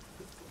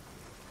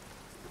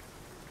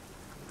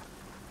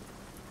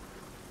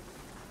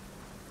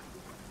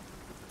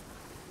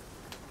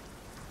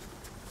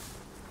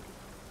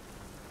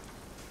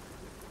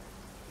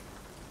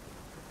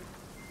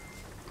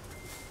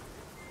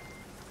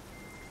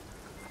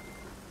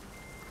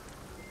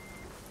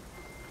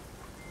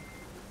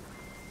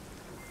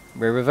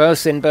 We're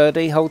reversing,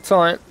 birdie. Hold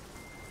tight.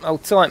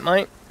 Hold tight,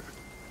 mate.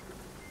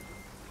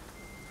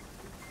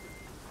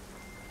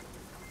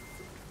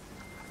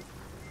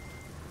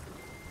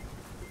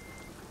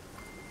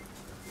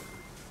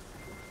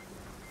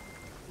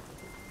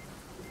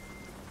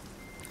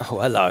 Oh,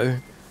 hello.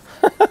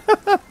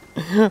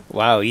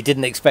 Wow, you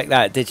didn't expect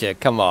that, did you?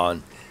 Come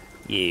on.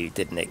 You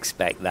didn't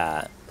expect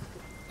that.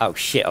 Oh,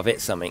 shit, I've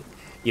hit something.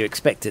 You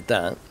expected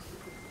that.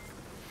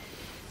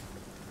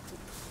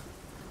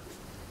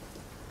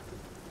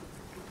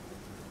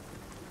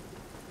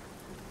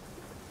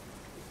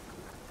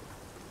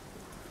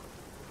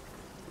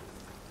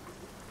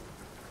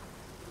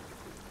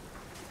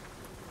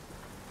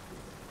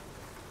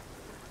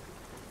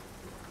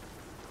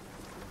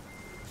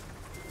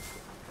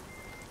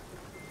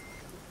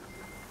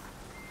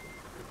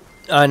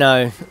 I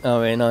know.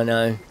 I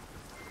know.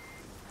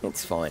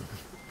 It's fine.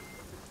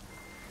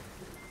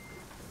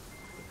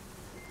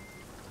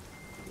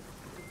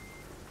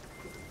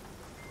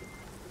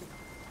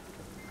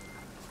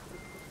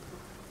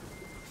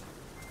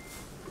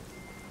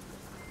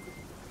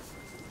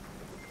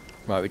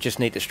 Right, we just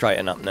need to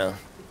straighten up now.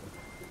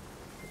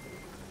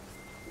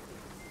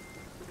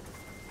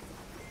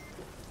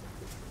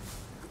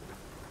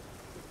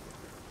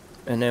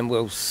 And then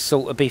we'll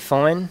sort of be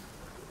fine.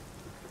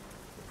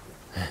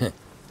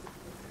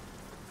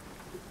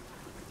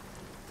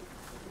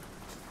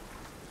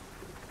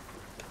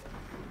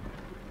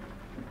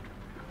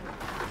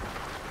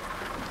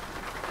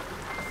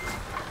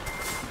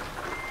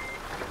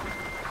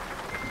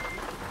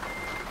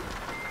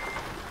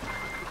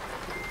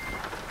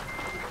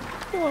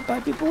 Come on,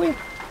 baby boy.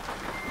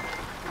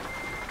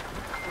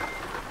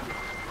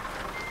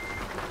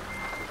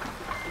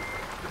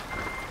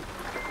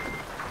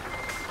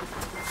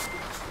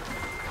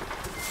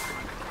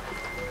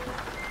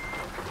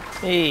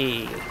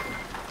 Hey.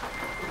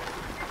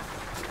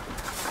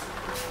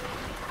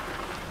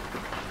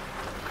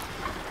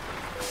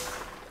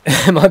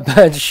 My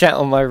bird shat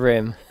on my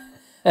rim.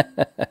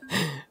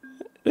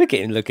 Look at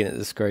him looking at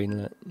the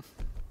screen. Look.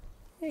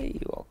 There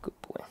you are,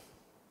 good boy.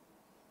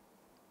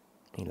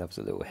 He loves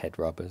a little head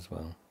rub as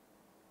well.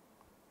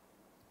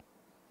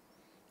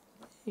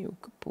 You're a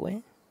good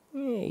boy.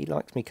 Yeah, he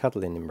likes me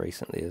cuddling him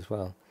recently as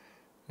well.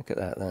 Look at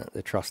that,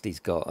 the trust he's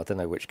got. I don't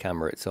know which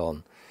camera it's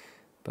on,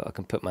 but I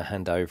can put my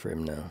hand over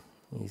him now.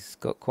 He's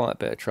got quite a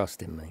bit of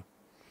trust in me.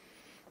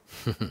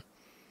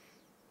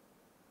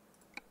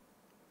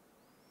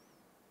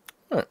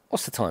 Right,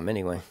 what's the time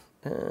anyway?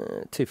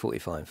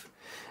 2:45.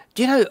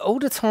 Do you know, all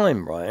the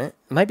time, right?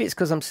 Maybe it's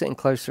because I'm sitting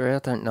closer here, I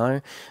don't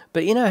know.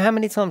 But you know how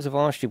many times I've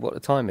asked you what the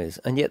time is?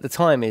 And yet the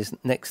time is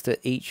next to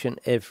each and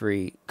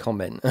every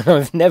comment. And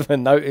I've never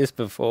noticed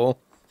before.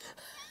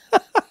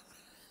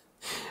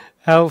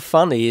 How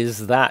funny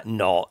is that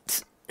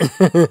not?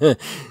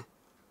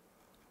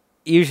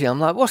 Usually I'm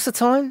like, what's the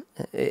time?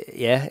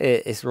 Yeah,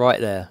 it's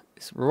right there.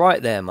 It's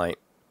right there, mate.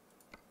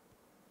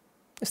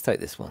 Let's take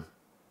this one.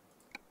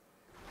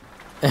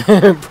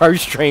 Pro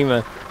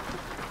streamer.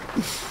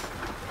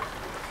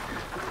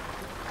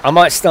 I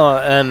might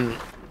start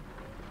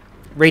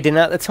reading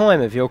out the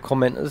time of your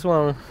comment as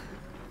well.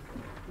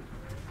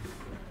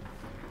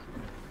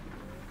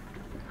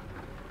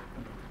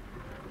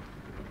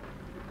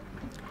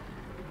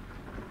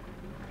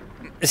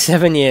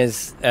 "7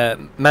 years,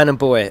 man and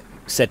boy,"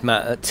 said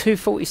Matt, at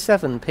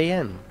 2:47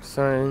 PM.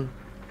 So,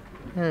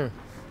 yeah,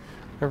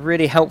 a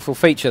really helpful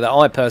feature that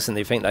I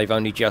personally think they've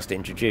only just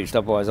introduced.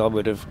 Otherwise, I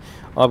would have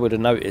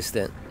noticed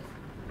it.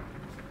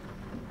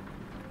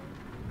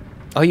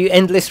 Are you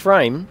endless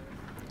frame?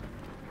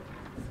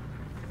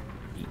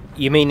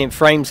 You mean in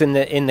frames in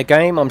the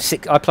game?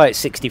 I play at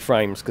 60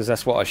 frames because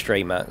that's what I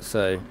stream at.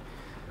 So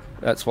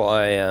that's what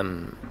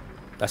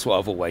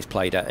I've always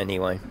played at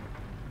anyway.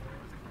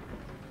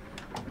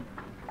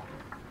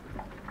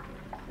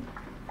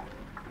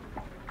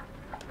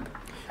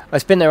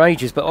 It's been there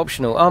ages, but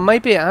optional. Oh,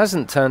 maybe it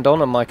hasn't turned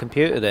on my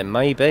computer then.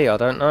 Maybe, I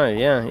don't know.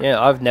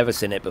 Yeah, I've never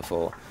seen it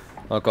before,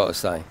 I've got to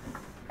say.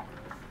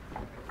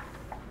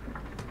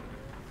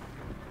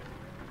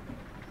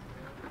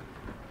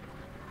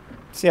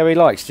 See how he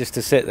likes just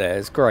to sit there?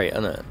 It's great,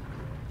 isn't it?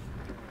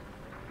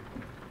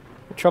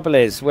 The trouble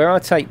is, where I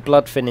take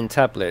blood thinning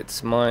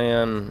tablets,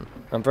 I'm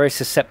very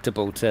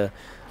susceptible to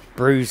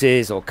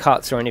bruises or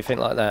cuts or anything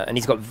like that. And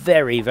he's got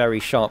very, very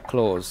sharp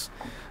claws.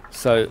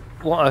 So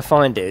what I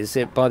find is,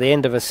 by the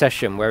end of a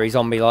session where he's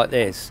on me like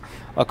this,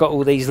 I've got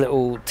all these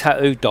little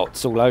tattoo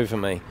dots all over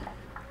me.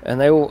 And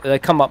they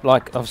come up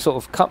like I've sort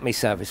of cut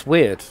myself. It's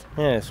weird.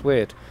 Yeah, it's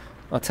weird.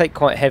 I take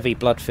quite heavy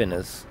blood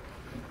thinners.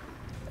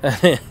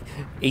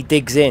 He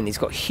digs in. He's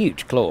got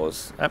huge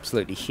claws.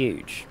 Absolutely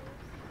huge.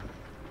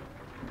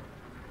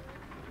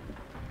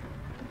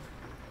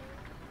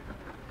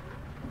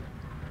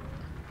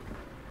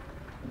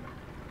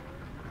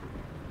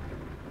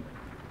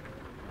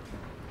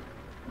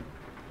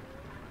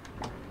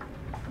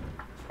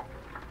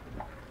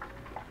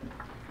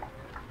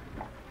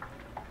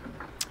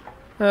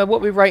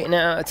 What we rating it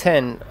out of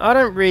 10? I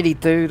don't really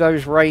do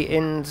those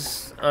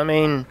ratings. I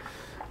mean,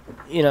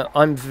 you know,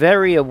 I'm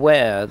very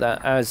aware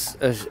that as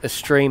a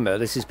streamer,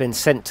 this has been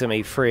sent to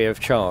me free of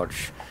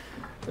charge.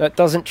 That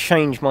doesn't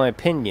change my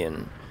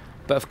opinion,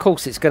 but of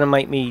course it's going to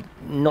make me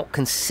not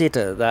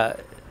consider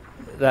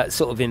that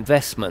sort of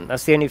investment.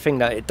 That's the only thing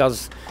that it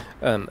does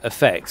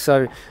affect.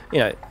 So, you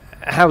know,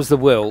 how's the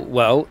wheel?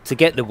 Well, to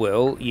get the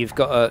wheel, you've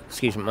got to,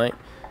 excuse me, mate,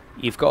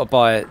 you've got to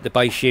buy the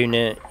base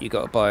unit, you've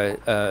got to buy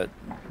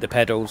the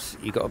pedals,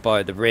 you've got to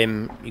buy the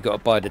rim, you've got to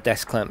buy the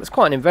desk clamp. It's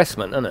quite an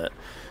investment, isn't it?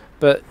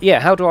 But yeah,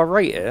 how do I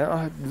rate it?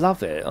 I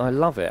love it. I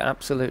love it.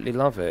 Absolutely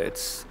love it.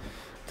 It's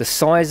the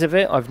size of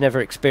it. I've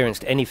never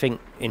experienced anything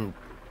in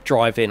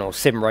driving or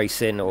sim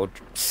racing or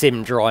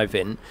sim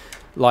driving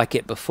like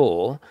it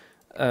before.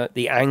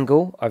 The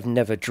angle, I've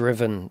never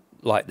driven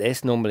like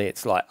this. Normally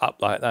it's like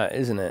up like that,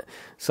 isn't it?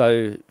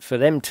 So for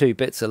them 2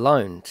 bits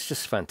alone, it's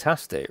just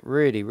fantastic.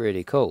 Really,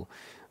 really cool.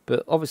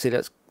 But obviously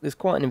there's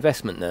quite an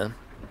investment there,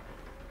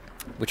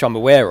 which I'm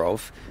aware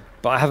of,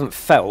 but I haven't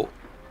felt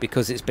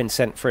because it's been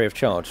sent free of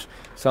charge.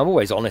 So I'm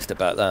always honest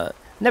about that.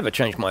 Never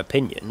change my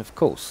opinion, of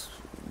course.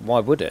 Why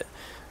would it?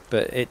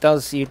 But it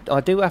does.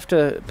 I do have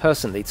to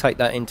personally take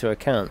that into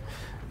account.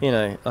 You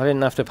know, I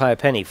didn't have to pay a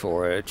penny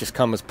for it. It just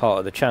come as part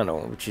of the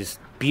channel, which is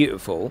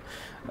beautiful.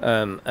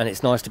 And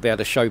it's nice to be able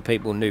to show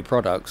people new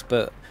products.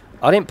 But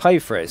I didn't pay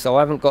for it, so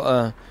I haven't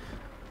got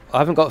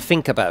to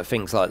think about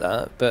things like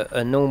that. But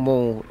a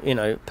normal, you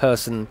know,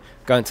 person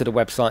going to the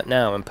website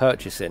now and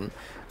purchasing,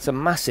 it's a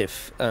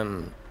massive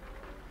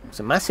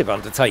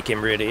undertaking,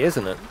 really,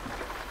 isn't it?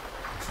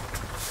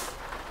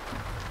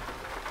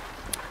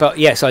 But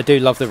yes, I do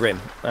love the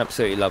rim.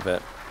 Absolutely love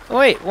it.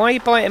 Wait, why are you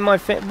biting my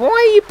finger? Why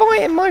are you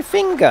biting my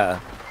finger?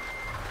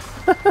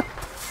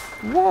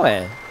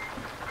 Why?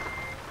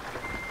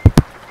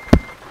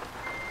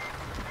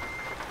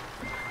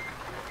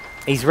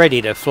 He's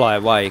ready to fly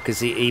away because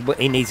he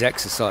needs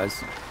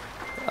exercise.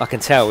 I can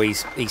tell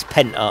he's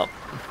pent up.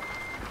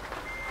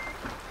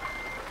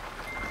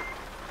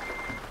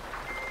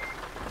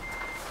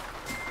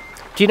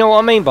 Do you know what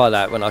I mean by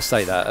that when I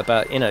say that?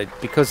 About, you know,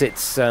 because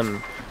it's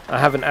I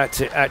haven't had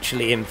to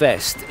actually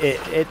invest.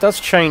 It does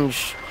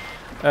change.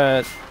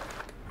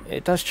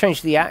 It does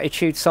change the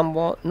attitude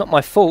somewhat. Not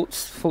my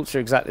faults. Faults are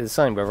exactly the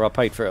same whether I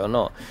paid for it or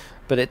not.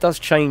 But it does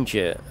change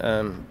it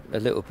a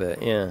little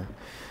bit. Yeah.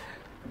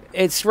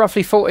 It's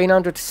roughly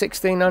 1400 to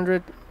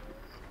 1600.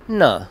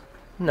 No.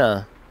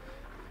 No.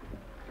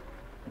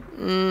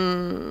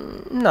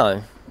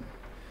 No.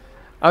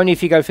 Only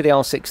if you go for the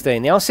R16.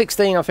 The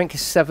R16 I think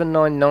is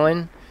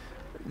 799.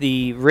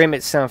 The rim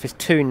itself is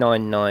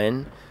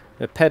 299.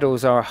 The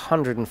pedals are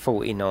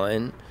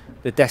 149.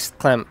 The desk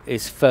clamp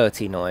is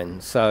 39.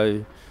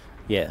 So,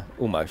 yeah,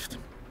 almost.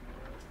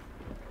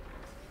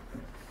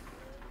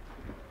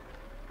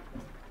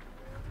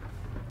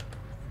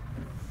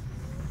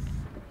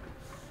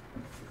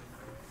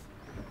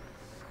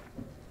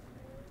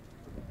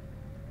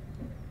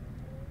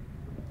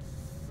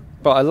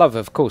 But I love,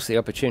 of course, the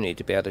opportunity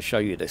to be able to show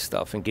you this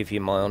stuff and give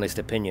you my honest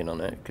opinion on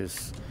it,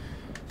 because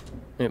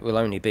it will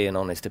only be an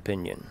honest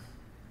opinion.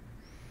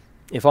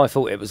 If I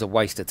thought it was a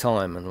waste of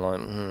time and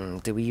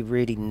like, do we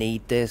really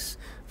need this?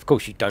 Of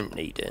course you don't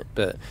need it,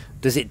 but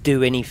does it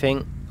do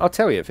anything? I'll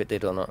tell you if it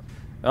did or not.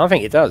 I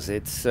think it does.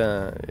 It's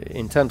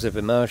in terms of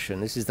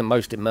immersion, this is the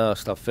most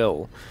immersed I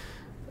feel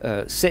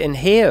sitting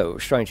here,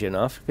 strangely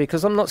enough,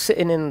 because I'm not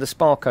sitting in the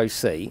Sparko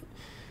seat,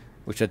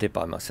 which I did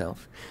by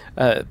myself,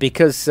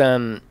 because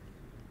I'm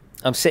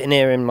sitting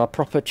here in my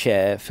proper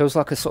chair. It feels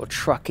like a sort of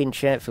trucking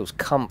chair. It feels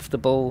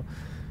comfortable,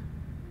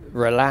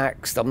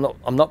 relaxed. I'm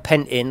not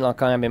pent in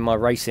like I am in my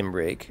racing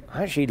rig.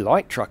 I actually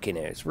like trucking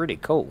here. It's really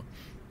cool.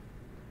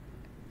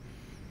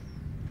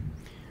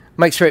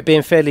 Makes for it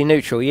being fairly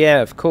neutral.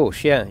 Yeah, of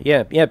course. Yeah,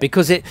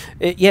 because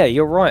yeah,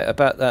 you're right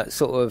about that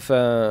sort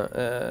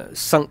of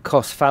sunk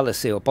cost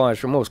fallacy or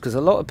buyer's remorse, because a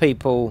lot of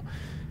people,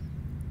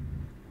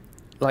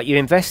 like, you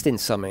invest in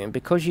something, and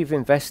because you've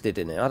invested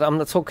in it, I'm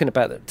not talking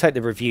about, take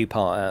the review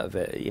part out of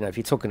it, you know, if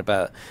you're talking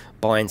about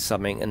buying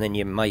something and then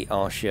your mate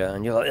asks you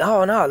and you're like,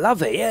 oh no, I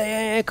love it,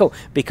 yeah, cool,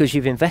 because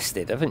you've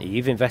invested, haven't you?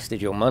 You've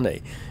invested your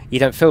money. You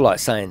don't feel like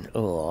saying,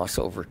 oh, I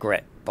sort of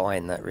regret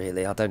buying that,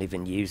 really, I don't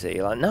even use it.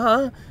 You're like,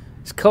 no,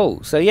 it's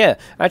cool. So yeah,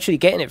 actually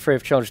getting it free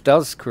of charge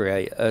does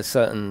create a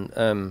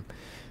certain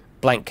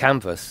blank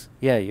canvas.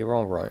 Yeah, you're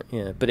all right,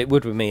 yeah, but it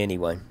would with me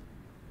anyway.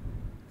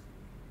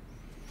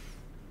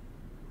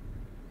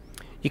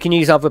 You can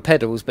use other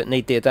pedals but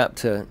need the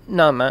adapter.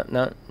 No, Matt,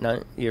 no,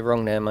 you're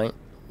wrong there, mate.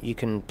 You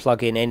can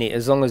plug in any,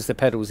 as long as the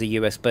pedals are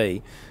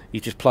USB, you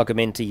just plug them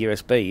into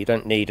USB. You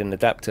don't need an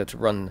adapter to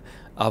run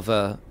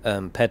other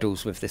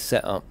pedals with this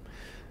setup.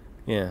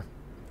 Yeah.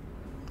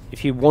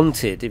 If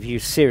you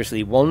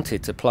seriously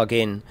wanted to plug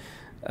in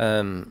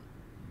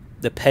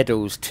the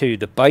pedals to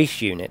the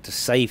bass unit to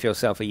save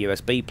yourself a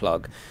USB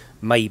plug,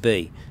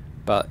 maybe.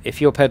 But if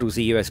your pedals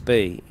are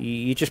USB,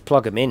 you just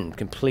plug them in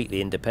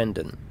completely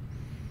independent.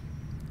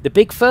 The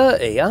big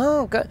 30,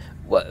 oh, God.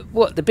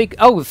 What, the big,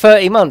 oh,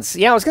 30 months.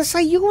 Yeah, I was going to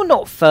say, you're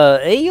not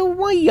 30, you're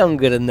way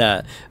younger than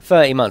that.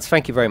 30 months,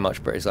 thank you very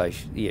much, British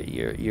Age.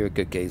 You're a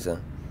good geezer.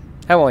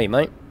 How are you,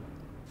 mate?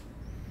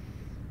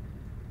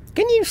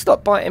 Can you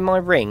stop biting my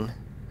ring?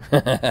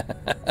 Let's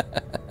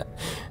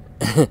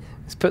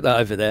put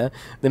that over there.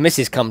 The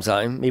missus comes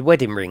home, my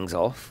wedding ring's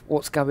off.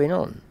 What's going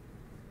on?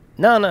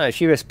 No, it's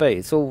USB,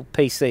 it's all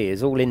PC,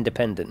 it's all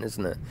independent,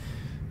 isn't it?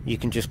 You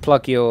can just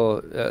plug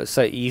your,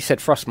 so you said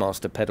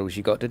Thrustmaster pedals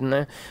you got, didn't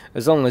they?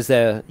 As long as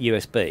they're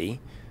USB,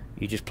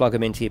 you just plug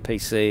them into your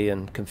PC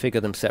and configure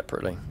them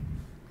separately.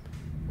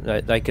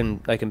 They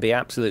can be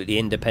absolutely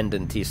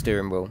independent to your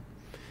steering wheel.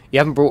 You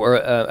haven't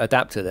brought an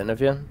adapter then,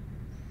 have you?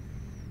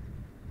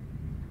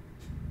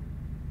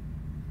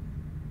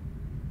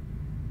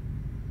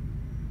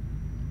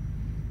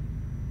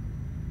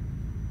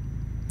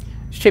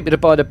 cheaper to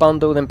buy the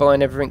bundle than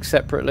buying everything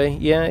separately.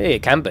 Yeah,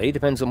 it can be.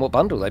 Depends on what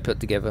bundle they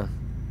put together.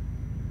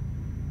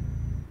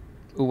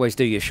 Always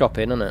do your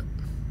shopping, innit?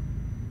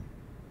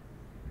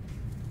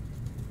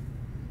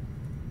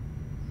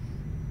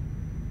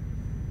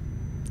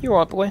 You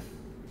alright, boy?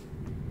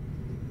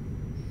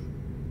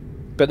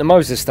 But the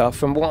Moser stuff,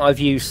 from what I've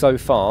used so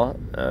far,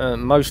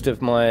 most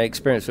of my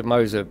experience with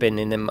Moser have been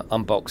in them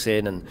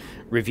unboxing and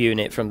reviewing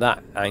it from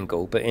that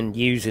angle. But in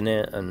using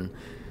it and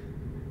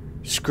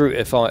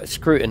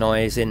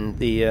scrutinising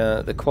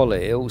the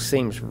quality, it all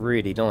seems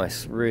really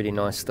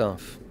nice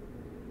stuff.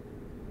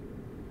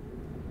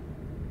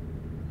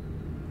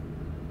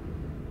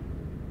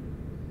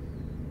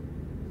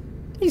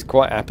 He's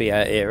quite happy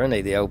out here, isn't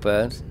he, the old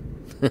bird?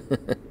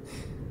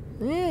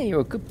 Yeah,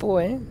 you're a good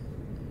boy.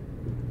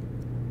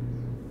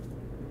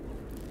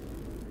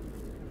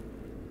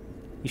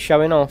 You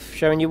showing off,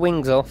 showing your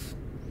wings off.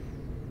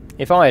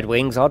 If I had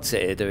wings, I'd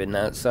sit here doing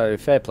that, so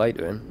fair play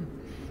to him.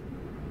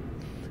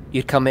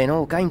 You'd come in,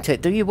 oh,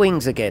 GameTech, do your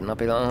wings again. I'd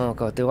be like, oh,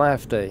 God, do I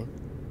have to?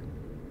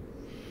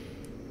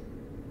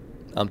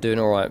 I'm doing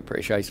alright,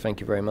 British Ace, thank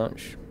you very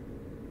much.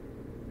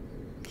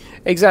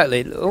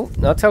 Exactly. Oh,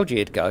 I told you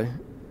it'd go.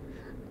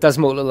 Does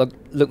more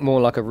look more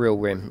like a real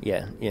rim.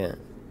 Yeah, yeah.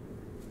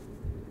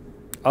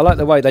 I like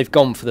the way they've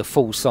gone for the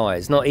full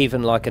size. Not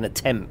even like an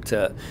attempt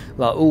at,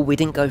 like, oh, we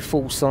didn't go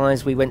full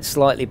size, we went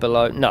slightly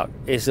below. No,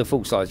 it's a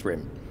full size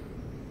rim.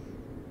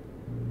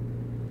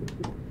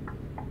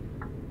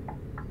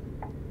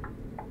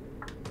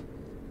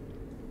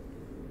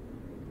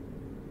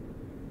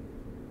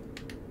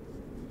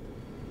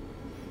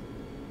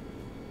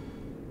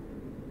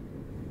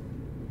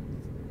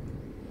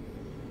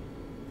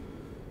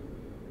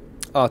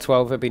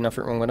 R12, there'd be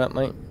nothing wrong with that,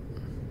 mate.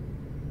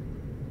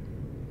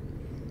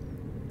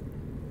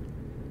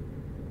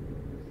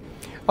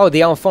 Oh,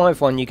 the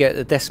R5 one, you get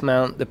the desk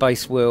mount, the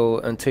base wheel,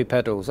 and 2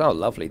 pedals. Oh,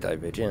 lovely,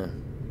 David, yeah.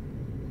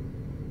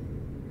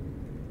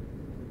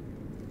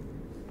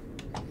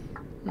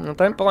 Oh,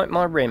 don't bite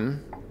my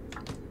rim.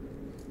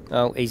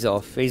 Oh, he's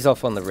off. He's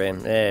off on the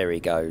rim. There he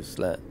goes,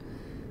 look.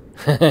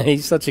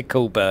 He's such a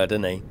cool bird,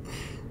 isn't he?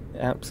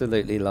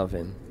 Absolutely love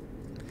him.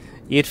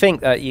 You'd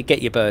think that you'd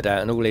get your bird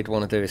out and all he'd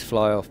want to do is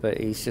fly off, but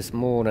he's just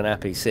more than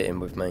happy sitting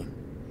with me.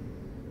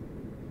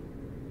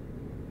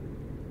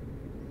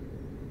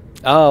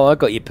 Oh, I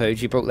got you,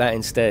 Pooj. You brought that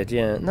instead,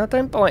 yeah. No,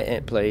 don't bite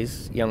it,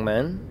 please, young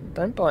man.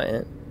 Don't bite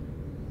it.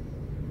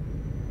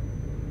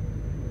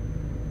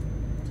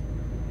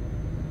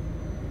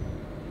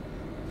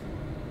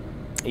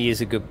 He is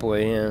a good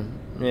boy, yeah.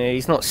 Yeah,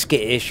 he's not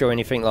skittish or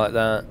anything like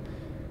that.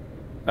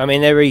 I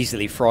mean, they're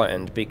easily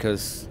frightened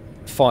because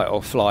fight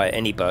or flight,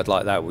 any bird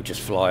like that will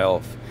just fly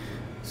off.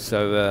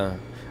 So,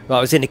 I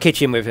was in the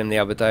kitchen with him the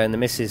other day and the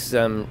missus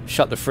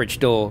shut the fridge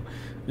door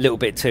a little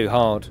bit too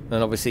hard,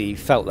 and obviously he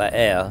felt that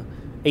air.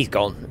 He's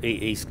gone.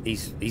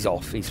 He's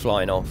off. He's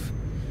flying off.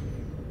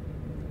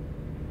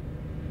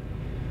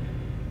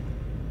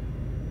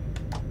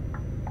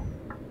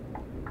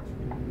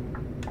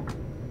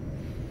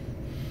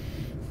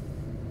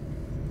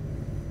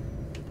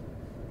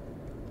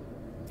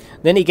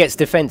 Then he gets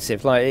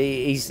defensive, like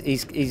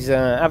he's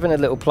having a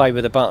little play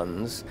with the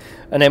buttons,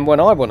 and then when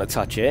I want to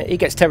touch it, he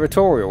gets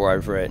territorial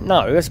over it.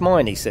 No, that's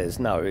mine, he says.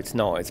 No, it's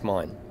not, it's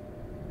mine.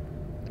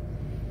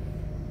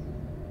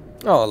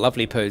 Oh,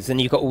 lovely poos. Then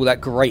you've got all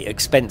that great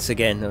expense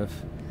again of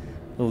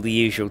all the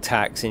usual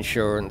tax,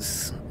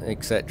 insurance,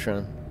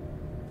 etc.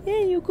 Yeah,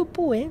 you're a good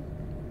boy.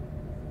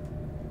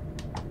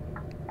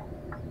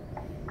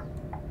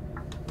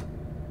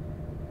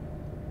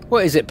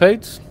 What is it,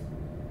 Poots?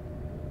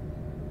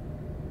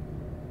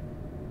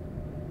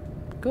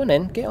 Go on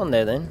then, get on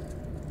there then.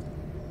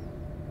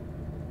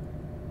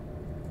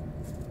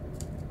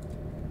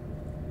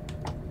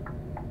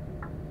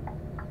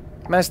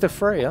 Mazda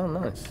 3, oh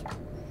nice.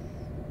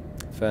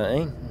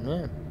 13,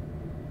 yeah.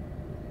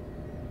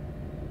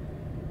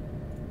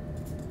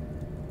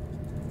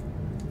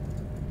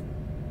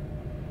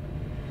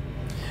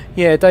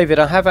 Yeah, David,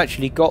 I have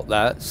actually got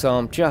that, so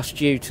I'm just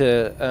due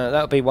to...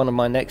 that'll be one of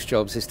my next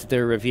jobs, is to do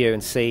a review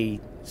and see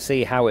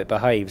how it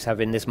behaves,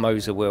 having this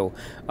Moser wheel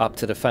up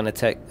to the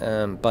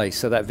Fanatec base,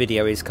 so that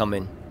video is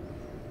coming.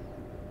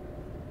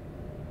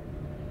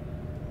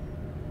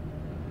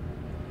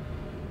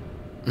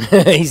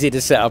 Easy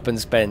to set up and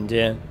spend,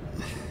 yeah.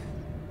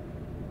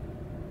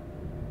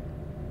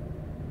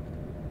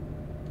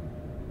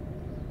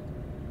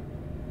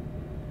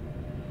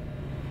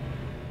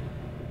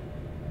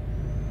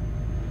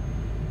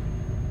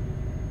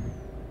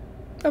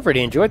 I've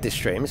really enjoyed this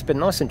stream, it's been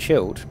nice and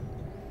chilled.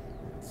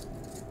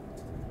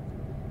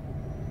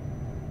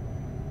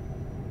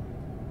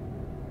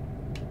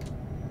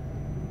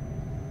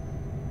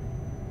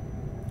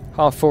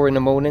 Half 4 in the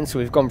morning, so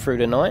we've gone through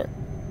the night.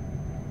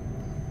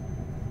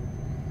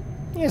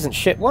 He hasn't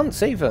shit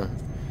once either.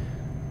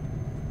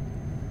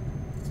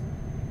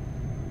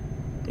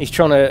 He's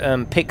trying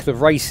to pick the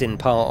racing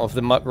part of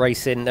the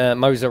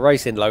Moser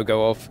Racing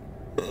logo off.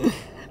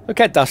 Look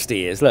how dusty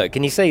he is, look,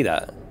 can you see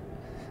that?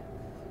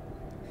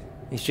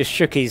 He's just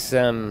shook his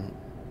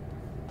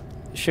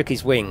shook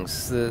his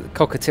wings. The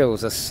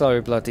cockatiels are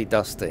so bloody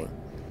dusty.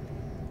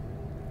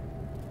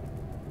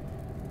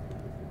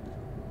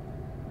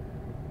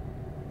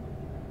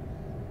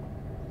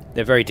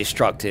 They're very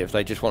destructive.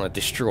 They just want to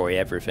destroy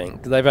everything.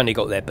 They've only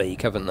got their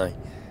beak, haven't they?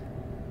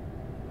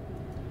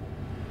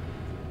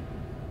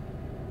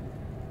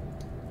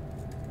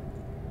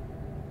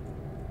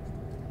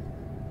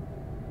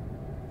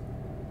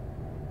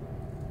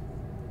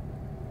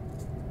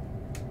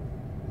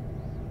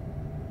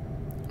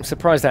 I'm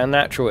surprised how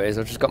natural it is.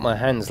 I've just got my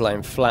hands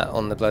laying flat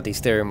on the bloody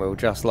steering wheel,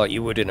 just like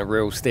you would in a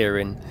real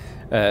steering,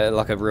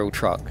 like a real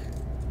truck.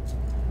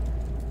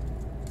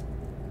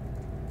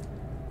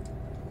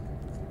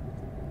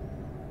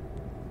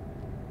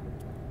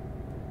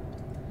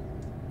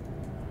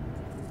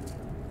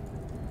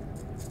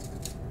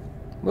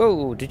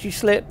 Whoa, did you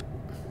slip?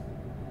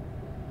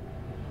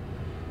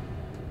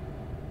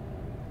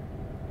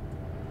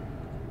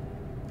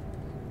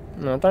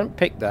 No, don't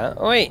pick that.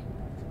 Oh, wait.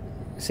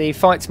 See, he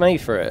fights me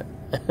for it.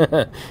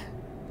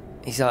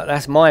 He's like,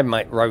 that's my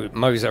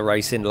Moser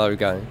Racing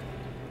logo.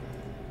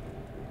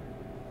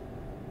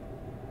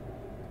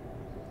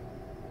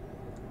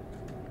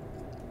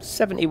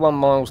 "71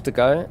 miles to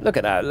go." Look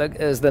at that. Look,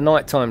 as the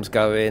night time's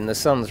going, the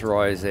sun's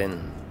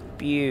rising.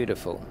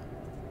 Beautiful.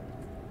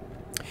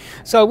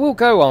 So we'll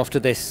go after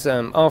this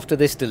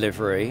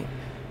delivery.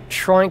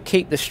 Try and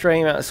keep the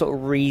stream at a sort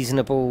of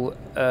reasonable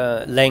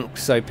length,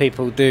 so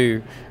people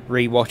do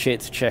rewatch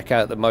it to check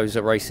out the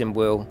Moser Racing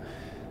wheel.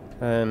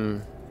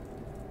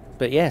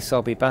 But yes,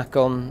 I'll be back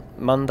on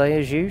Monday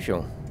as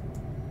usual.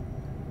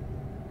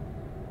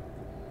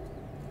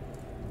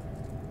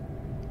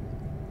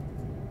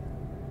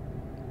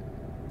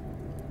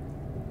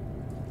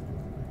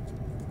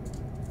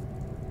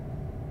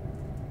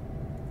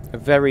 A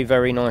very,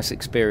 very nice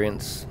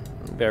experience.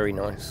 Very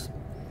nice.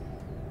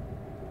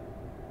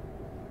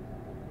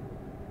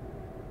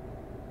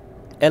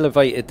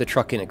 Elevated the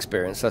trucking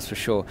experience, that's for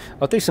sure.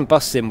 I'll do some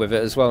bus sim with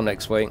it as well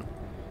next week.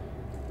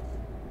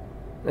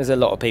 There's a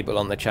lot of people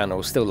on the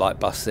channel still like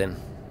bus sim.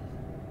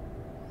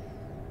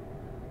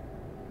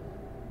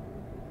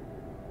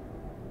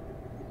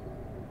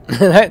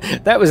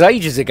 that was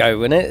ages ago,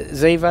 wasn't it,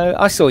 Zevo?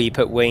 I saw you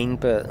put Ween,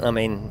 but I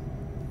mean,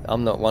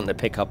 I'm not one to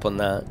pick up on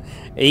that.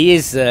 He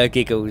is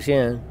Giggles,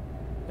 yeah.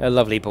 A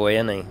lovely boy,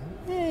 isn't he?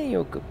 Yeah,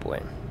 you're a good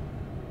boy.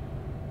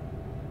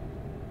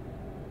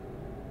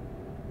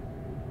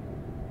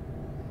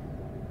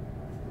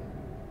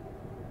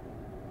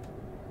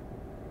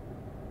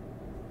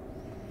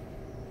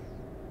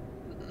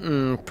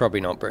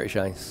 Probably not British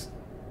Ace.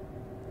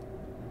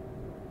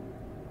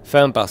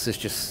 Fernbus has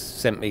just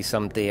sent me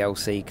some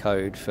DLC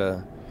code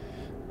for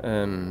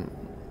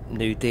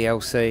new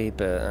DLC,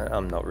 but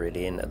I'm not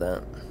really into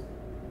that.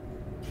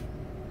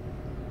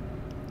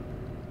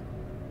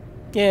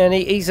 Yeah, and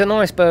he's a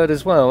nice bird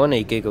as well, isn't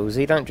he, Giggles?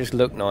 He don't just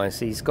look nice.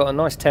 He's got a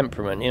nice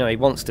temperament. You know, he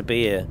wants to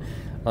be here.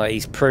 Like,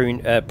 he's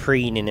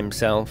preening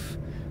himself.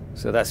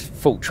 So that's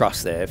full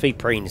trust there. If he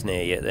preens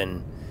near you,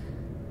 then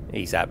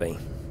he's happy.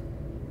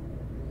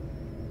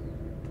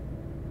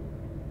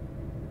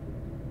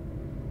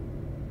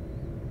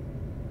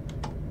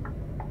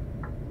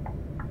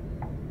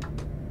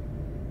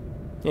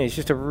 Yeah, he's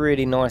just a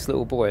really nice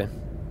little boy.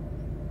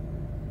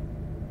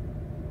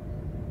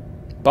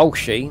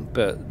 Bolshy,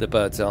 but the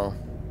birds are.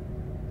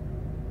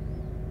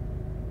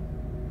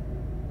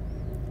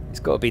 It's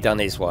got to be done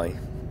his way.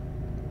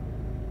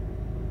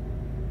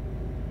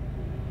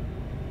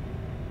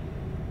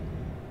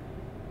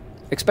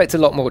 Expect a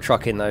lot more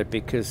trucking though,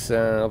 because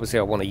obviously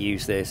I want to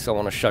use this. I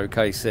want to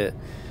showcase it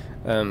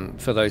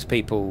for those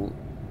people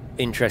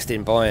interested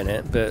in buying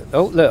it. But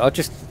oh look, I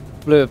just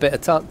blew a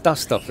bit of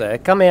dust off there.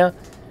 Come here.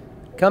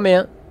 Come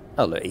here.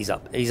 Oh look, he's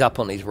up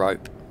on his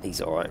rope.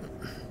 He's alright.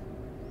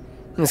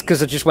 It's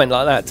because I just went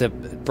like that to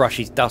brush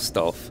his dust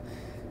off.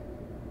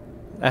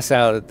 That's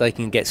how they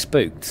can get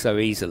spooked so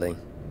easily.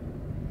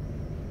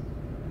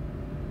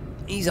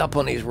 He's up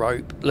on his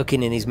rope,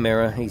 looking in his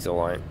mirror. He's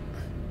alright.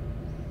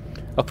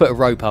 I'll put a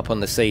rope up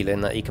on the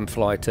ceiling that he can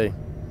fly to.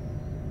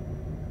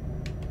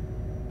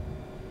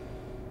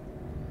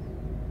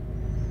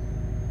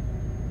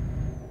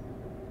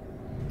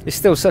 It's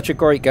still such a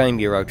great game,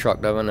 Euro Truck,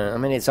 though, isn't it? I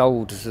mean, it's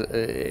old,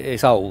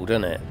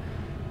 isn't it?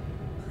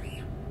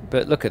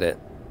 But look at it.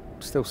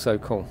 Still so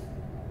cool.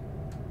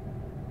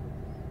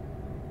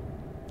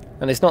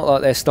 And it's not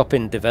like they're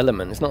stopping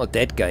development. It's not a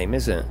dead game,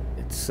 is it?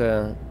 It's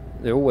they're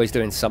always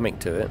doing something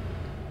to it.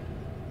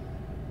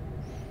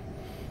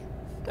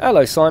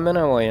 Hello, Simon.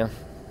 How are you?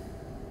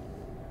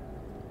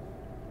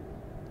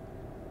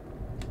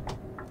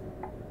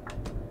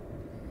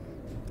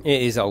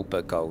 It is old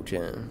but gold,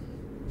 yeah.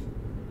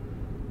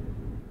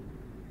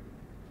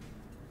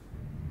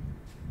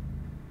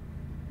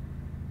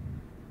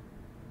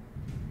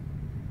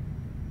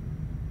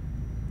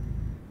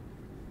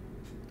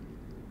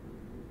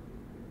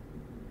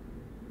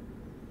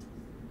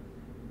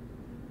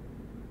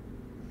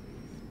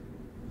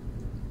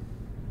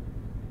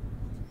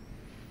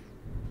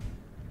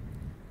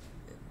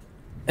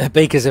 A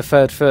beaker's a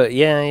third foot.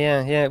 Yeah,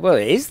 yeah, yeah. Well,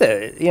 it is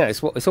there. You know,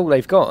 it's all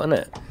they've got, isn't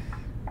it?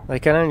 They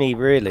can only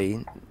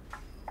really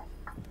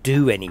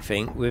do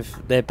anything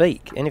with their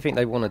beak. Anything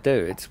they want to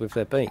do, it's with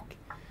their beak.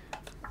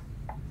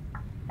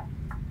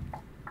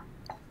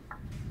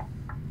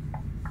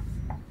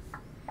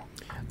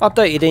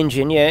 Updated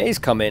engine, yeah, it is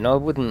coming. I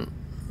wouldn't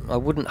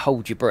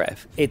hold your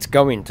breath. It's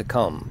going to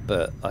come,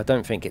 but I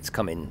don't think it's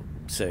coming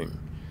soon.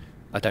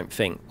 I don't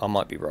think. I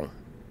might be wrong.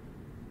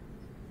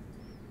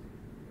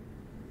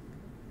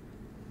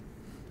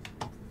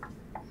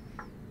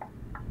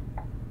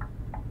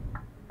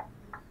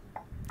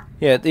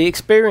 Yeah, the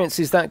experience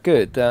is that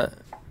good that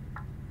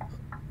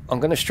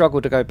I'm going to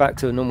struggle to go back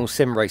to a normal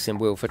sim racing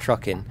wheel for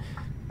trucking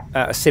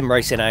at a sim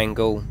racing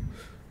angle,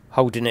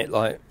 holding it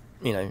like,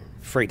 you know,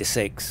 3 to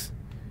 6.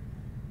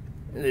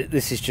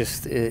 This is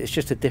just, it's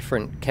just a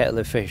different kettle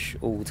of fish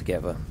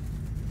altogether.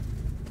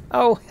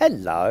 Oh,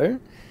 hello.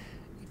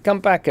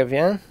 Come back, have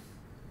you?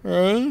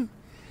 Eh? You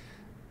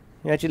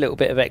had your little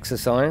bit of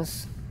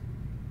exercise.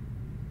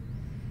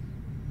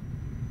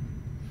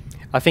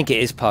 I think it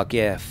is pug,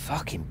 yeah.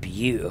 Fucking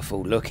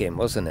beautiful looking,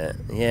 wasn't it?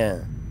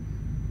 Yeah.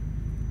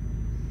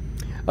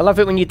 I love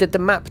it when you did the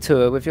map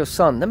tour with your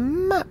son. The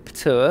map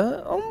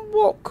tour? On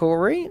what,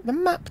 Corey? The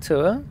map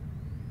tour?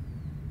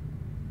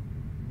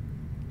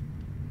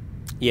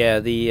 Yeah,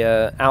 the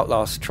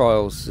Outlast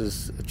Trials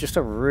is just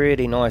a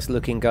really nice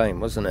looking game,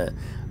 wasn't it?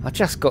 I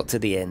just got to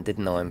the end,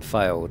 didn't I, and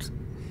failed.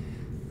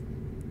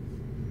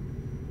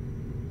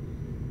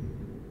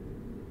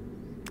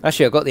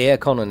 Actually, I've got the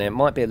aircon on it. It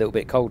might be a little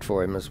bit cold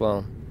for him as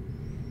well.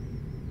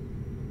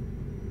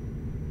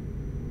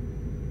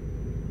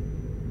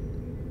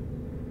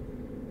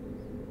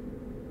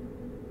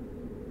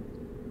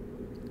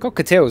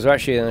 Cockatiels are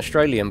actually an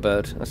Australian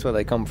bird. That's where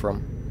they come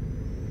from.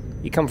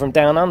 You come from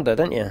down under,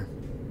 don't you?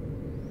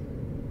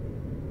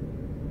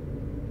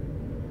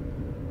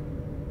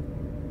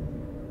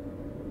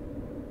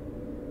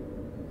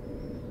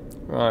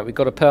 Right, we've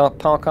got to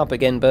park up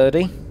again,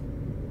 birdie.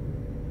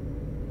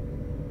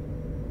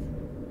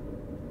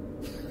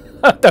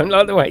 I don't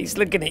like the way he's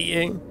looking at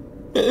you.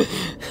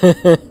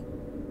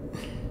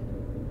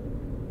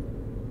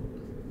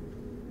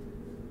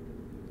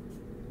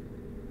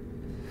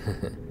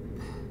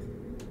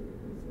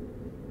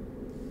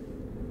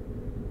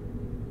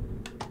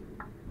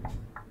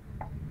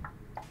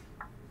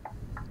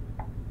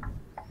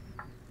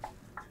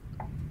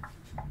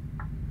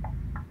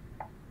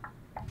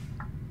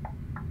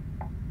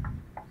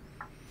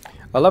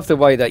 I love the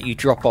way that you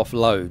drop off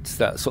loads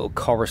that sort of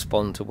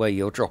correspond to where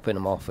you're dropping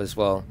them off as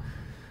well.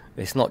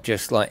 It's not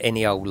just like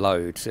any old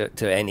load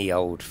to any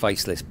old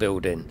faceless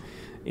building.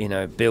 You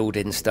know,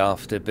 building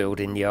stuff to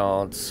building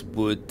yards,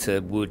 wood to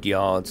wood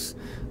yards.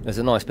 There's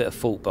a nice bit of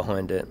thought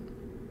behind it.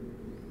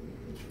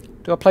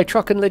 Do I play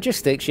truck and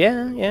logistics?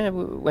 Yeah, yeah.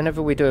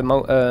 Whenever we do a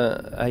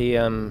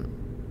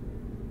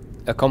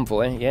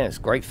convoy, yeah, it's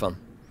great fun.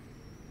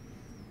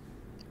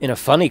 In a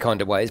funny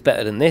kind of way, it's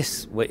better than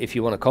this if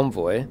you want a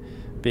convoy,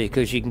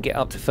 because you can get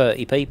up to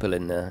 30 people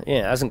in there. Yeah,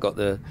 it hasn't got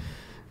the,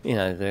 you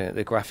know,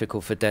 the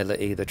graphical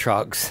fidelity, the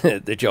trucks,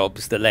 the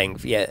jobs, the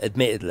length. Yeah,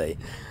 admittedly.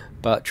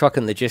 But truck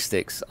and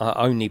logistics, I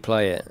only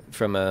play it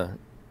from a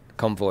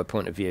convoy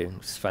point of view.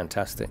 It's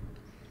fantastic.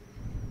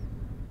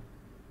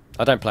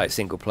 I don't play it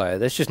single player.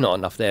 There's just not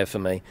enough there for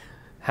me.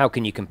 How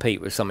can you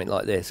compete with something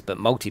like this? But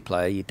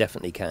multiplayer, you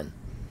definitely can.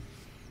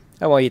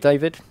 How are you,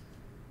 David?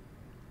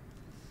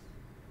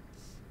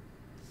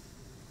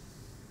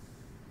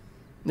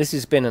 This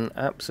has been an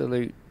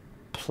absolute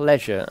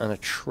pleasure and a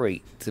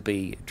treat to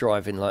be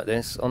driving like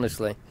this,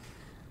 honestly.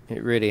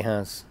 It really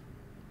has.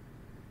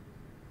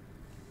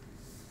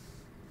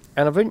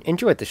 And I've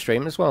enjoyed the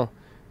stream as well.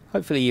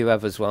 Hopefully you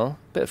have as well.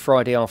 Bit of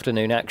Friday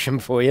afternoon action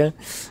for you.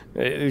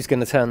 Who's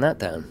going to turn that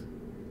down?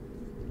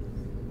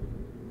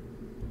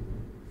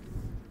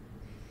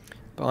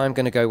 But I'm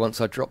going to go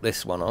once I drop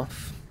this one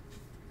off.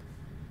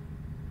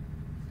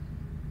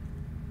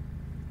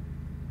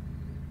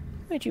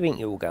 Where do you think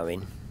you're all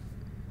going?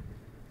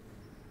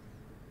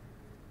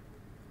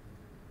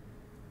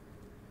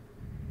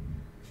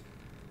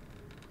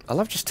 I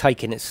love just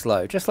taking it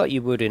slow, just like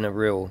you would in a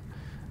real,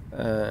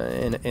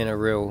 in a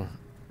real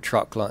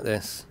truck like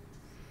this.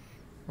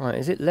 Right,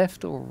 is it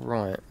left or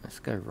right? Let's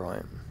go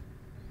right.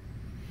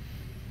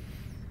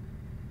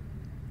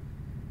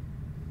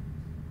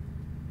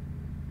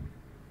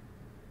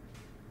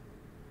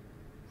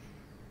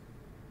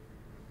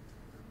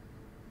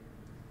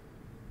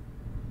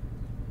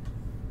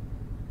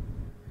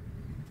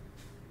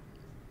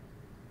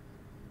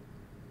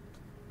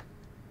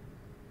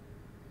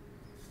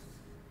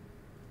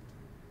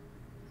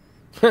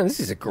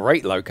 This is a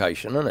great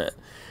location, isn't it?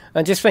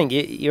 And just think,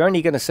 you're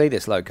only going to see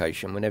this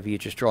location whenever you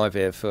just drive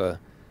here to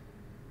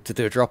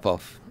do a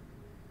drop-off.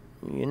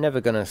 You're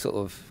never going to sort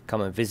of come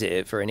and visit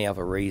it for any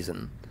other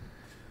reason.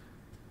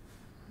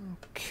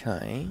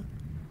 Okay.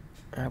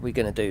 How are we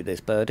going to do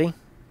this, birdie?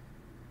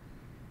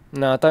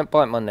 No, don't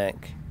bite my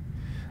neck.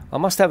 I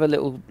must have a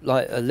little,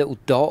 like, a little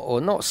dot, or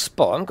not a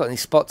spot. I haven't got any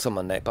spots on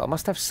my neck, but I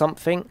must have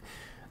something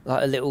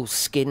like a little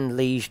skin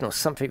lesion or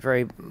something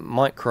very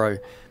micro,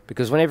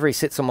 because whenever he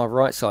sits on my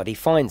right side, he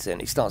finds it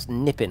and he starts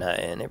nipping at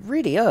it, and it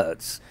really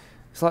hurts.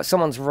 It's like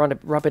someone's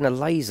rubbing a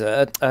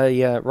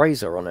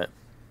razor on it.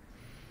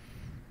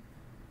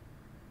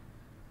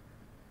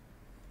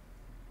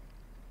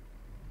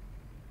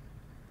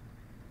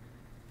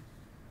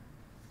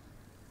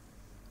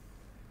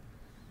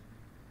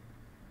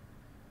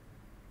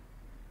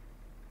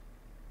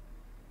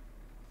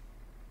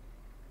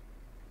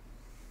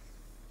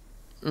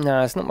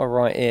 No, it's not my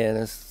right ear.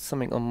 There's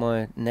something on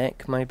my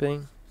neck, maybe.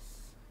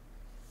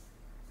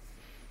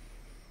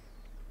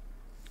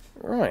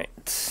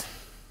 Right.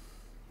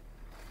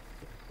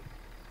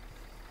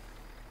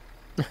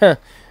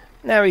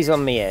 Now he's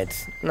on me head.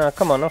 No,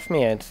 come on, off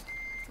me head.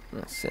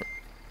 That's it.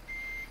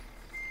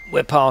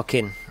 We're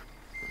parking.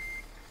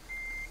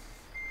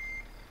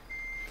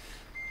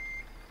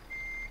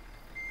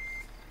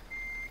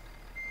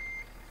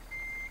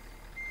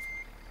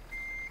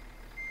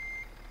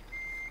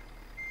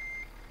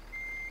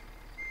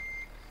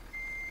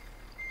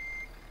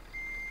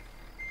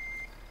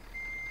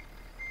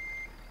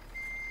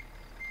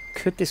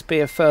 Could this be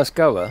a first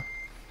goer?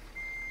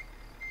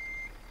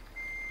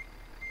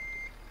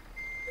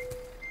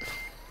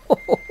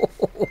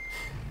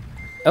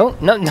 Oh,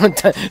 no,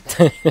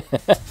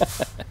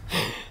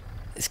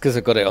 It's because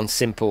I've got it on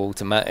simple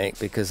automatic,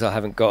 because I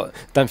haven't got...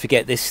 Don't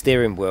forget, this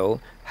steering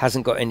wheel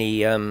hasn't got any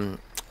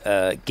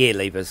gear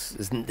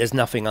levers. There's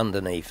nothing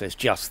underneath. It's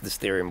just the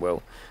steering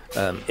wheel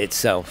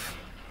itself.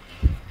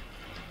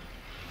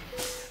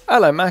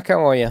 Hello, Mac.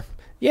 How are you?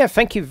 Yeah,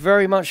 thank you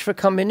very much for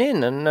coming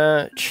in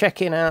and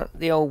checking out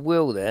the old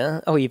Will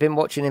there. Oh, you've been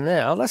watching him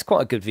there. Oh, that's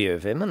quite a good view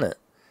of him, isn't it?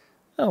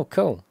 Oh,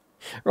 cool.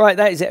 Right,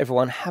 that is it,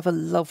 everyone. Have a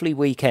lovely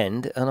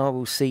weekend, and I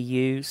will see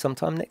you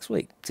sometime next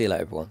week. See you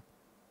later, everyone.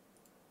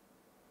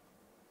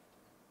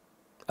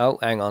 Oh,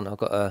 hang on. I've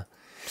got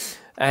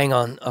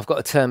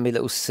to turn my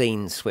little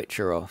scene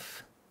switcher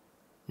off.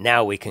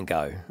 Now we can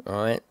go.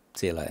 All right.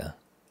 See you later.